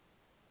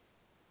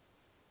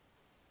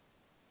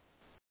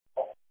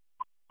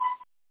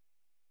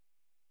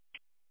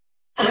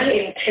 I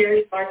am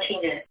Terry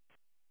Martinez.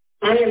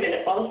 I am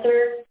an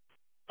author,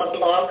 a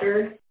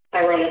blogger.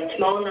 I run a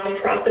small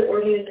nonprofit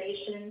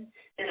organization,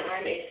 and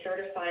I'm a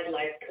certified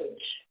life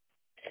coach.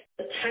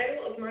 The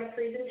title of my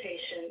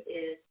presentation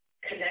is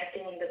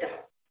Connecting the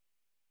Dots.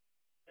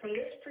 From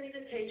this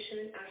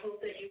presentation, I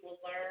hope that you will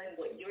learn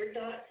what your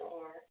dots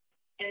are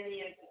and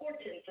the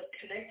importance of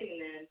connecting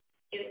them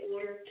in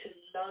order to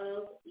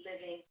love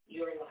living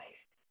your life.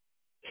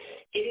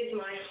 It is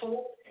my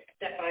hope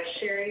that by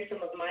sharing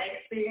some of my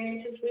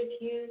experiences with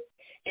you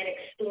and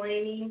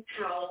explaining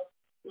how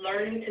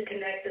learning to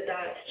connect the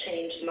dots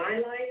changed my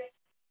life,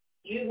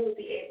 you will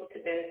be able to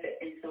benefit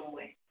in some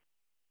way.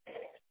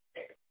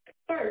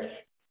 First,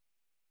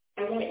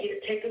 I want you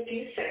to take a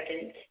few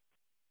seconds,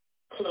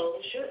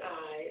 close your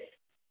eyes,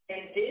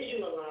 and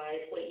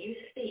visualize what you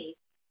see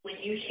when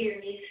you hear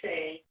me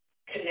say,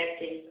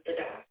 connecting the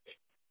dots.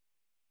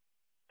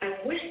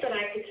 I wish that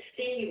I could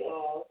see you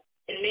all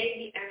and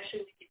maybe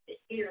actually get to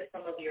hear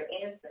some of your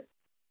answers.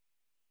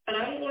 But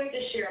I'm going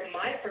to share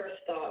my first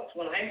thoughts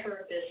when I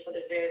heard this for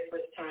the very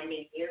first time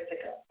many years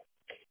ago.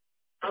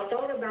 I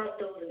thought about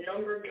those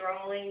number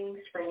drawings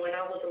from when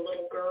I was a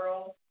little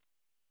girl.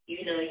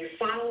 You know, you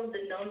followed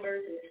the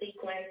numbers in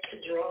sequence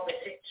to draw a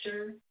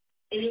picture.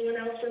 Anyone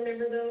else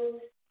remember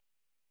those?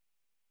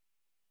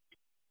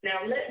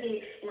 Now, let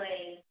me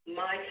explain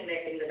my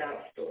connecting the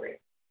dots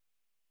story.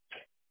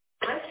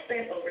 I've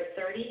spent over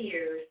 30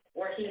 years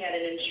working at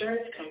an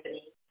insurance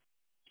company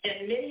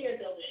and many of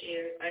those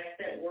years I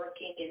spent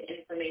working in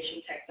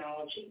information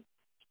technology.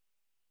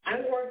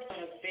 I worked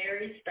on a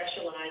very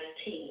specialized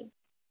team.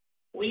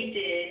 We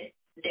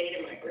did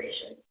data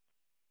migration.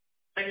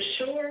 I'm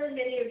sure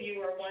many of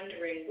you are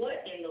wondering,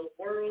 what in the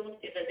world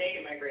is a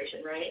data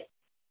migration, right?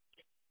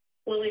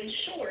 Well, in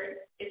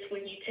short, it's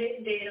when you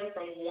take data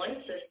from one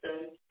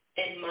system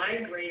and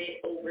migrate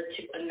it over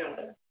to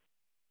another.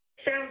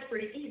 Sounds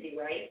pretty easy,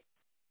 right?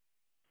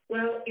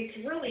 Well, it's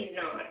really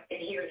not, and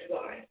here's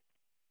why.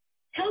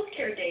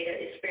 Healthcare data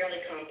is fairly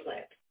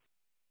complex.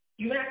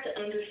 You have to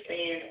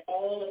understand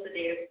all of the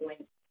data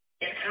points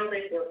and how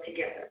they work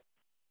together,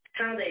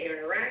 how they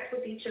interact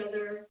with each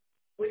other,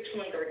 which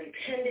ones are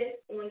dependent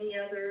on the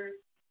others,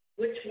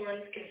 which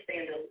ones can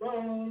stand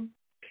alone.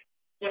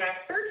 When I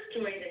first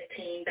joined this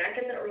team back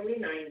in the early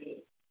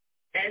 90s,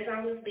 as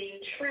I was being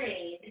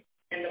trained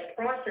and the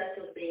process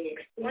was being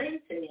explained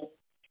to me,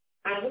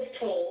 I was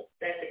told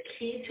that the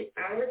key to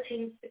our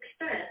team's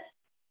success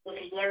was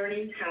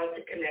learning how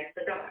to connect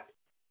the dots.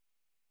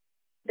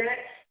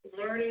 That's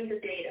learning the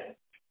data,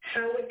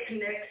 how it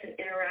connects and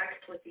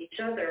interacts with each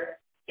other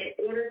in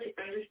order to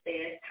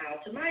understand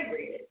how to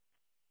migrate it.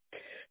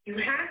 You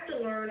have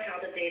to learn how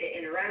the data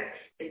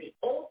interacts in the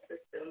old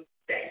system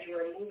that you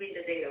are moving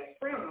the data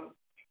from,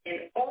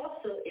 and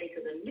also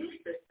into the new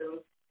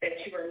system that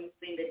you are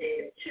moving the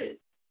data to.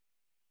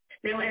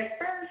 Now, at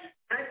first,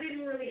 I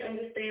didn't really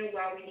understand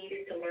why we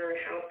needed to learn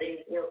how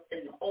things worked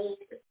in the old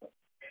system,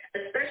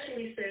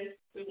 especially since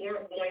we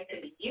weren't going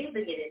to be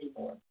using it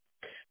anymore.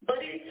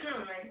 But in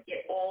time,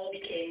 it all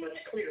became much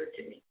clearer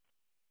to me.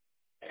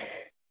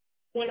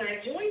 When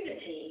I joined the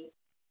team,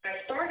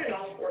 I started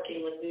off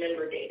working with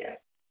member data.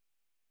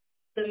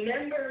 The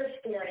members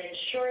for an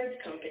insurance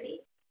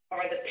company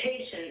are the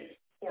patients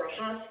for a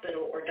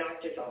hospital or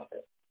doctor's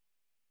office.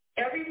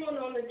 Everyone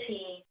on the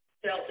team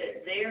felt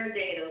that their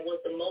data was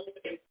the most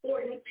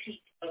important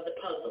piece of the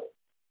puzzle.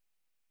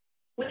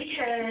 We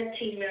had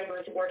team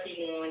members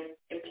working on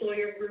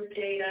employer group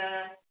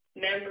data,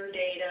 member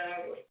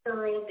data,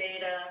 referral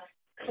data,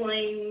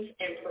 claims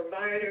and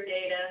provider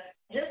data,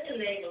 just to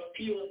name a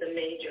few of the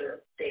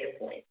major data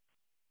points.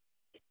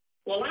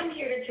 Well, I'm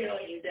here to tell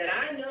you that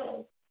I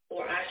know,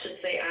 or I should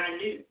say I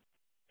knew,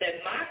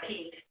 that my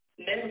piece,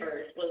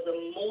 members, was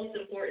the most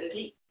important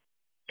piece.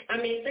 I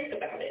mean, think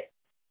about it.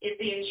 If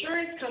the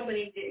insurance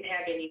company didn't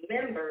have any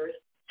members,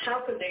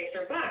 how could they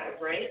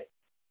survive, right?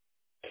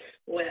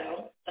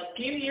 Well, a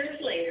few years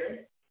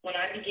later, when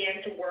I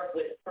began to work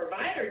with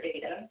provider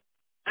data,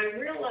 I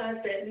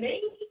realized that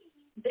maybe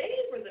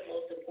they were the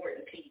most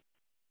important piece,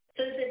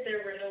 since if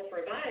there were no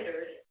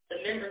providers,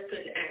 the members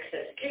couldn't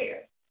access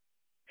care.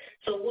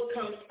 So what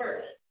comes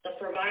first, the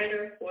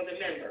provider or the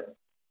member?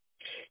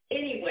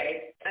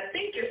 Anyway, I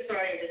think you're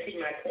starting to see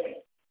my point.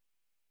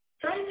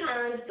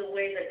 Sometimes the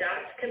way the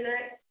dots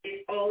connect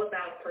is all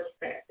about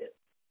perspective.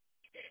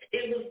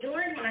 It was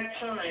during my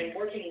time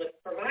working with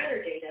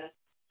provider data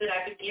that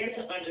I began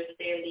to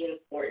understand the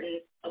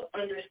importance of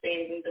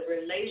understanding the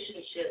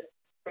relationship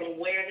from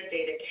where the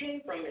data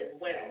came from as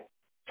well.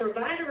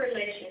 Provider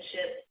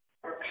relationships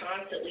are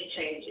constantly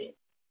changing.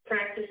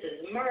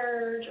 Practices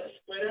merge or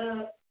split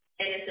up,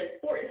 and it's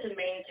important to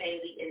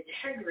maintain the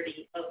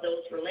integrity of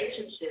those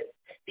relationships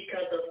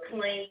because of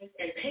claims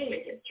and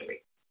payment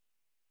history.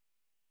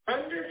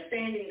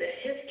 Understanding the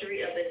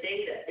history of the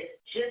data is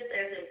just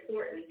as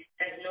important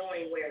as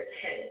knowing where it's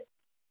headed.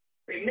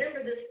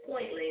 Remember this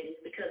point, ladies,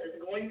 because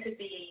it's going to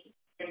be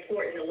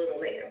important a little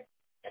later.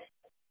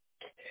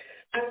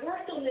 I've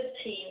worked on this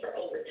team for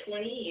over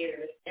 20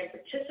 years and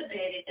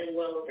participated in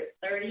well over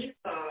 35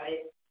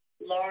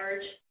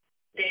 large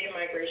data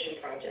migration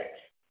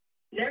projects.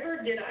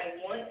 Never did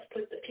I once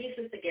put the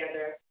pieces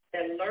together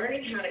that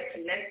learning how to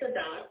connect the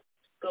dots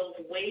goes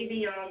way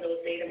beyond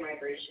those data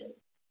migrations.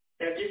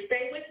 Now just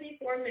stay with me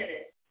for a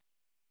minute.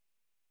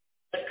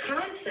 The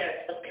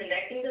concept of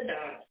connecting the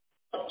dots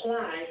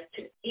applies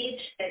to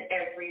each and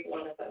every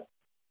one of us.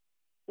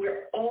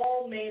 We're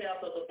all made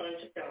up of a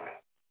bunch of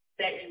dots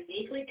that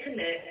uniquely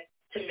connect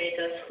to make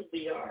us who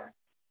we are.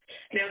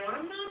 Now,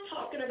 I'm not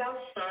talking about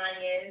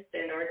science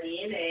and our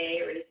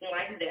DNA or anything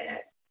like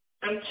that.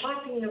 I'm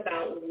talking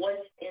about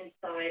what's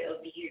inside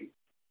of you,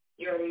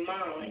 your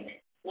mind,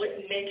 what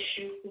makes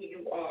you who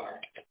you are,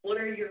 what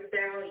are your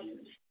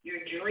values, your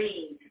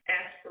dreams,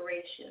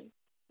 aspirations,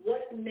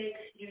 what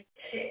makes you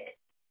tick.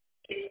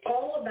 It's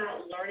all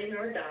about learning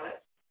our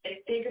dots and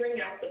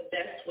figuring out the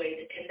best way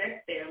to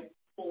connect them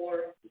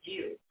for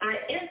you. I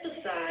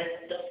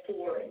emphasize the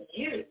for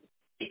you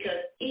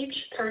because each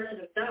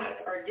person's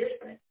dots are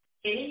different.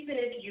 And even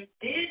if you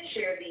did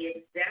share the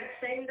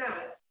exact same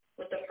dots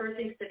with the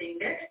person sitting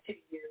next to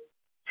you,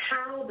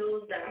 how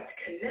those dots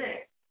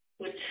connect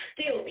would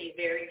still be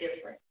very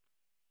different.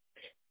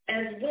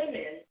 As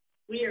women,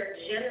 we are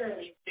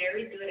generally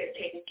very good at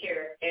taking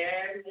care of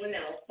everyone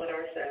else but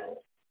ourselves.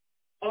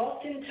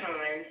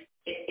 Oftentimes,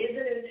 it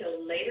isn't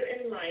until later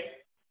in life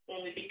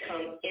when we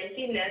become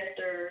empty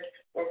nesters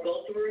or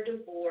go through a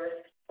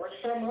divorce or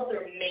some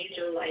other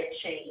major life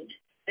change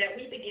that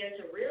we begin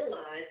to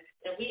realize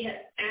that we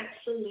have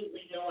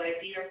absolutely no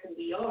idea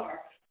are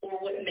or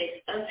what makes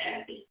us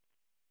happy.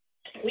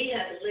 We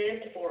have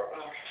lived for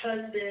our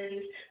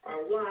husbands,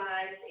 our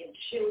wives, and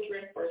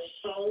children for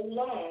so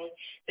long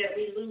that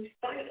we lose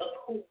sight of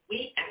who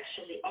we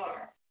actually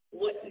are,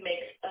 what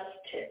makes us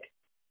tick.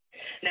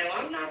 Now,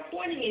 I'm not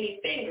pointing any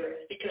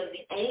fingers because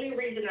the only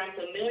reason I'm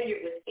familiar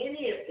with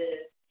any of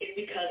this is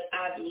because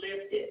I've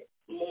lived it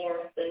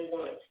more than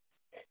once.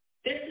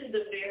 This is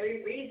the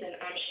very reason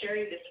I'm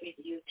sharing this with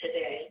you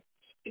today,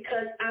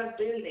 because I've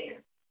been there,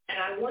 and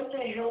I want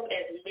to help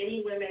as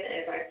many women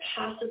as I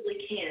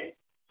possibly can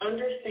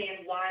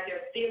understand why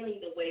they're feeling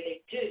the way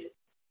they do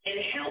and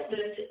help them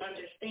to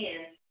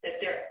understand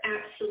that there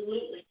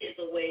absolutely is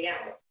a way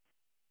out.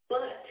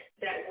 But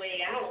that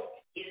way out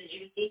is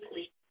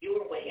uniquely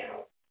your way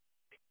out.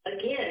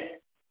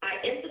 Again,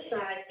 I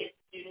emphasize it's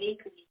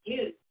uniquely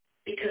you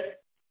because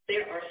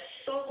there are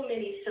so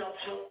many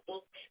self-help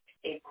books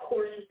and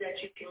courses that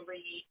you can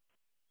read.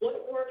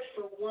 What works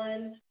for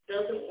one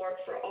doesn't work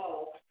for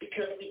all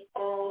because we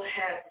all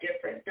have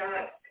different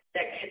dots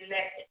that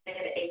connect in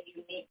a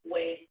unique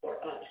way for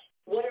us.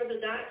 What are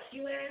the dots,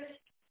 you ask?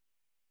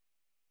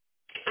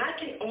 I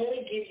can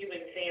only give you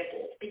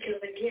examples because,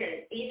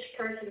 again, each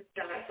person's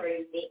dots are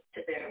unique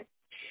to them.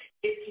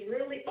 It's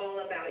really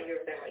all about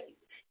your values.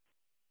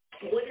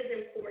 What is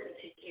important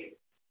to you?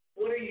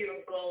 What are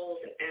your goals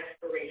and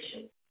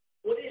aspirations?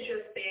 What is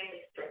your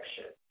family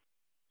structure?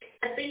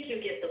 I think you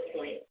get the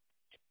point.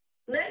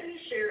 Let me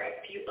share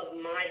a few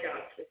of my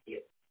dots with you.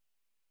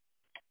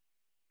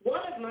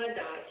 One of my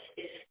dots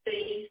is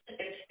faith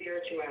and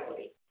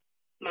spirituality.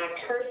 My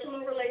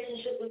personal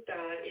relationship with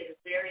God is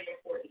very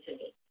important to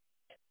me.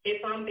 If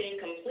I'm being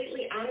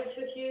completely honest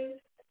with you,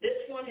 this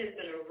one has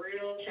been a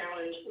real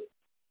challenge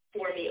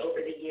for me over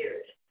the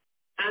years.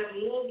 I've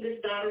moved this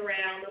dot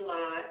around a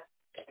lot,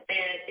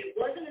 and it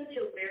wasn't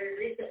until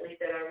very recently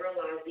that I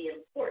realized the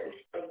importance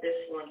of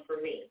this one for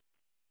me.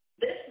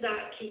 This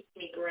dot keeps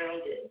me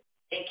grounded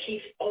and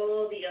keeps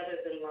all the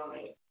others in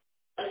line.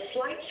 A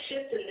slight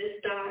shift in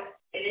this dot,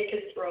 and it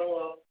can throw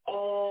off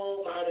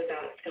all my other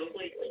dots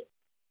completely.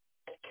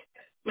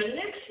 My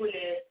next one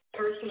is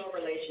personal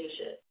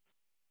relationships.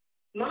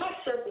 My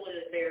circle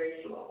is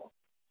very small.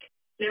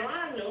 Now,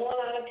 I know a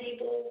lot of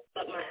people,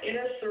 but my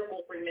inner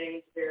circle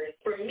remains very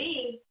small. For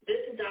me,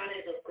 this dot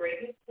is of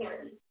great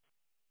importance,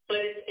 but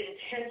it's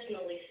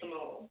intentionally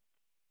small.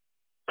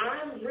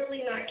 I'm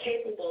really not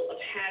capable of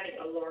having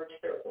a large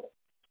circle.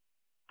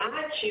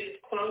 I choose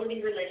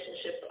quality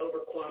relationships over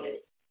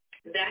quantity.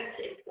 That's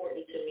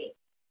important to me.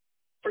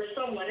 For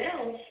someone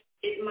else,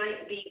 it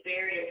might be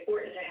very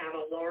important to have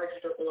a large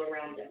circle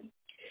around them.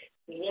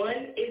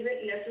 One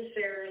isn't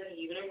necessarily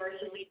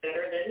universally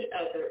better than the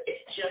other.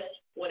 It's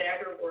just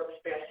whatever works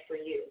best for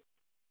you.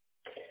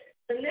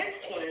 The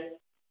next one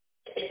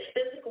is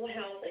physical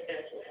health and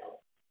mental health.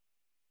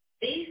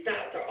 These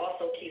dots are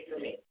also key for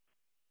me.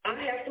 I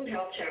have some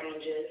health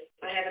challenges.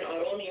 I have an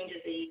autoimmune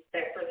disease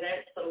that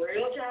presents some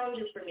real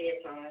challenges for me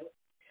at times.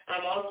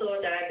 I'm also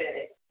a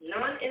diabetic,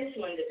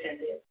 non-insulin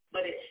dependent,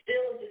 but it's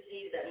still a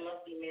disease that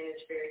must be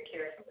managed very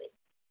carefully.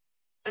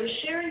 I'm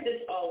sharing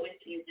this all with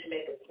you to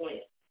make a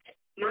point.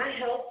 My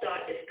health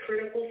dot is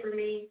critical for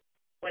me.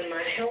 When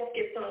my health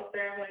gets off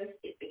balance,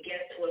 it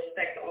begins to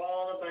affect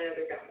all of my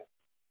other dots.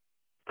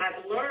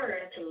 I've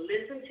learned to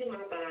listen to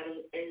my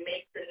body and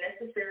make the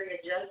necessary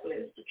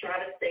adjustments to try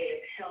to stay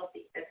as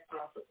healthy as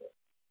possible.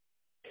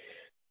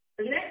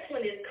 The next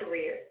one is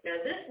career. Now,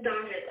 this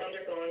dot has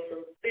undergone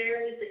some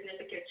fairly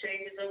significant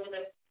changes over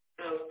the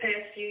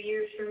past few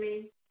years for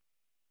me.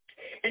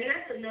 And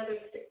that's another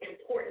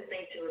important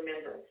thing to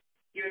remember.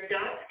 Your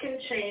dots can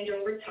change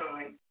over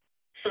time.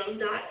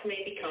 Some dots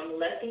may become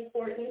less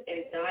important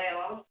and die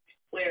off,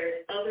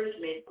 whereas others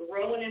may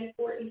grow in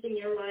importance in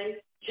your life.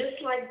 Just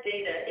like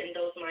data in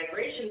those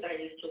migrations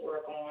I used to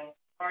work on,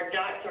 our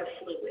dots are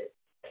fluid.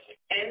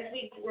 As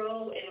we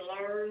grow and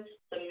learn,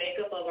 the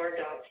makeup of our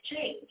dots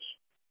change.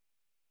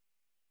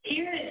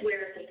 Here is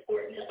where it's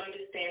important to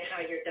understand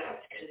how your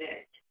dots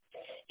connect.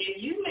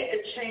 If you make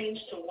a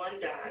change to one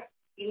dot,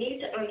 you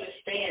need to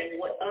understand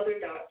what other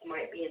dots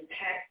might be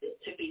impacted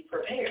to be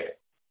prepared.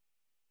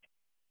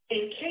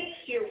 In case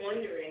you're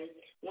wondering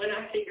when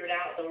I figured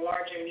out the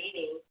larger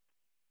meaning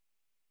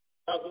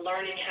of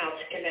learning how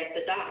to connect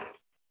the dots,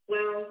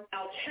 well,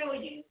 I'll tell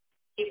you,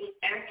 it was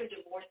after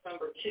divorce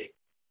number 2.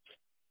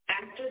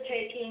 After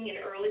taking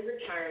an early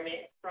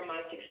retirement from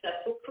my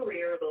successful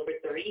career of over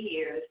 30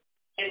 years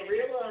and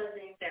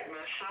realizing that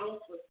my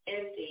house was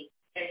empty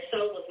and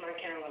so was my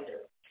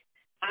calendar,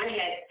 I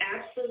had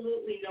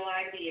absolutely no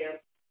idea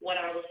what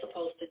I was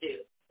supposed to do.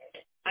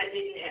 I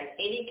didn't have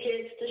any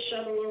kids to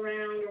shuttle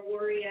around or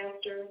worry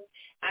after.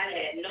 I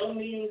had no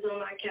meetings on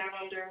my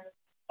calendar.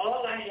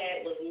 All I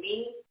had was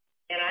me,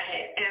 and I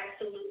had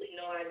absolutely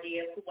no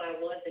idea who I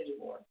was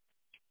anymore.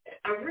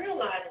 I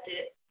realized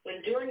it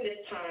when during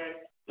this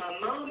time, my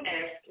mom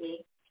asked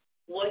me,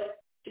 "What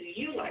do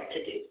you like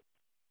to do?"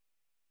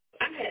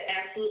 I had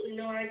absolutely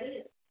no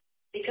idea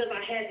because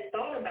I hadn't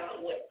thought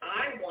about what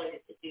I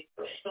wanted to do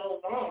for so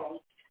long.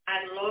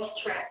 I'd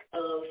lost track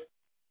of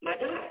my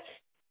dots.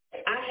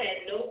 I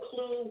had no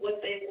clue what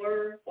they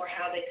were or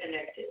how they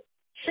connected.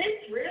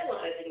 Since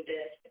realizing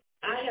this,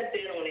 I have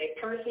been on a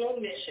personal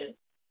mission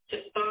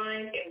to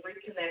find and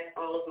reconnect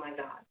all of my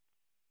dots.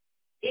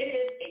 It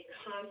is a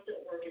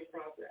constant work in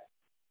progress.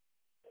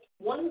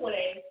 One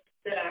way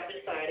that I've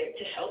decided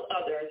to help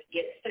others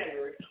get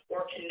centered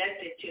or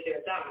connected to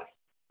their dots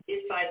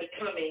is by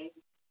becoming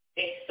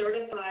a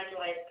certified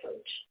life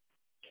coach.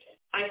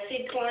 I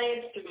see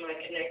clients through my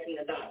Connecting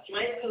the Dots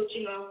life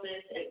coaching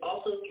office and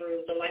also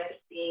through the Life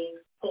Esteem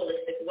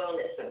Holistic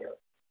Wellness Center.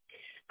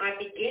 I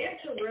began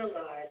to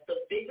realize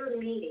the bigger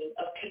meaning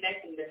of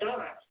connecting the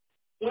dots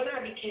when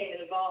I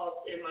became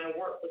involved in my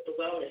work with the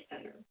Wellness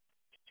Center.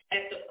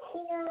 At the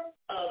core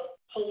of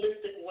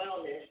holistic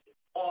wellness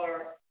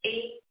are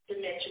 8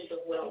 dimensions of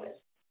wellness.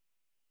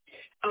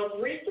 I'll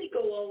briefly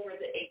go over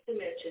the 8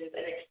 dimensions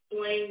and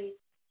explain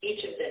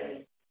each of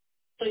them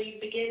so you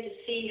begin to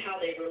see how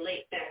they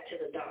relate back to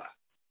the dot.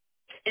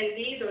 And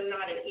these are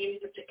not in any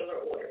particular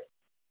order.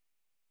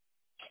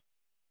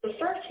 The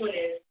first one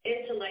is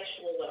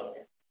intellectual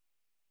wellness.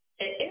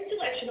 And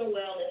intellectual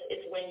wellness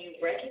is when you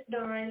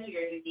recognize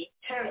your unique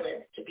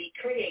talents to be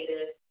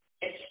creative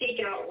and seek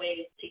out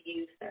ways to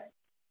use them.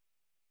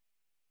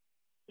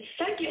 The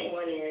second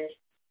one is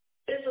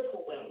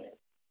physical wellness.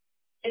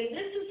 And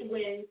this is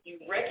when you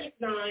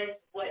recognize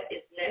what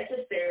is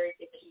necessary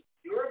to keep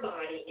your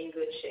body in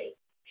good shape.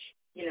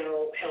 You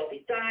know,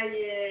 healthy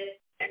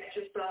diet,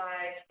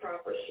 exercise,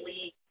 proper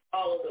sleep,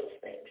 all of those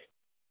things.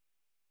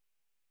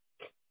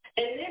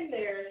 And then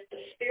there's the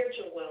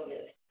spiritual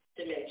wellness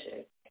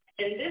dimension.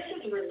 And this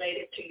is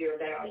related to your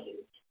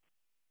values.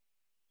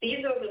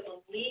 These are the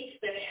beliefs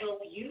that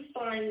help you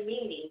find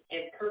meaning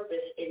and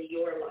purpose in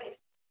your life.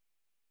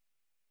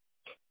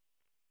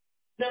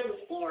 Number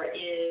 4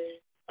 is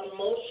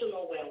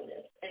emotional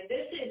wellness. And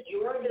this is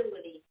your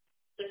ability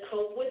to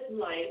cope with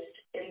life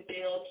and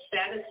build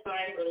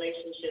satisfying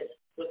relationships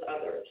with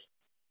others.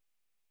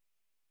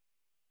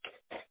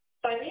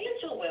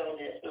 Financial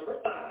wellness, number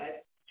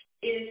 5,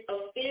 is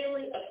a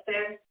feeling of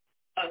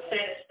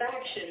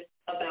satisfaction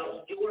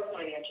about your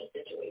financial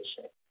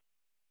situation.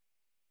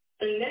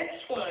 The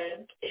next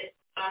one is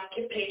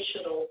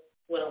occupational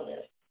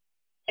wellness.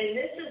 And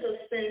this is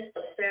a sense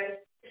of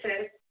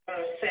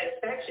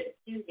satisfaction,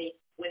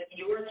 with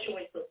your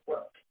choice of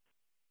work.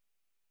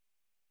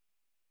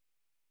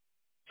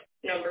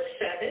 Number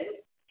 7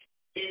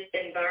 is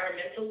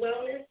environmental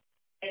wellness,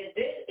 and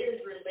this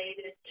is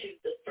related to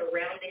the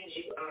surroundings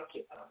you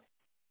occupy.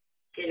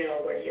 You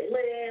know, where you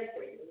live,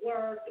 where you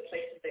work, the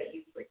places that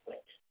you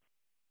frequent.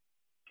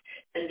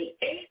 And the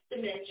 8th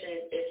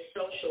dimension is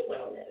social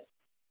wellness.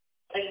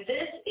 And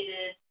this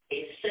is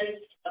a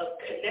sense of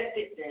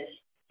connectedness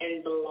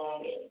and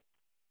belonging.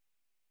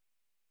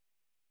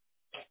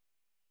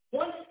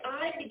 Once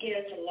I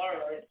began to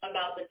learn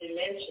about the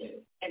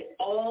dimensions and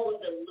all of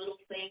the little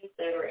things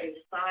that are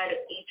inside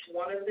of each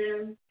one of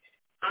them,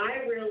 I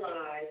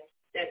realized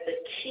that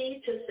the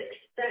key to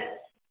success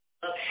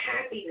of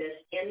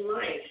happiness in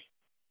life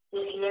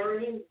was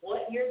learning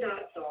what your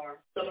dots are,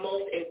 the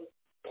most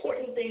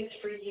important things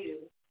for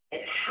you,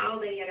 and how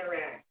they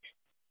interact,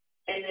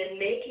 and then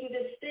making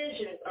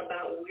decisions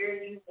about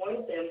where you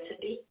want them to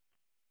be.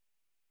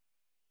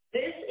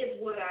 This is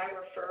what I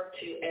refer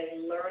to as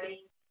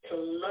learning to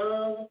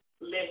love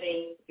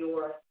living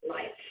your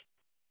life.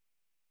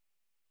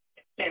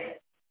 Now,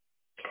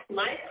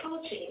 life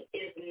coaching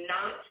is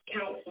not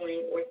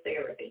counseling or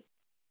therapy.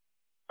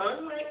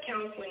 Unlike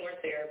counseling or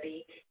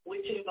therapy,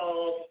 which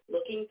involves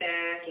looking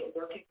back and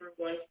working through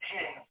one's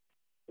past,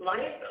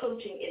 life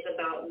coaching is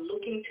about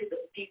looking to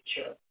the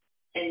future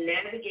and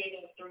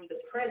navigating through the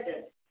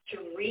present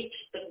to reach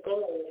the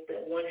goals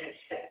that one has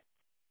set.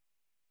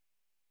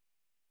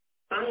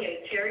 I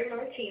am Terry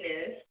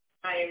Martinez.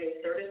 I am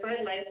a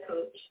certified life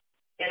coach,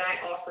 and I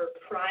offer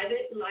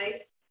private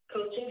life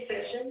coaching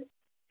sessions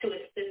to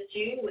assist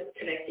you with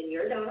connecting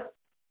your dots.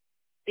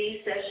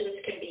 These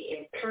sessions can be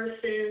in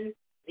person,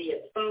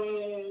 via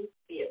phone,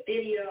 via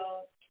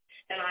video,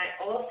 and I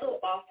also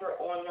offer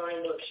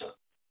online workshops.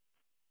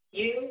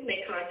 You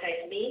may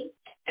contact me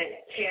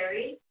at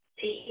Terry,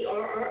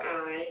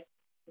 Terri,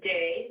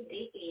 Day,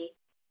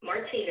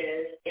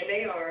 Martinez,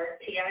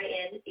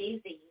 Martinez,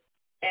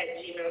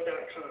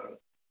 @gmail.com.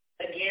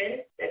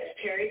 Again, that's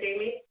Terry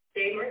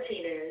Day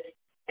Martinez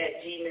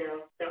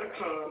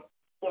 @gmail.com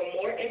for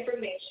more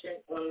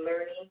information on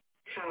learning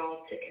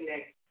how to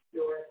connect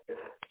your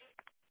dots.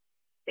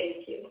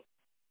 Thank you.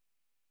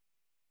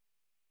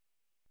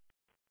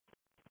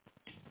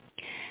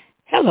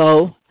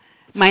 Hello,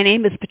 my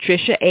name is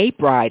Patricia A.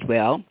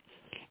 Bridewell,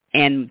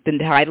 and the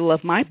title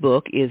of my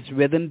book is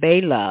Rhythm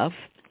Bay Love.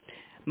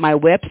 My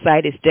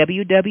website is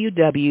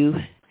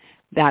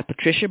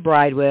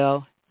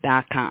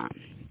www.patriciabridewell.com,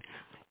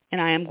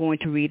 and I am going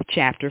to read a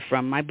chapter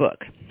from my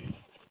book.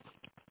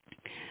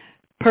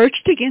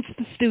 Perched against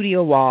the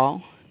studio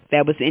wall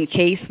that was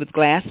encased with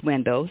glass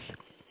windows,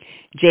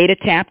 Jada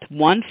tapped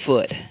one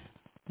foot,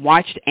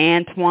 watched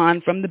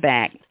Antoine from the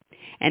back,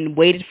 and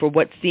waited for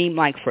what seemed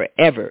like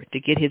forever to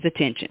get his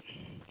attention.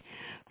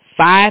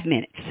 5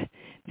 minutes,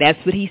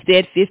 That's what he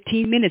said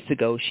 15 minutes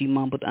ago, she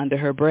mumbled under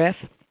her breath.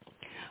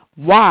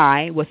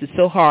 Why was it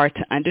so hard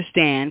to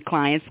understand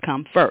clients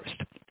come first?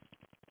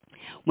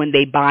 When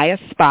they buy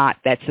a spot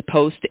that's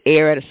supposed to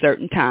air at a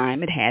certain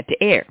time, it had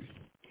to air.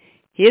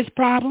 His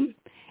problem?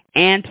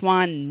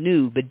 Antoine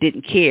knew but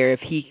didn't care if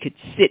he could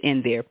sit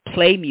in there,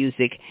 play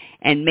music,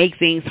 and make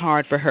things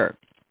hard for her.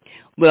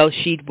 Well,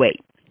 she'd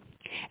wait.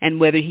 And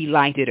whether he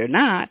liked it or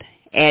not,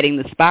 adding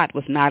the spot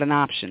was not an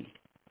option.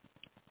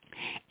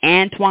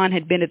 Antoine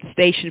had been at the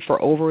station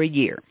for over a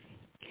year.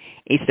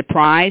 A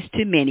surprise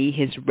to many,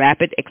 his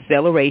rapid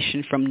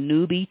acceleration from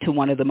newbie to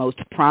one of the most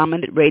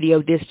prominent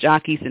radio disc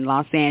jockeys in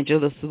Los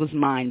Angeles was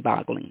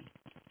mind-boggling.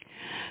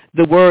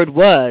 The word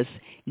was,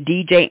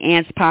 DJ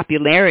Ant's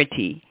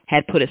popularity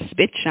had put a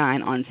spit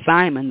shine on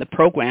Simon, the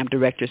program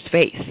director's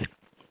face.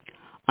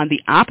 On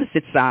the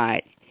opposite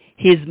side,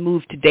 his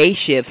move to day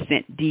shift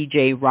sent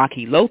DJ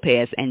Rocky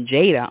Lopez and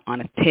Jada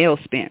on a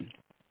tailspin.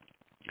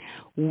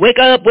 Wake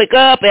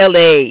up,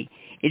 L.A.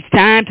 It's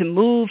time to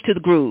move to the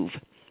groove.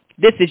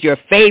 This is your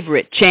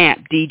favorite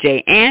champ,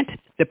 DJ Ant,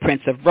 the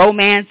Prince of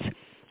Romance,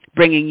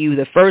 bringing you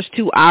the first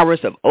 2 hours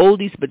of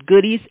oldies but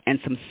goodies and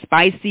some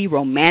spicy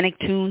romantic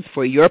tunes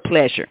for your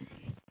pleasure.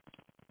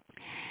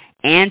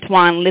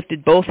 Antoine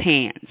lifted both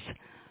hands.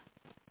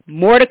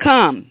 More to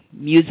come.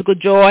 Musical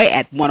Joy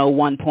at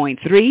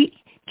 101.3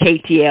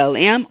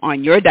 KTLM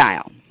on your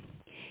dial.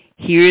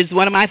 Here's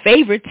one of my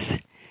favorites.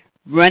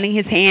 Running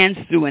his hands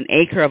through an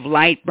acre of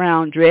light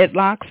brown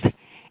dreadlocks,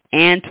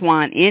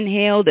 Antoine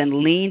inhaled and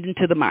leaned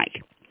into the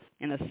mic.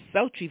 In a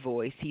sultry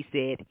voice, he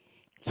said,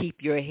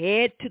 "Keep your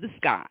head to the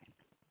sky"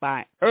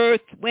 by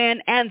Earth,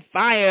 Wind, and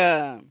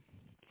Fire.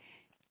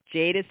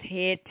 Jada's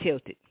head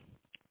tilted.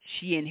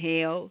 She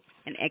inhaled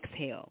and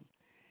exhaled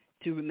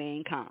to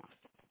remain calm.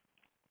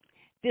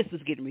 This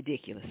was getting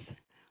ridiculous.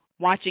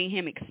 Watching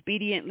him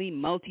expediently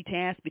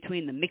multitask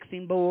between the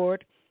mixing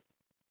board,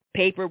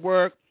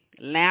 paperwork,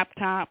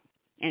 laptop,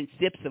 and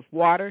sips of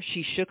water,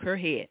 she shook her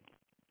head.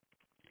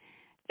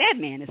 That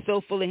man is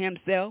so full of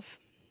himself.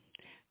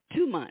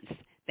 2 months.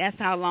 That's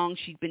how long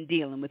she'd been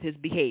dealing with his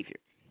behavior.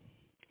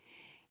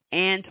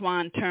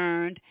 Antoine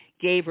turned,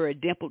 gave her a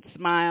dimpled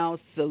smile,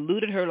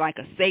 saluted her like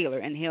a sailor,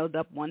 and held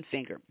up one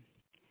finger.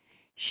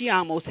 She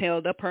almost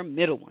held up her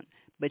middle one,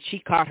 but she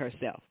caught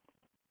herself.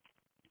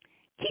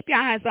 "Keep your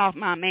eyes off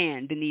my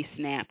man," Denise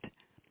snapped,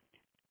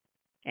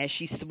 as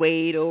she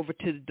swayed over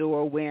to the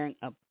door wearing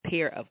a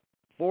pair of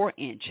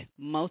 4-inch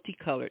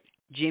multicolored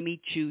Jimmy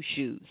Choo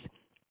shoes.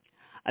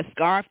 A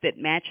scarf that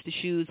matched the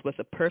shoes was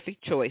a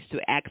perfect choice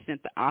to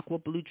accent the aqua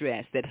blue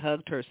dress that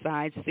hugged her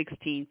size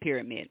 16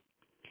 pyramid.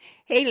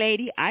 "Hey,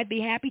 lady, I'd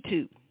be happy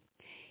to.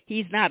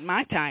 He's not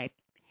my type,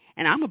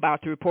 and I'm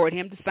about to report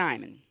him to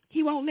Simon.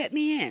 He won't let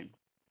me in."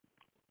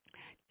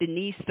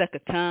 Denise stuck a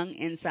tongue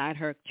inside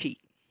her cheek.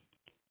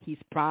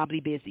 "He's probably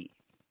busy,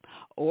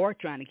 or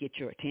trying to get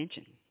your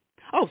attention."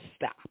 "Oh,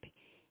 stop.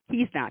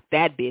 He's not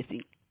that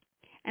busy.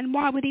 And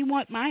why would he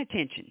want my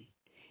attention?"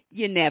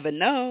 "You never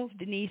know,"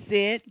 Denise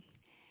said.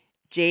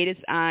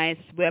 Jada's eyes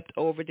swept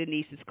over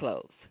Denise's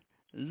clothes.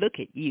 "Look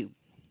at you.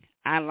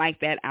 I like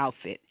that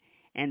outfit,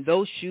 and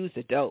those shoes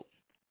are dope."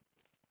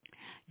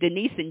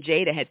 Denise and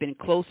Jada had been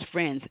close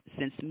friends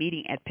since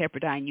meeting at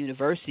Pepperdine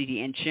University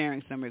and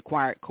sharing some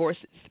required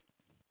courses.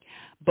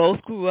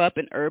 Both grew up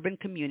in urban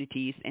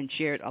communities and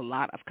shared a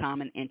lot of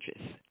common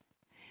interests.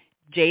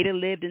 Jada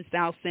lived in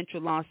South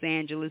Central Los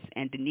Angeles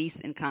and Denise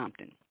in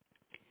Compton.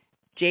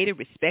 Jada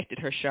respected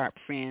her sharp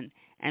friend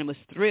and was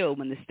thrilled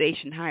when the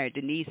station hired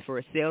Denise for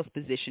a sales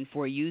position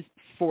 4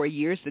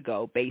 years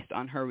ago based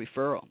on her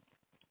referral.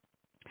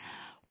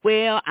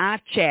 "Well,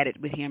 I've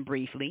chatted with him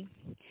briefly.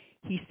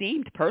 He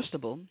seemed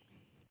personable."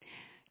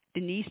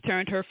 Denise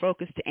turned her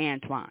focus to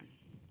Antoine.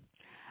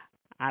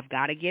 "I've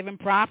got to give him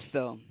props,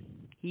 though.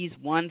 He's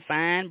one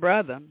fine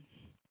brother."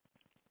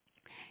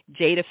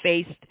 She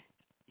faced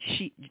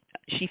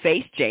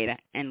Jada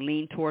and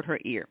leaned toward her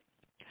ear.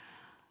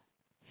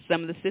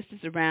 "Some of the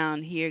sisters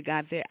around here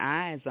got their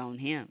eyes on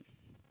him."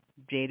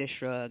 Jada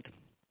shrugged.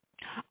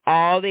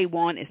 "All they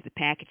want is the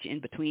package in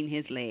between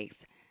his legs."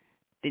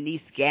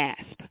 Denise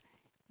gasped.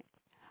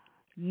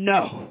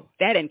 "No,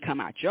 that didn't come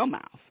out your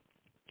mouth."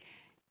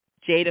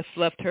 Jada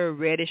fluffed her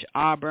reddish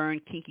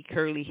auburn, kinky,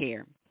 curly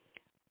hair.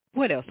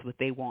 "What else would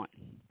they want?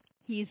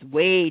 He's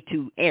way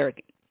too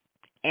arrogant,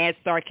 as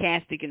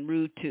sarcastic and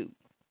rude, too."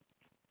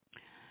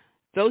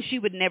 Though she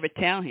would never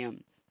tell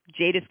him,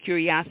 Jada's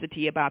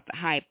curiosity about the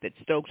hype that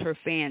stoked her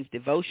fans'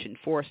 devotion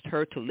forced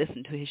her to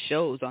listen to his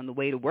shows on the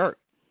way to work.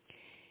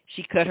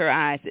 She cut her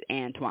eyes at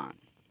Antoine.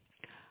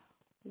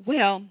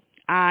 "Well,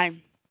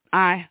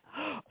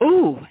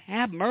 ooh,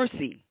 have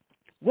mercy.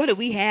 What do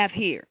we have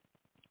here?"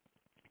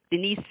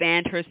 Denise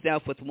fanned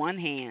herself with one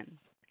hand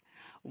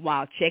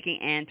while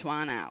checking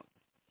Antoine out.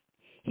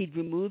 He'd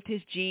removed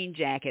his jean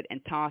jacket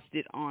and tossed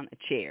it on a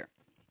chair.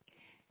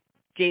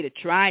 Jada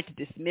tried to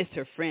dismiss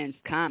her friend's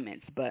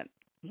comments, but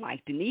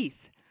like Denise,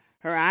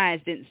 her eyes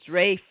didn't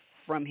stray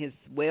from his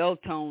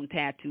well-toned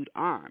tattooed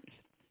arms.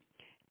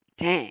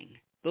 Dang,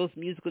 those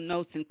musical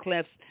notes and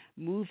clefs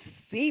moved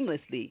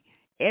seamlessly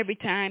every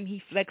time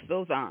he flexed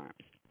those arms.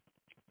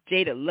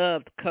 Jada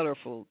loved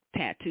colorful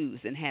tattoos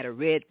and had a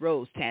red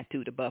rose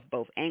tattooed above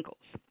both ankles.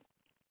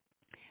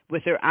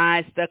 With her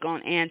eyes stuck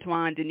on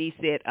Antoine, Denise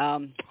said,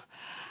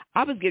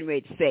 I was getting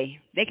ready to say,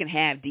 they can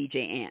have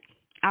DJ Ant.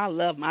 I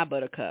love my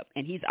Buttercup,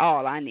 and he's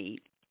all I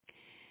need.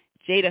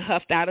 Jada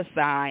huffed out a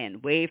sigh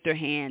and waved her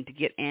hand to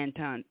get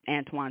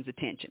Antoine's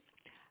attention.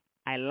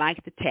 I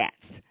like the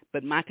tats,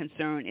 but my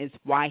concern is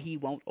why he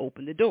won't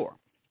open the door.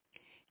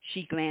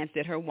 She glanced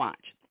at her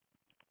watch.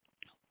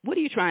 What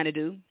are you trying to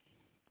do?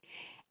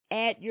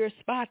 Add your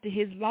spot to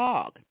his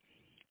log.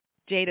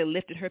 Jada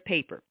lifted her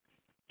paper.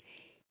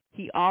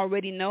 He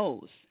already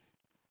knows.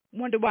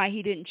 Wonder why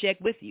he didn't check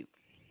with you.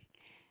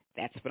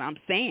 That's what I'm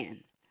saying.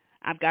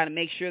 I've got to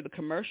make sure the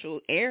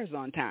commercial airs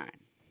on time.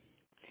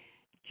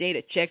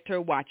 Jada checked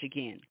her watch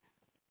again.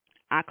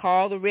 I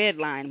called the red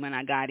line when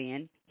I got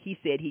in. He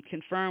said he'd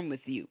confirm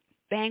with you.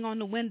 Bang on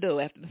the window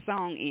after the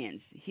song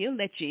ends. He'll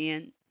let you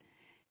in.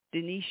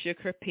 Denise shook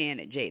her pen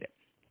at Jada.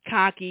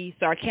 Cocky,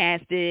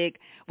 sarcastic,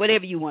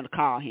 whatever you want to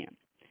call him.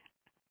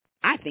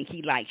 I think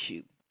he likes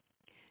you.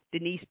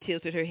 Denise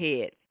tilted her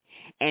head.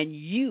 And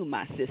you,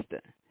 my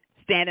sister,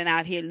 standing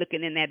out here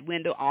looking in that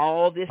window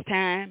all this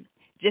time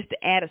just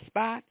to add a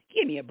spot?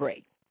 Give me a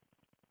break.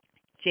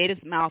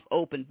 Jada's mouth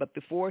opened, but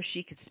before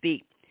she could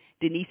speak,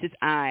 Denise's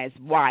eyes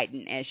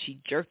widened as she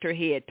jerked her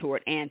head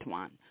toward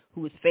Antoine,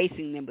 who was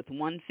facing them with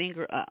one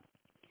finger up.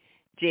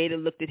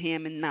 Jada looked at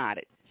him and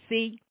nodded.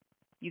 See,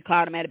 you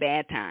caught him at a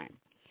bad time.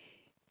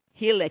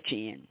 He'll let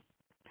you in.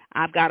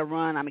 I've got to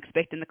run. I'm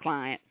expecting the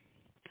client.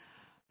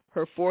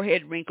 Her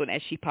forehead wrinkled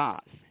as she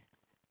paused.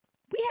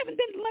 We haven't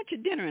been to lunch or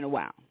dinner in a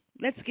while.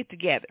 Let's get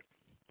together.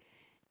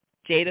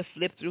 Jada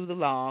flipped through the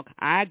log.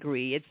 I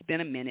agree. It's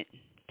been a minute.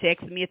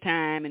 Text me a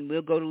time and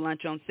we'll go to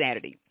lunch on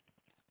Saturday.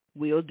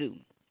 Will do.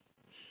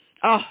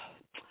 Oh,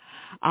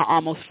 I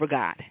almost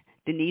forgot.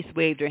 Denise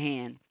waved her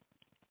hand.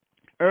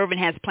 Irvin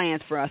has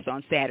plans for us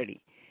on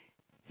Saturday.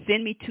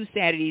 Send me 2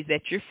 Saturdays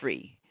that you're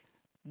free.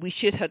 We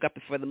should hook up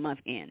before the month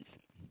ends.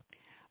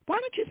 Why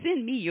don't you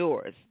send me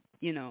yours?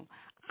 You know,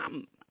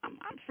 I'm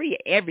free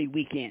every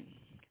weekend.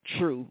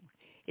 True.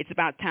 It's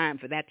about time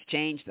for that to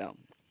change, though.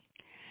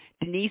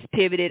 Denise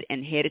pivoted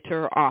and headed to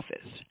her office.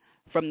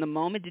 From the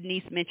moment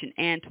Denise mentioned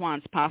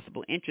Antoine's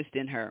possible interest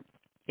in her,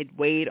 it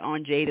weighed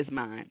on Jada's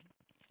mind.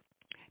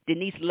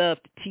 Denise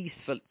loved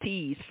to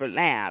tease for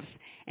laughs,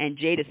 and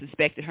Jada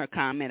suspected her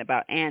comment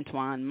about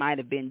Antoine might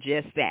have been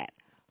just that,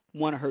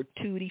 one of her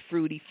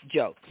tutti-frutti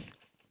jokes.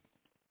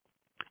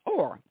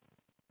 Or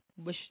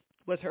was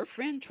her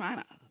friend trying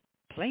to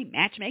play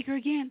matchmaker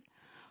again?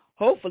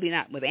 Hopefully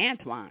not with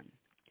Antoine.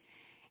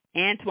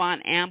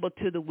 Antoine ambled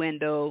to the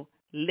window,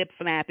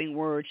 lip-flapping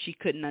words she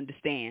couldn't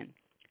understand,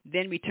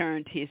 then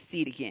returned to his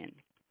seat again.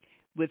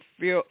 With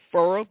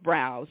furrowed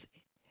brows,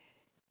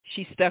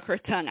 she stuck her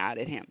tongue out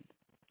at him.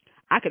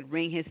 I could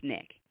wring his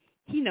neck.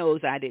 He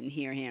knows I didn't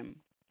hear him.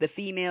 The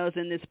females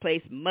in this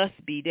place must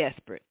be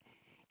desperate.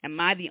 Am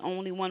I the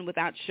only one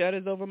without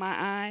shutters over my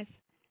eyes?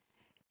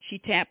 She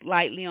tapped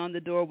lightly on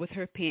the door with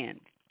her pen.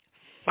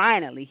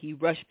 Finally, he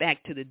rushed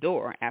back to the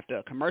door after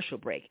a commercial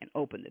break and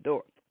opened the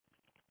door.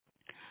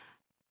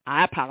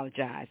 I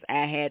apologize.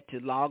 I had to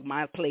log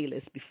my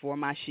playlist before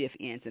my shift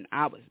ends, and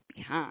I was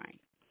behind.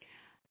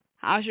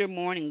 How's your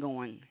morning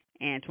going?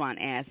 Antoine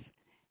asked,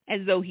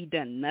 as though he'd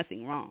done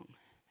nothing wrong.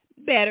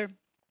 Better,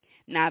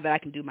 now that I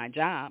can do my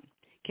job.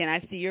 Can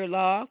I see your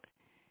log?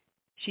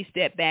 She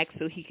stepped back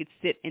so he could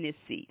sit in his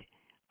seat.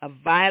 A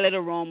violet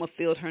aroma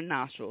filled her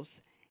nostrils,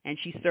 and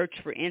she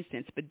searched for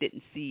incense but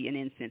didn't see an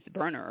incense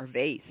burner or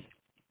vase.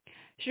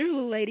 Sure,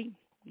 little lady.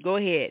 Go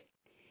ahead.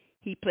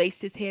 He placed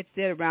his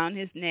headset around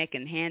his neck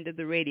and handed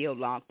the radio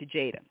log to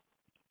Jada.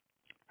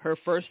 Her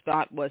first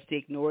thought was to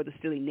ignore the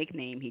silly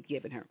nickname he'd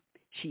given her.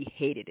 She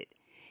hated it,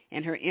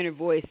 and her inner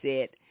voice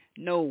said,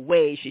 no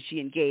way should she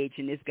engage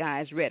in this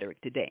guy's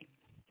rhetoric today.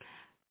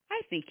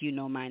 I think you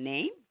know my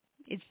name.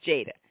 It's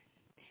Jada,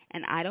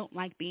 and I don't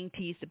like being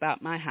teased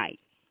about my height.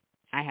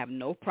 I have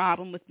no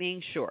problem with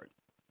being short.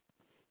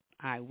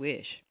 I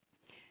wish.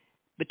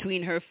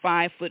 Between her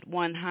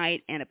 5'1"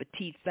 height and a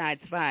petite size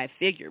 5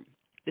 figure,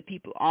 the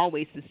people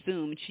always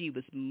assumed she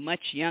was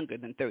much younger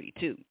than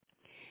 32.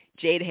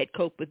 Jada had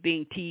coped with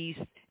being teased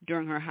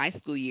during her high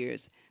school years,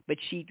 but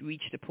she'd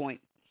reached a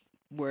point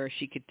where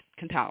she could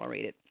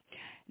tolerate it.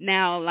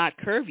 Now a lot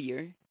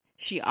curvier,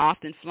 she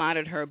often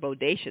flaunted her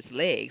bodacious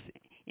legs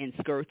in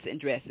skirts and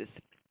dresses.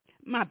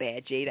 My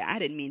bad, Jada. I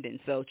didn't mean to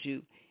insult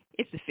you.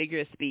 It's a figure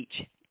of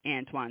speech,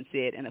 Antoine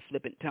said in a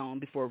flippant tone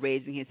before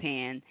raising his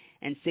hand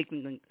and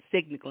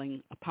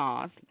signaling a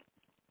pause.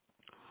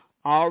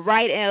 All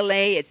right,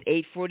 L.A.,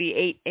 it's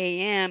 8:48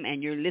 a.m.,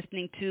 and you're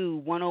listening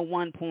to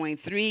 101.3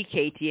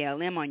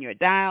 KTLM on your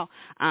dial.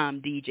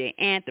 I'm DJ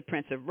Ant, the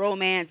Prince of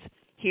Romance,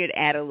 here to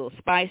add a little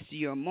spice to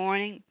your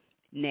morning.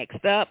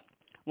 Next up,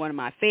 one of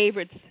my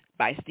favorites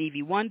by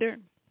Stevie Wonder,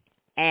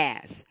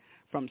 As,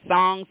 from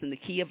Songs in the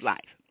Key of Life.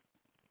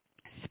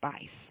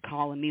 Spice,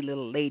 calling me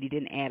little lady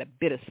didn't add a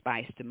bit of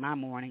spice to my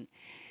morning.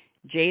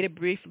 Jada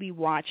briefly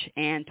watched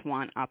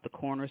Antoine out the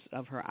corners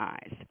of her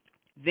eyes,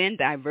 then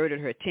diverted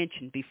her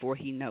attention before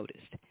he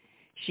noticed.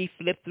 She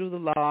flipped through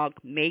the log,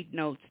 made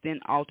notes, then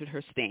altered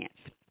her stance.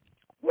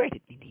 Where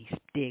did he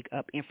dig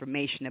up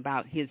information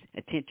about his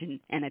attention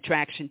and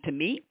attraction to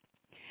me?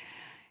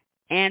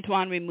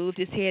 Antoine removed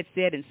his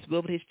headset and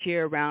swiveled his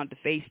chair around to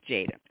face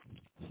Jada.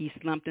 He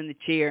slumped in the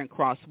chair and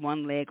crossed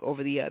one leg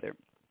over the other.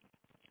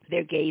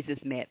 Their gazes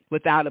met.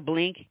 Without a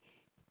blink,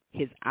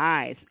 his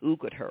eyes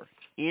ogled her,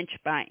 inch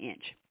by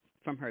inch,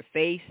 from her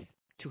face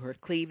to her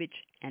cleavage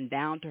and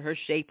down to her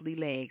shapely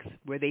legs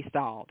where they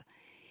stalled.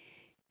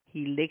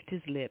 He licked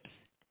his lips.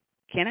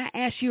 Can I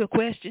ask you a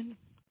question?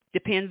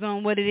 Depends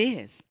on what it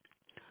is.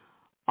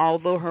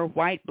 Although her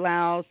white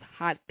blouse,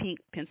 hot pink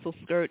pencil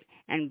skirt,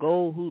 and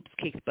gold hoops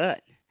kicked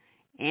butt,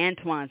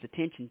 Antoine's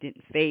attention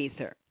didn't faze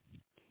her.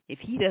 If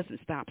he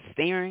doesn't stop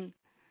staring,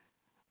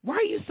 why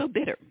are you so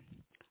bitter?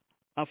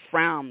 A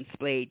frown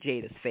splayed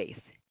Jada's face.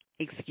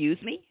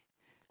 Excuse me?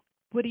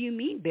 What do you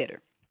mean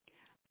bitter?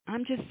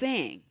 I'm just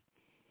saying.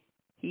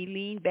 He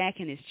leaned back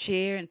in his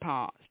chair and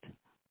paused.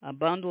 A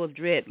bundle of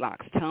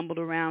dreadlocks tumbled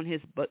around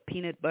his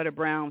peanut butter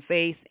brown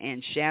face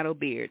and shadow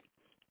beard.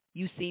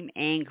 You seem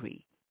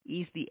angry,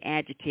 easily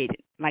agitated,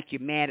 like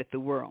you're mad at the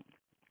world.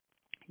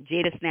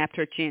 Jada snapped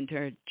her chin to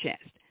her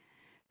chest.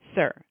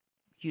 Sir,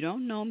 you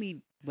don't know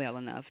me well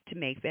enough to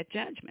make that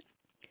judgment.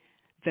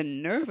 The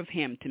nerve of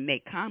him to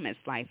make comments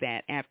like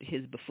that after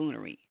his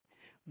buffoonery,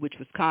 which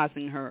was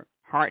causing her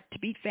heart to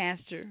beat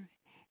faster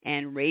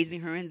and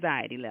raising her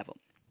anxiety level.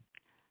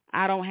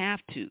 I don't have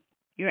to.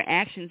 Your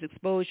actions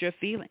expose your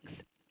feelings.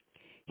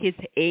 His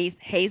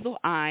hazel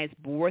eyes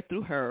bored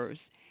through hers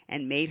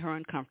and made her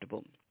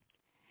uncomfortable.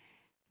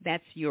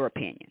 That's your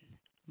opinion.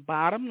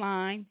 Bottom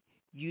line,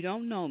 you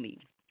don't know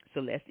me. So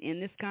let's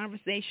end this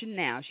conversation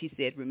now, she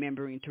said,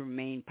 remembering to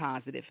remain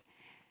positive.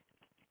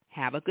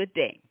 Have a good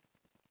day.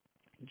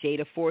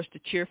 Jada forced a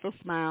cheerful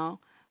smile,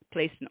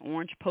 placed an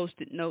orange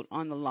Post-it note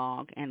on the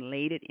log, and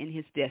laid it in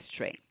his desk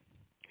tray.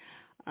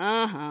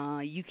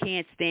 You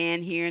can't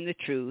stand hearing the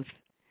truth.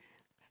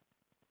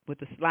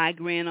 With a sly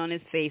grin on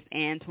his face,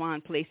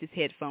 Antoine placed his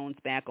headphones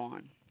back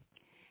on.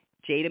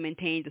 Jada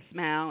maintained a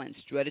smile and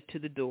strutted to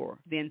the door,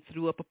 then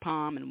threw up a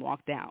palm and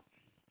walked out.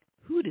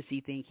 Who does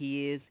he think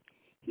he is?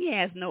 He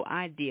has no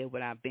idea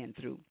what I've been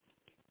through.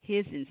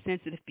 His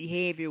insensitive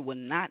behavior will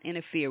not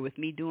interfere with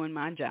me doing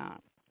my job.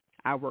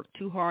 I worked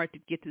too hard to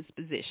get this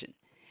position.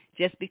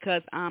 Just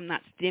because I'm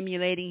not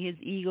stimulating his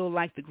ego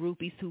like the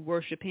groupies who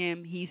worship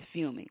him, he's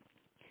fuming.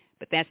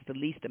 But that's the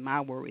least of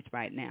my worries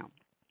right now.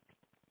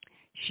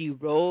 She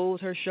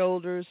rolled her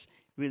shoulders,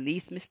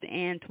 released Mr.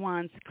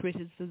 Antoine's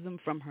criticism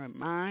from her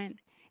mind,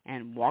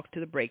 and walked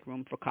to the break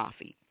room for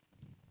coffee.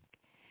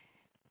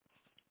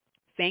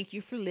 Thank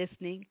you for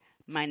listening.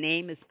 My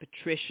name is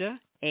Patricia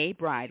A.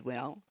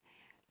 Bridewell.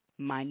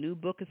 My new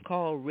book is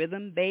called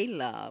Rhythm Bay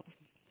Love,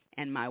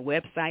 and my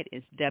website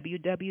is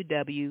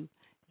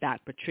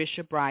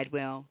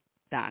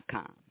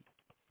www.patriciabridewell.com.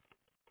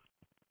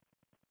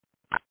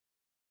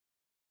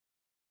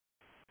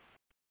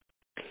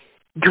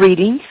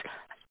 Greetings.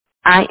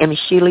 I am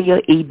Sheila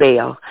E.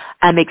 Bell.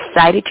 I'm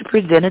excited to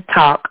present a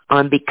talk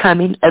on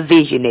becoming a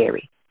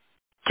visionary.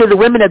 To the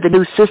women of the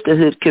New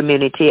Sisterhood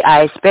community,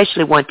 I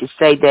especially want to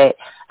say that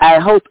I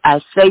hope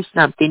I say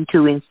something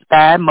to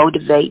inspire,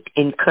 motivate,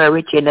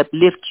 encourage, and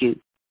uplift you.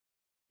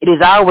 It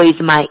is always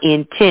my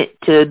intent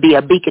to be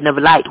a beacon of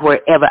light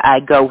wherever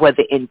I go,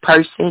 whether in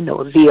person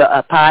or via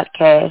a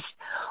podcast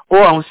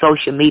or on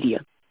social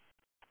media.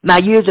 My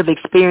years of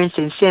experience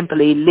in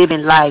simply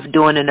living life,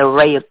 doing an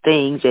array of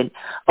things, and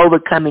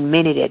overcoming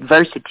many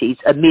adversities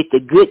amid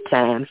the good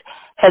times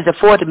has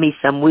afforded me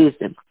some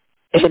wisdom.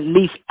 At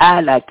least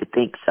I like to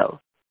think so.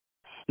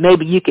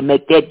 Maybe you can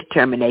make that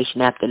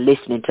determination after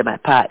listening to my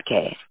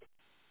podcast.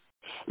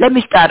 Let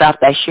me start off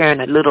by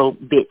sharing a little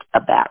bit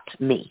about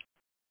me.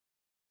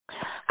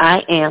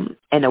 I am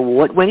an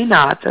award-winning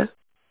author,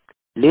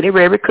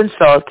 literary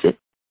consultant,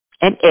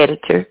 an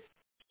editor,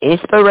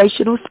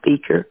 inspirational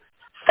speaker,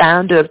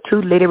 founder of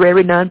 2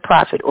 literary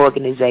nonprofit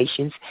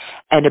organizations,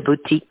 and a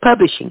boutique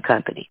publishing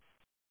company.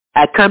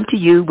 I come to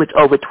you with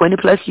over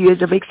 20-plus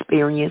years of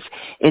experience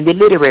in the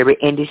literary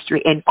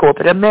industry in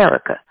corporate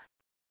America.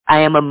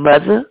 I am a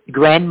mother,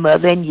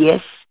 grandmother, and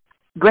yes,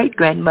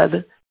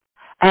 great-grandmother.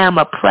 I am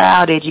a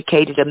proud,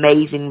 educated,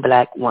 amazing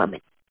Black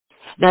woman.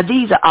 Now,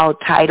 these are all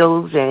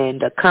titles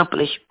and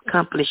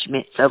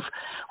accomplishments of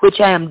which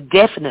I am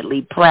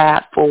definitely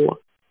proud for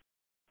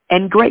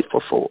and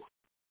grateful for.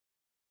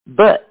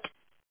 But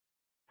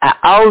I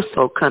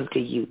also come to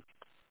you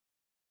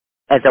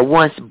as a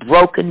once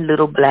broken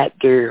little Black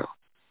girl,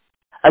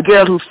 a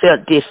girl who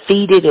felt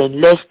defeated and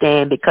less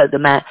than because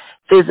of my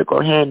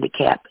physical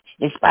handicap,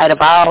 in spite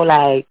of all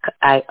I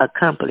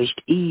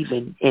accomplished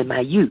even in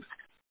my youth.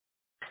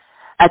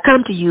 I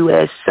come to you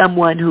as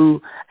someone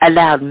who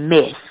allowed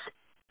mess,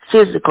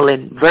 physical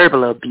and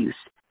verbal abuse,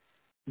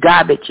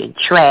 garbage and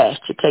trash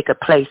to take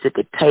a place at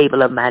the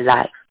table of my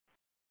life.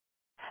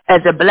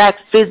 As a Black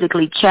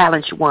physically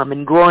challenged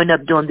woman growing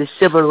up during the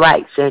civil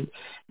rights and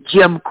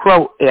Jim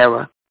Crow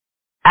era,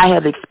 I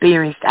have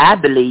experienced, I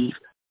believe,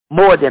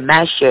 more than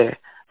my share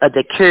of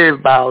the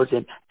curveballs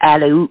and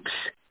alley-oops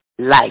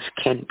life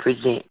can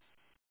present.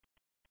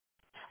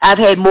 I've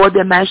had more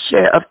than my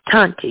share of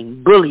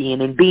taunting,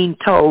 bullying, and being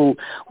told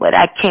what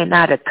I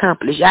cannot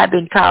accomplish. I've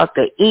been called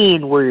the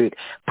N-word,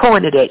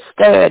 pointed at,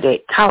 stared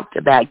at, talked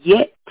about,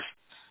 yet,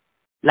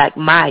 like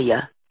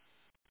Maya,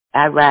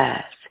 I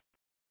rise.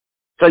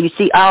 So you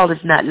see, all is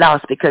not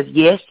lost because,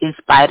 yes, in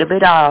spite of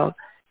it all,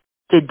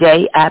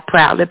 today I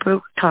proudly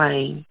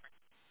proclaim,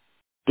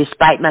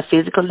 despite my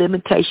physical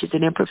limitations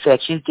and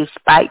imperfections,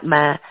 despite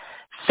my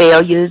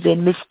failures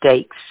and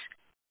mistakes,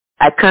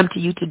 I come to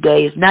you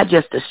today as not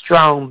just a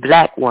strong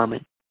black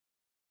woman.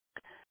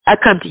 I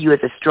come to you as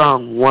a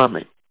strong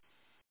woman,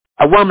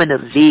 a woman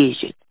of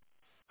vision,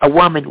 a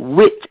woman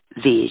with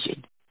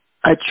vision,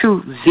 a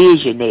true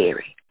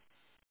visionary.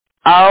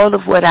 All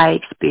of what I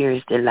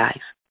experienced in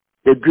life,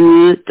 the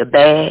good, the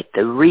bad,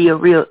 the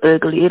real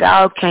ugly, it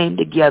all came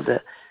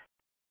together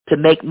to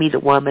make me the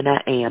woman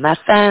I am. I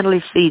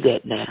finally see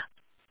that now.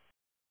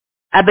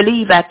 I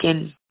believe I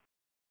can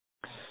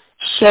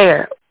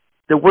share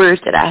the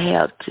words that I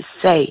have to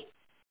say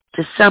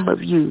to some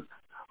of you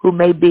who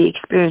may be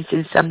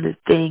experiencing some of the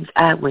things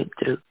I went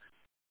through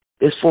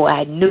before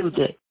I knew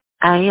that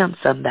I am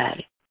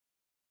somebody.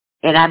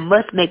 And I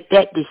must make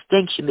that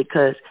distinction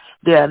because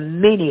there are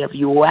many of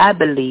you, or I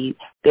believe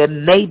there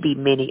may be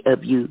many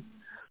of you,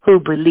 who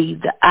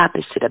believe the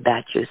opposite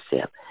about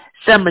yourself.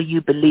 Some of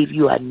you believe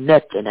you are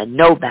nothing, a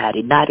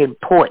nobody, not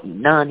important,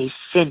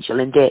 non-essential,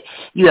 and that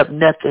you have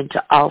nothing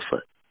to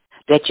offer,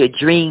 that your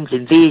dreams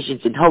and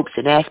visions and hopes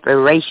and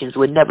aspirations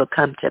will never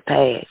come to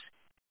pass.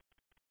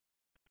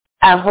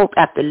 I hope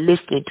after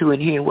listening to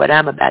and hearing what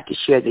I'm about to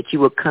share that you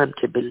will come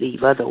to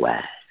believe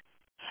otherwise.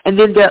 And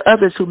then there are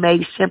others who may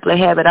simply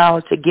have it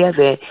all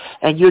together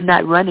and you're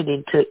not running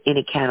into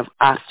any kind of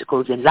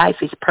obstacles and life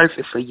is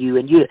perfect for you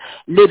and you're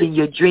living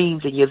your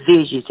dreams and your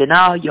visions and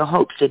all your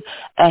hopes and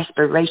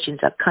aspirations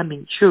are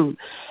coming true.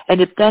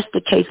 And if that's the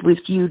case with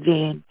you,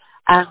 then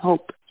I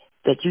hope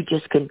that you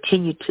just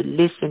continue to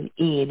listen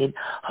in and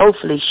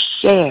hopefully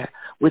share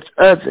with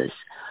others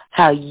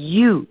how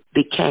you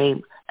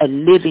became a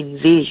living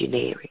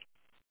visionary.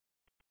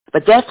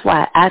 But that's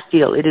why I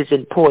feel it is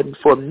important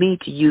for me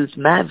to use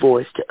my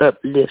voice to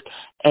uplift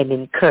and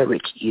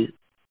encourage you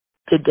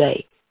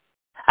today.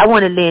 I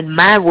want to lend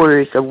my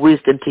words of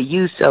wisdom to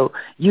you so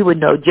you will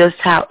know just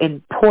how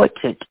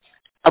important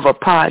of a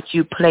part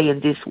you play in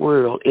this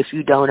world if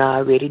you don't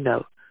already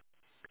know.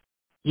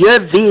 Your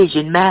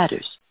vision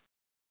matters.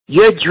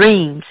 Your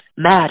dreams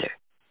matter.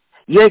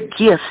 Your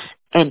gifts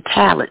and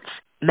talents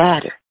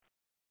matter.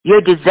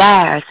 Your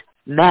desires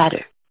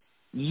matter.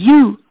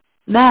 You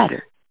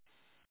matter.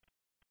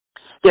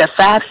 There are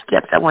 5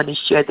 steps I want to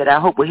share that I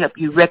hope will help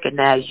you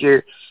recognize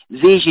your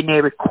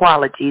visionary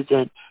qualities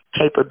and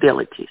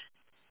capabilities.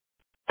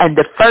 And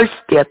the first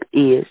step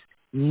is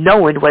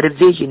knowing what a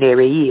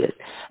visionary is.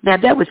 Now,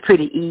 that was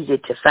pretty easy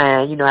to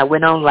find. I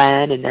went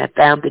online and I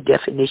found the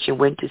definition,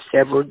 went to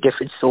several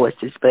different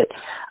sources, but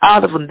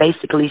all of them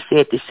basically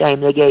said the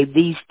same. They gave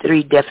these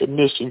 3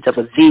 definitions of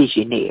a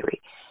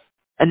visionary.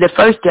 And the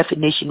first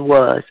definition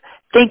was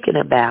thinking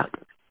about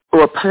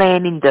or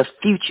planning the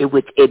future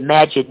with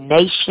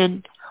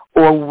imagination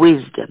or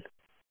wisdom,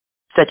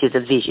 such as a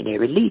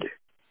visionary leader.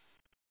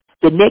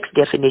 The next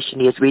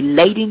definition is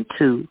relating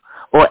to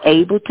or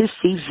able to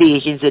see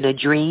visions in a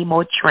dream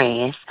or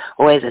trance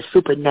or as a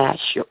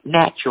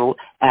supernatural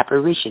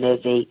apparition as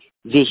a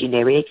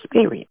visionary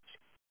experience.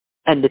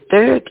 And the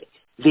third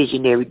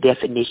visionary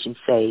definition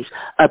says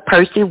a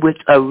person with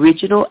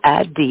original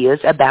ideas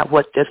about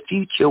what the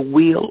future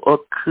will or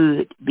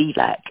could be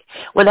like.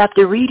 Well,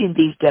 after reading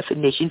these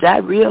definitions, I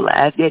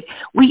realized that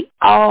we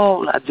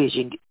all are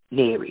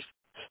visionaries.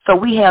 So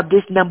we have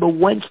this number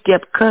 1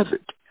 step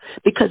covered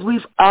because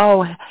we've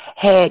all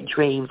had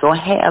dreams or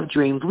have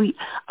dreams. We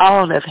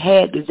all have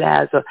had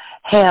desires or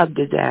have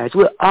desires.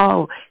 We're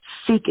all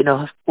seeking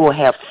or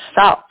have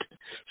sought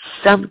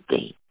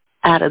something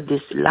out of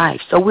this life.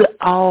 So we're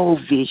all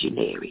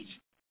visionaries.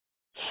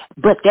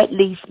 But that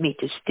leads me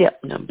to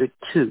step number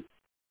 2.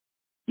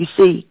 You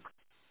see,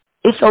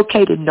 it's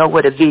okay to know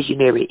what a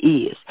visionary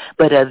is,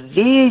 but a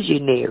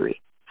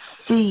visionary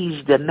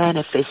sees the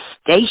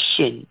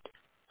manifestation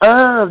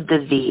of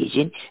the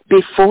vision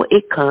before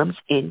it comes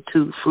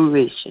into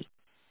fruition.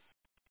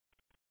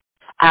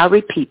 I'll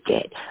repeat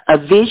that. A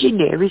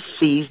visionary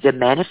sees the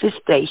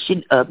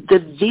manifestation of the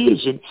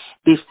vision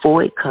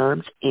before it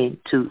comes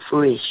into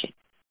fruition.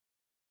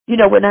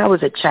 When I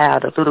was a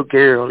child, a little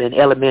girl in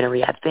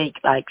elementary, I think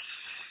like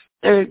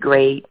 3rd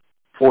grade,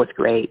 4th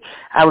grade,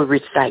 I would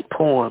recite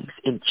poems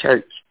in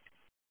church.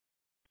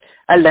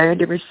 I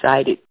learned and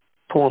recited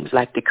poems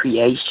like The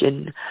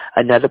Creation,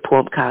 another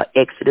poem called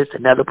Exodus,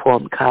 another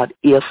poem called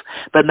If.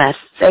 But my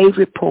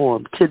favorite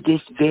poem to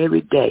this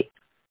very day,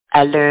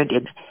 I learned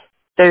in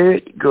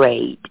 3rd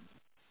grade,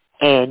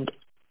 and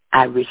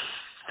I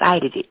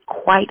recited it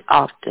quite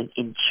often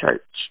in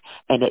church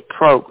and at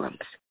programs.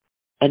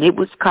 And it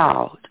was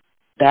called,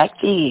 back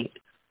then,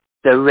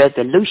 The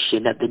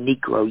Resolution of the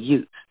Negro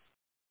Youth.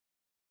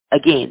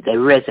 Again, The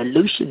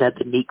Resolution of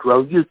the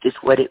Negro Youth is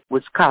what it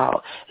was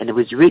called, and it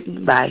was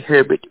written by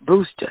Herbert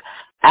Brewster.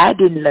 I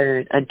didn't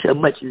learn until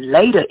much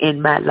later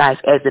in my life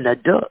as an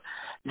adult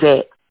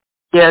that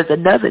there's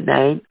another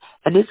name,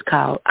 and it's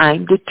called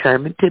I'm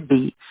Determined to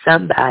Be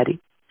Somebody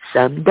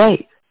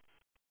Someday.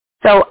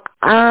 So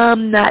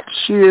I'm not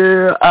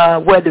sure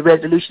where the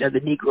Resolution of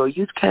the Negro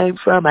Youth came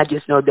from. I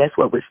just know that's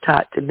what was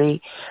taught to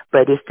me,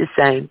 but it's the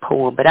same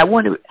poem. But I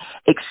want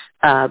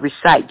to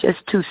recite just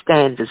 2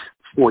 stanzas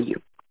for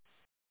you.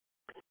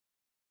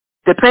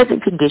 The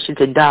present conditions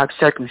and dark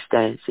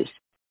circumstances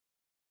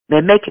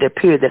may make it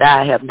appear that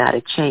I have not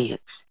a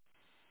chance.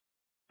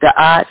 The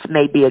odds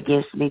may be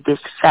against me, this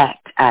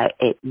fact I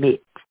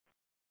admit.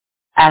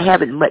 I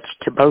haven't much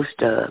to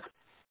boast of,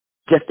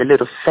 just a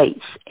little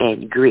faith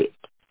and grit.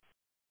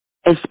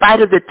 In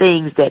spite of the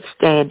things that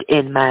stand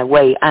in my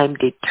way, I'm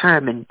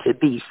determined to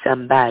be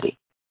somebody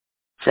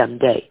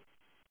someday.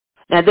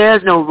 Now,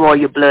 there's no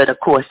royal blood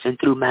coursing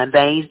through my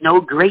veins. No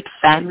great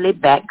family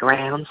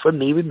background for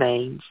me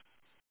remains.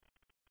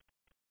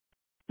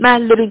 My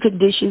living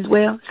conditions,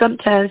 well,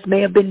 sometimes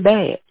may have been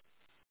bad.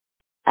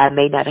 I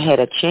may not have had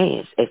a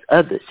chance as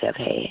others have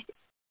had.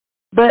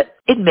 But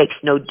it makes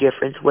no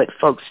difference what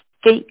folks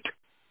think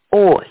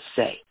or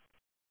say.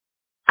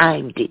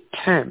 I'm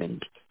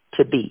determined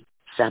to be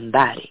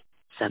somebody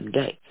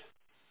someday.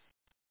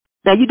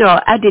 Now,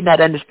 I did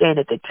not understand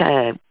at the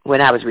time when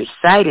I was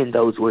reciting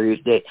those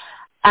words that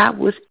I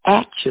was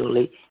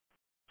actually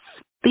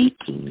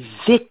speaking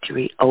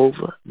victory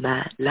over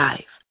my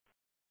life.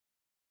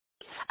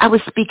 I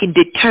was speaking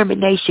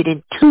determination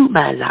into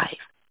my life.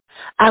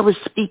 I was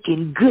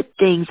speaking good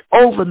things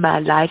over my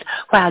life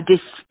while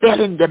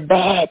dispelling the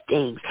bad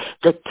things,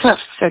 the tough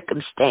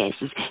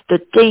circumstances, the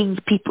things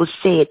people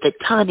said, the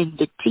taunting,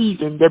 the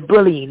teasing, the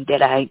bullying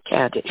that I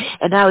encountered.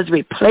 And I was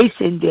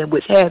replacing them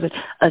with having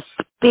a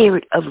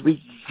spirit of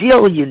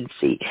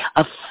resiliency,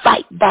 a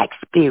fight back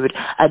spirit,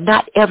 a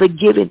not ever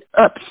giving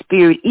up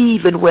spirit,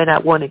 even when I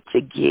wanted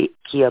to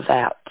give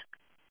out.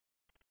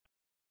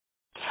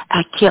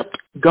 I kept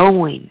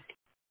going.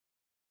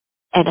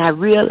 And I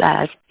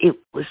realized it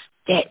was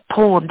that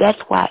poem. That's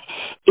why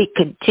it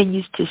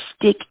continues to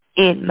stick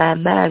in my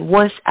mind.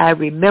 Once I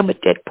remembered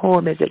that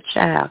poem as a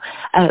child,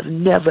 I have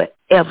never,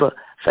 ever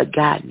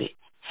forgotten it.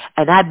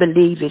 And I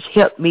believe it's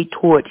helped me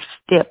toward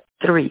step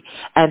 3.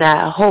 And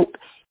I hope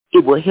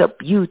it will help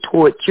you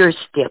toward your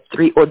step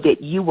 3, or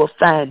that you will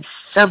find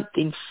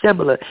something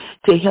similar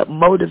to help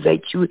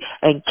motivate you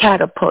and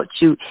catapult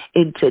you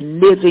into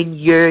living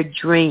your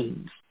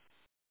dreams.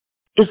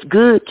 It's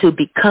good to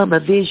become a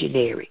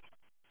visionary,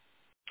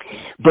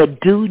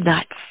 but do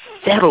not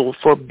settle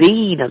for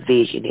being a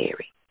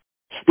visionary,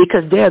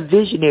 because there are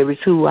visionaries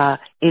who are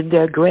in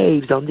their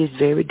graves on this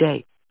very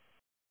day.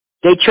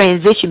 They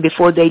transition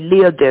before they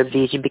live their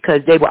vision because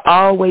they were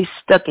always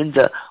stuck in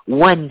the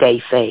one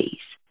day phase.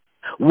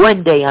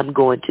 One day I'm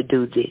going to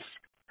do this.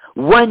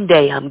 One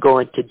day I'm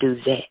going to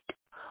do that.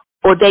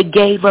 Or they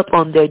gave up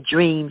on their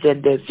dreams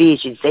and their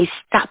visions. They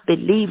stopped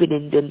believing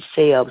in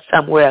themselves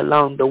somewhere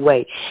along the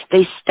way.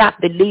 They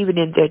stopped believing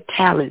in their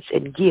talents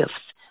and gifts.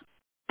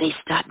 They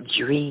stopped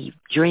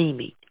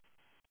dreaming.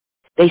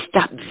 They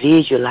stopped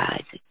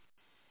visualizing.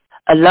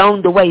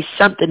 Along the way,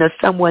 something or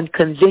someone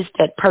convinced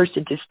that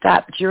person to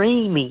stop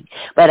dreaming.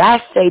 But I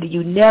say to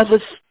you, never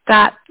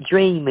stop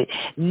dreaming.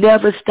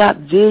 Never stop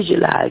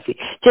visualizing.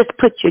 Just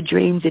put your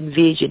dreams and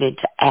vision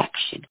into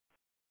action.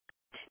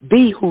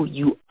 Be who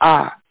you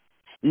are.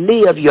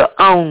 Live your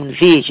own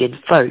vision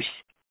first.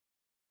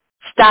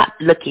 Stop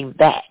looking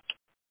back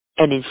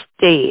and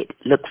instead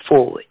look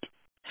forward.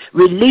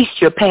 Release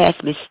your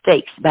past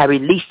mistakes by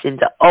releasing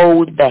the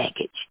old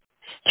baggage.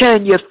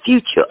 Turn your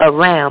future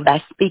around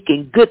by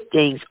speaking good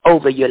things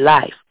over your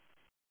life.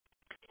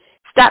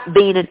 Stop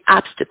being an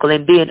obstacle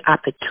and be an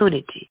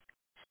opportunity.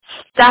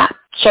 Stop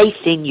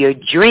chasing your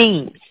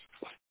dreams.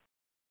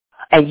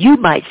 And you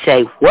might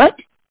say, what?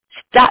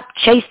 Stop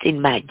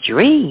chasing my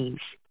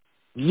dreams?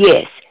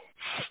 Yes,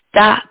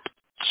 stop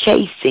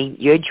chasing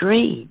your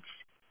dreams.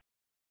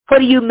 What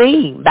do you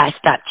mean by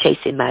stop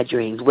chasing my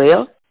dreams?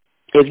 Well,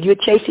 if you're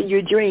chasing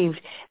your dreams,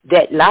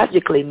 that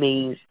logically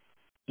means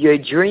your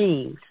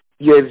dreams,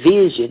 your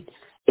vision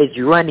is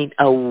running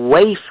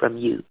away from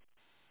you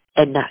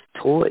and not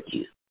toward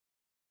you.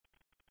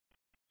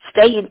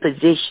 Stay in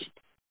position.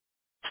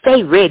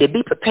 Stay ready.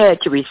 Be prepared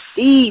to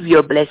receive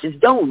your blessings.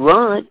 Don't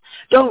run.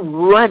 Don't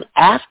run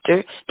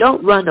after.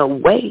 Don't run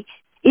away.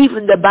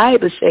 Even the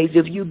Bible says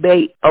if you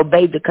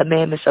obey the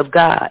commandments of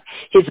God,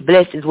 his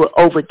blessings will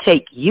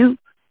overtake you.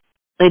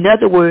 In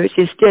other words,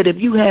 instead of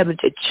you having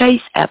to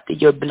chase after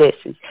your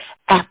blessings,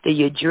 after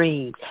your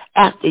dreams,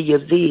 after your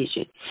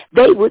vision,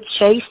 they will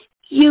chase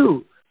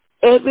you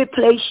every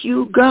place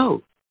you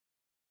go.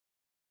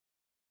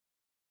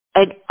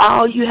 And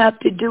all you have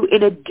to do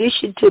in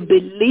addition to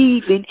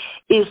believing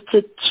is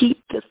to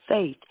keep the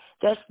faith.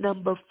 That's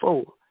number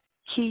 4.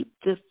 Keep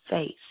the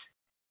faith.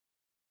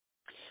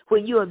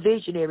 When you're a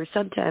visionary,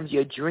 sometimes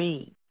your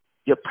dream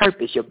your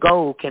purpose, your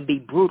goal can be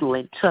brutal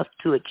and tough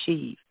to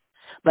achieve.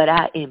 But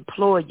I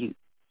implore you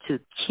to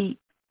keep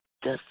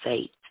the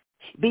faith.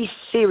 Be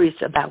serious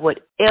about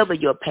whatever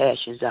your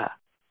passions are.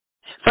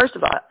 First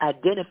of all,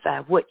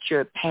 identify what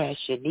your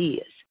passion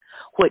is,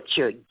 what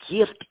your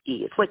gift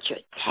is, what your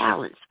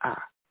talents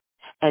are.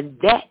 And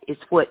that is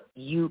what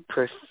you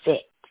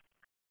perfect.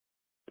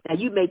 Now,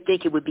 you may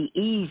think it would be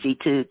easy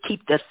to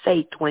keep the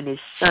faith when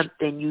it's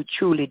something you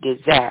truly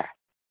desire.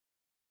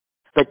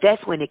 But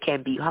that's when it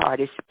can be hard,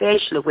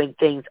 especially when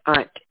things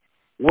aren't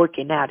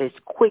working out as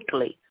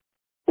quickly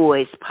or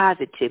as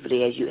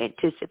positively as you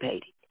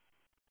anticipated,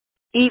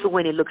 even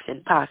when it looks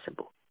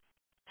impossible.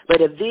 But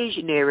a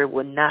visionary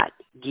will not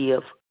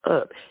give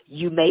up.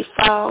 You may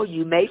fall,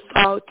 you may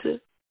falter,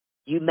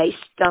 you may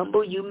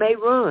stumble, you may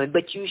run,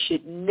 but you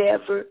should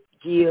never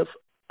give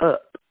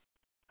up.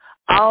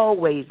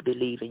 Always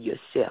believe in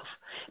yourself.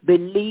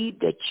 Believe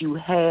that you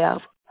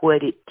have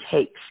what it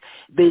takes.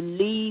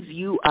 Believe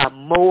you are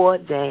more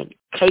than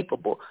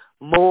capable,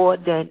 more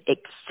than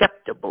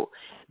acceptable.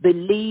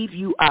 Believe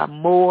you are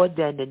more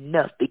than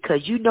enough,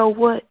 because you know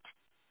what?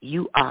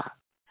 You are.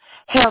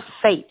 Have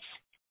faith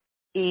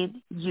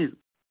in you.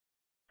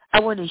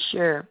 I want to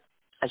share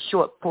a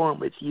short poem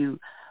with you,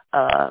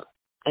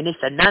 and it's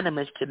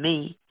anonymous to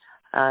me.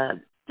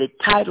 The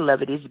title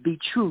of it is Be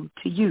True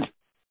to You.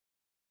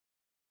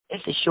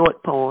 It's a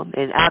short poem,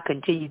 and I'll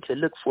continue to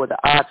look for the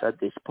author of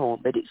this poem.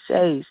 But it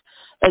says,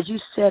 as you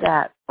set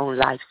out on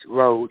life's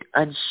road,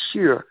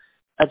 unsure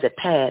of the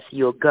path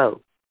you'll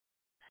go,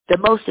 the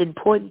most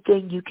important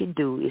thing you can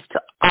do is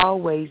to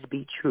always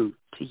be true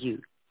to you.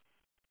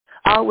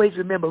 Always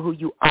remember who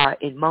you are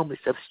in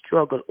moments of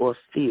struggle or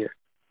fear.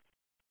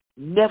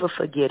 Never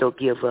forget or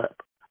give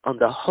up on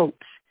the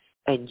hopes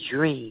and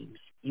dreams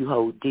you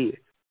hold dear.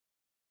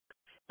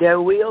 There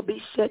will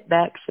be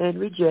setbacks and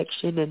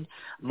rejection and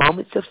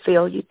moments of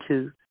failure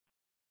too,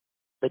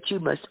 but you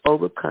must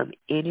overcome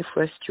any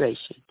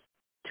frustration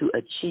to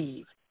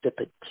achieve the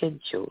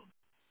potential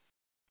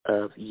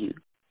of you.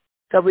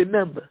 So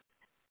remember,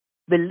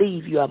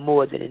 believe you are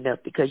more than enough,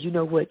 because you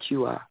know what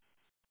you are.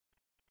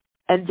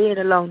 And then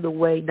along the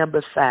way,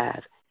 number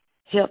 5,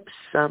 help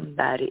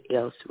somebody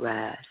else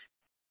rise.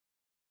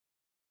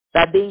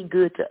 By being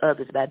good to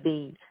others, by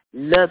being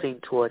loving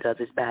toward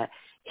others, by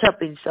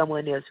helping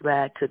someone else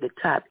rise to the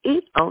top,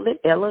 it only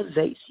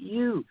elevates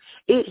you.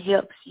 It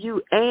helps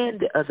you and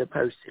the other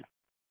person.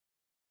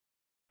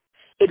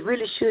 It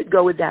really should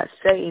go without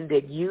saying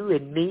that you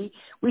and me,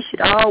 we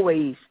should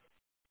always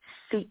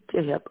seek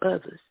to help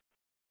others.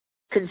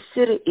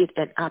 Consider it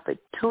an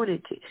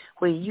opportunity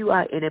when you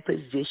are in a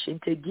position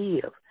to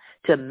give,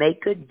 to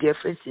make a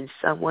difference in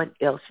someone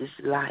else's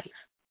life.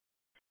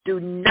 Do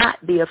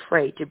not be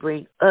afraid to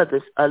bring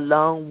others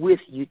along with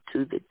you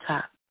to the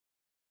top.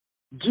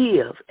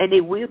 Give, and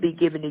it will be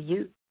given to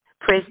you.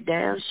 Pressed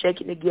down,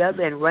 shaken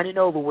together, and running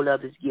over will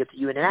others give to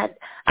you. And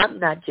I'm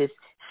not just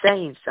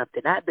saying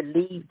something. I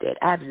believe that.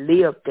 I've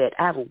lived that.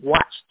 I've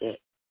watched that.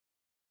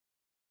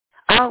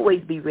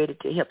 Always be ready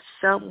to help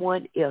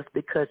someone else,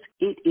 because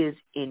it is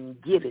in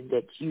giving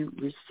that you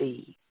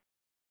receive.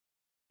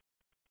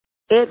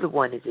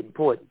 Everyone is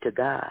important to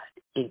God,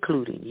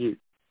 including you.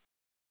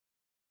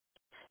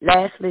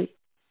 Lastly,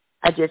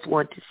 I just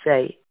want to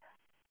say,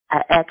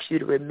 I ask you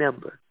to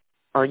remember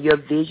on your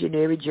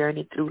visionary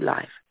journey through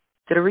life,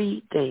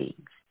 3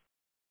 things.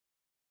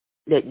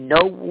 Let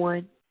no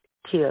one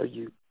tell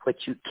you what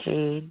you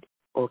can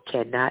or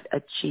cannot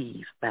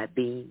achieve by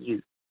being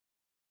you.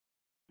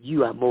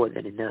 You are more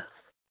than enough.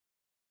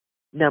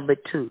 Number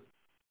 2,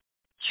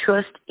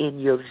 trust in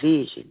your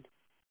vision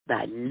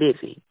by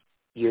living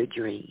your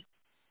dream.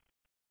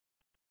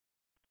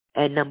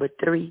 And number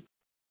 3,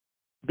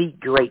 be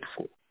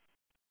grateful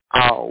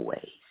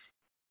always.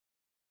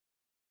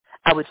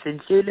 I would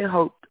sincerely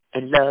hope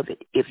and love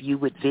it if you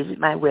would visit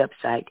my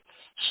website,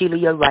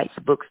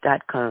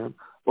 SheilaWrightsBooks.com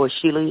or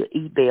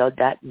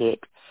SheilaEbell.net,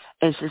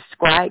 and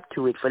subscribe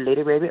to it for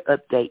literary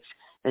updates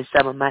and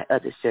some of my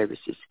other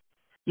services.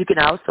 You can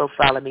also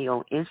follow me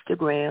on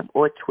Instagram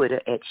or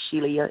Twitter at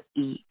Sheila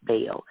E.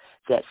 Bell.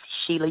 That's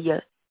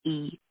Sheila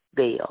E.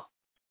 Bell.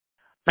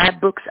 My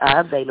books are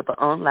available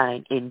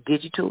online in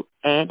digital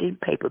and in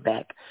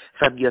paperback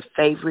from your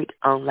favorite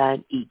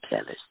online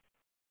e-tailers,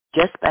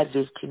 just by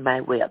visiting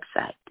my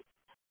website.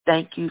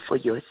 Thank you for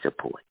your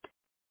support.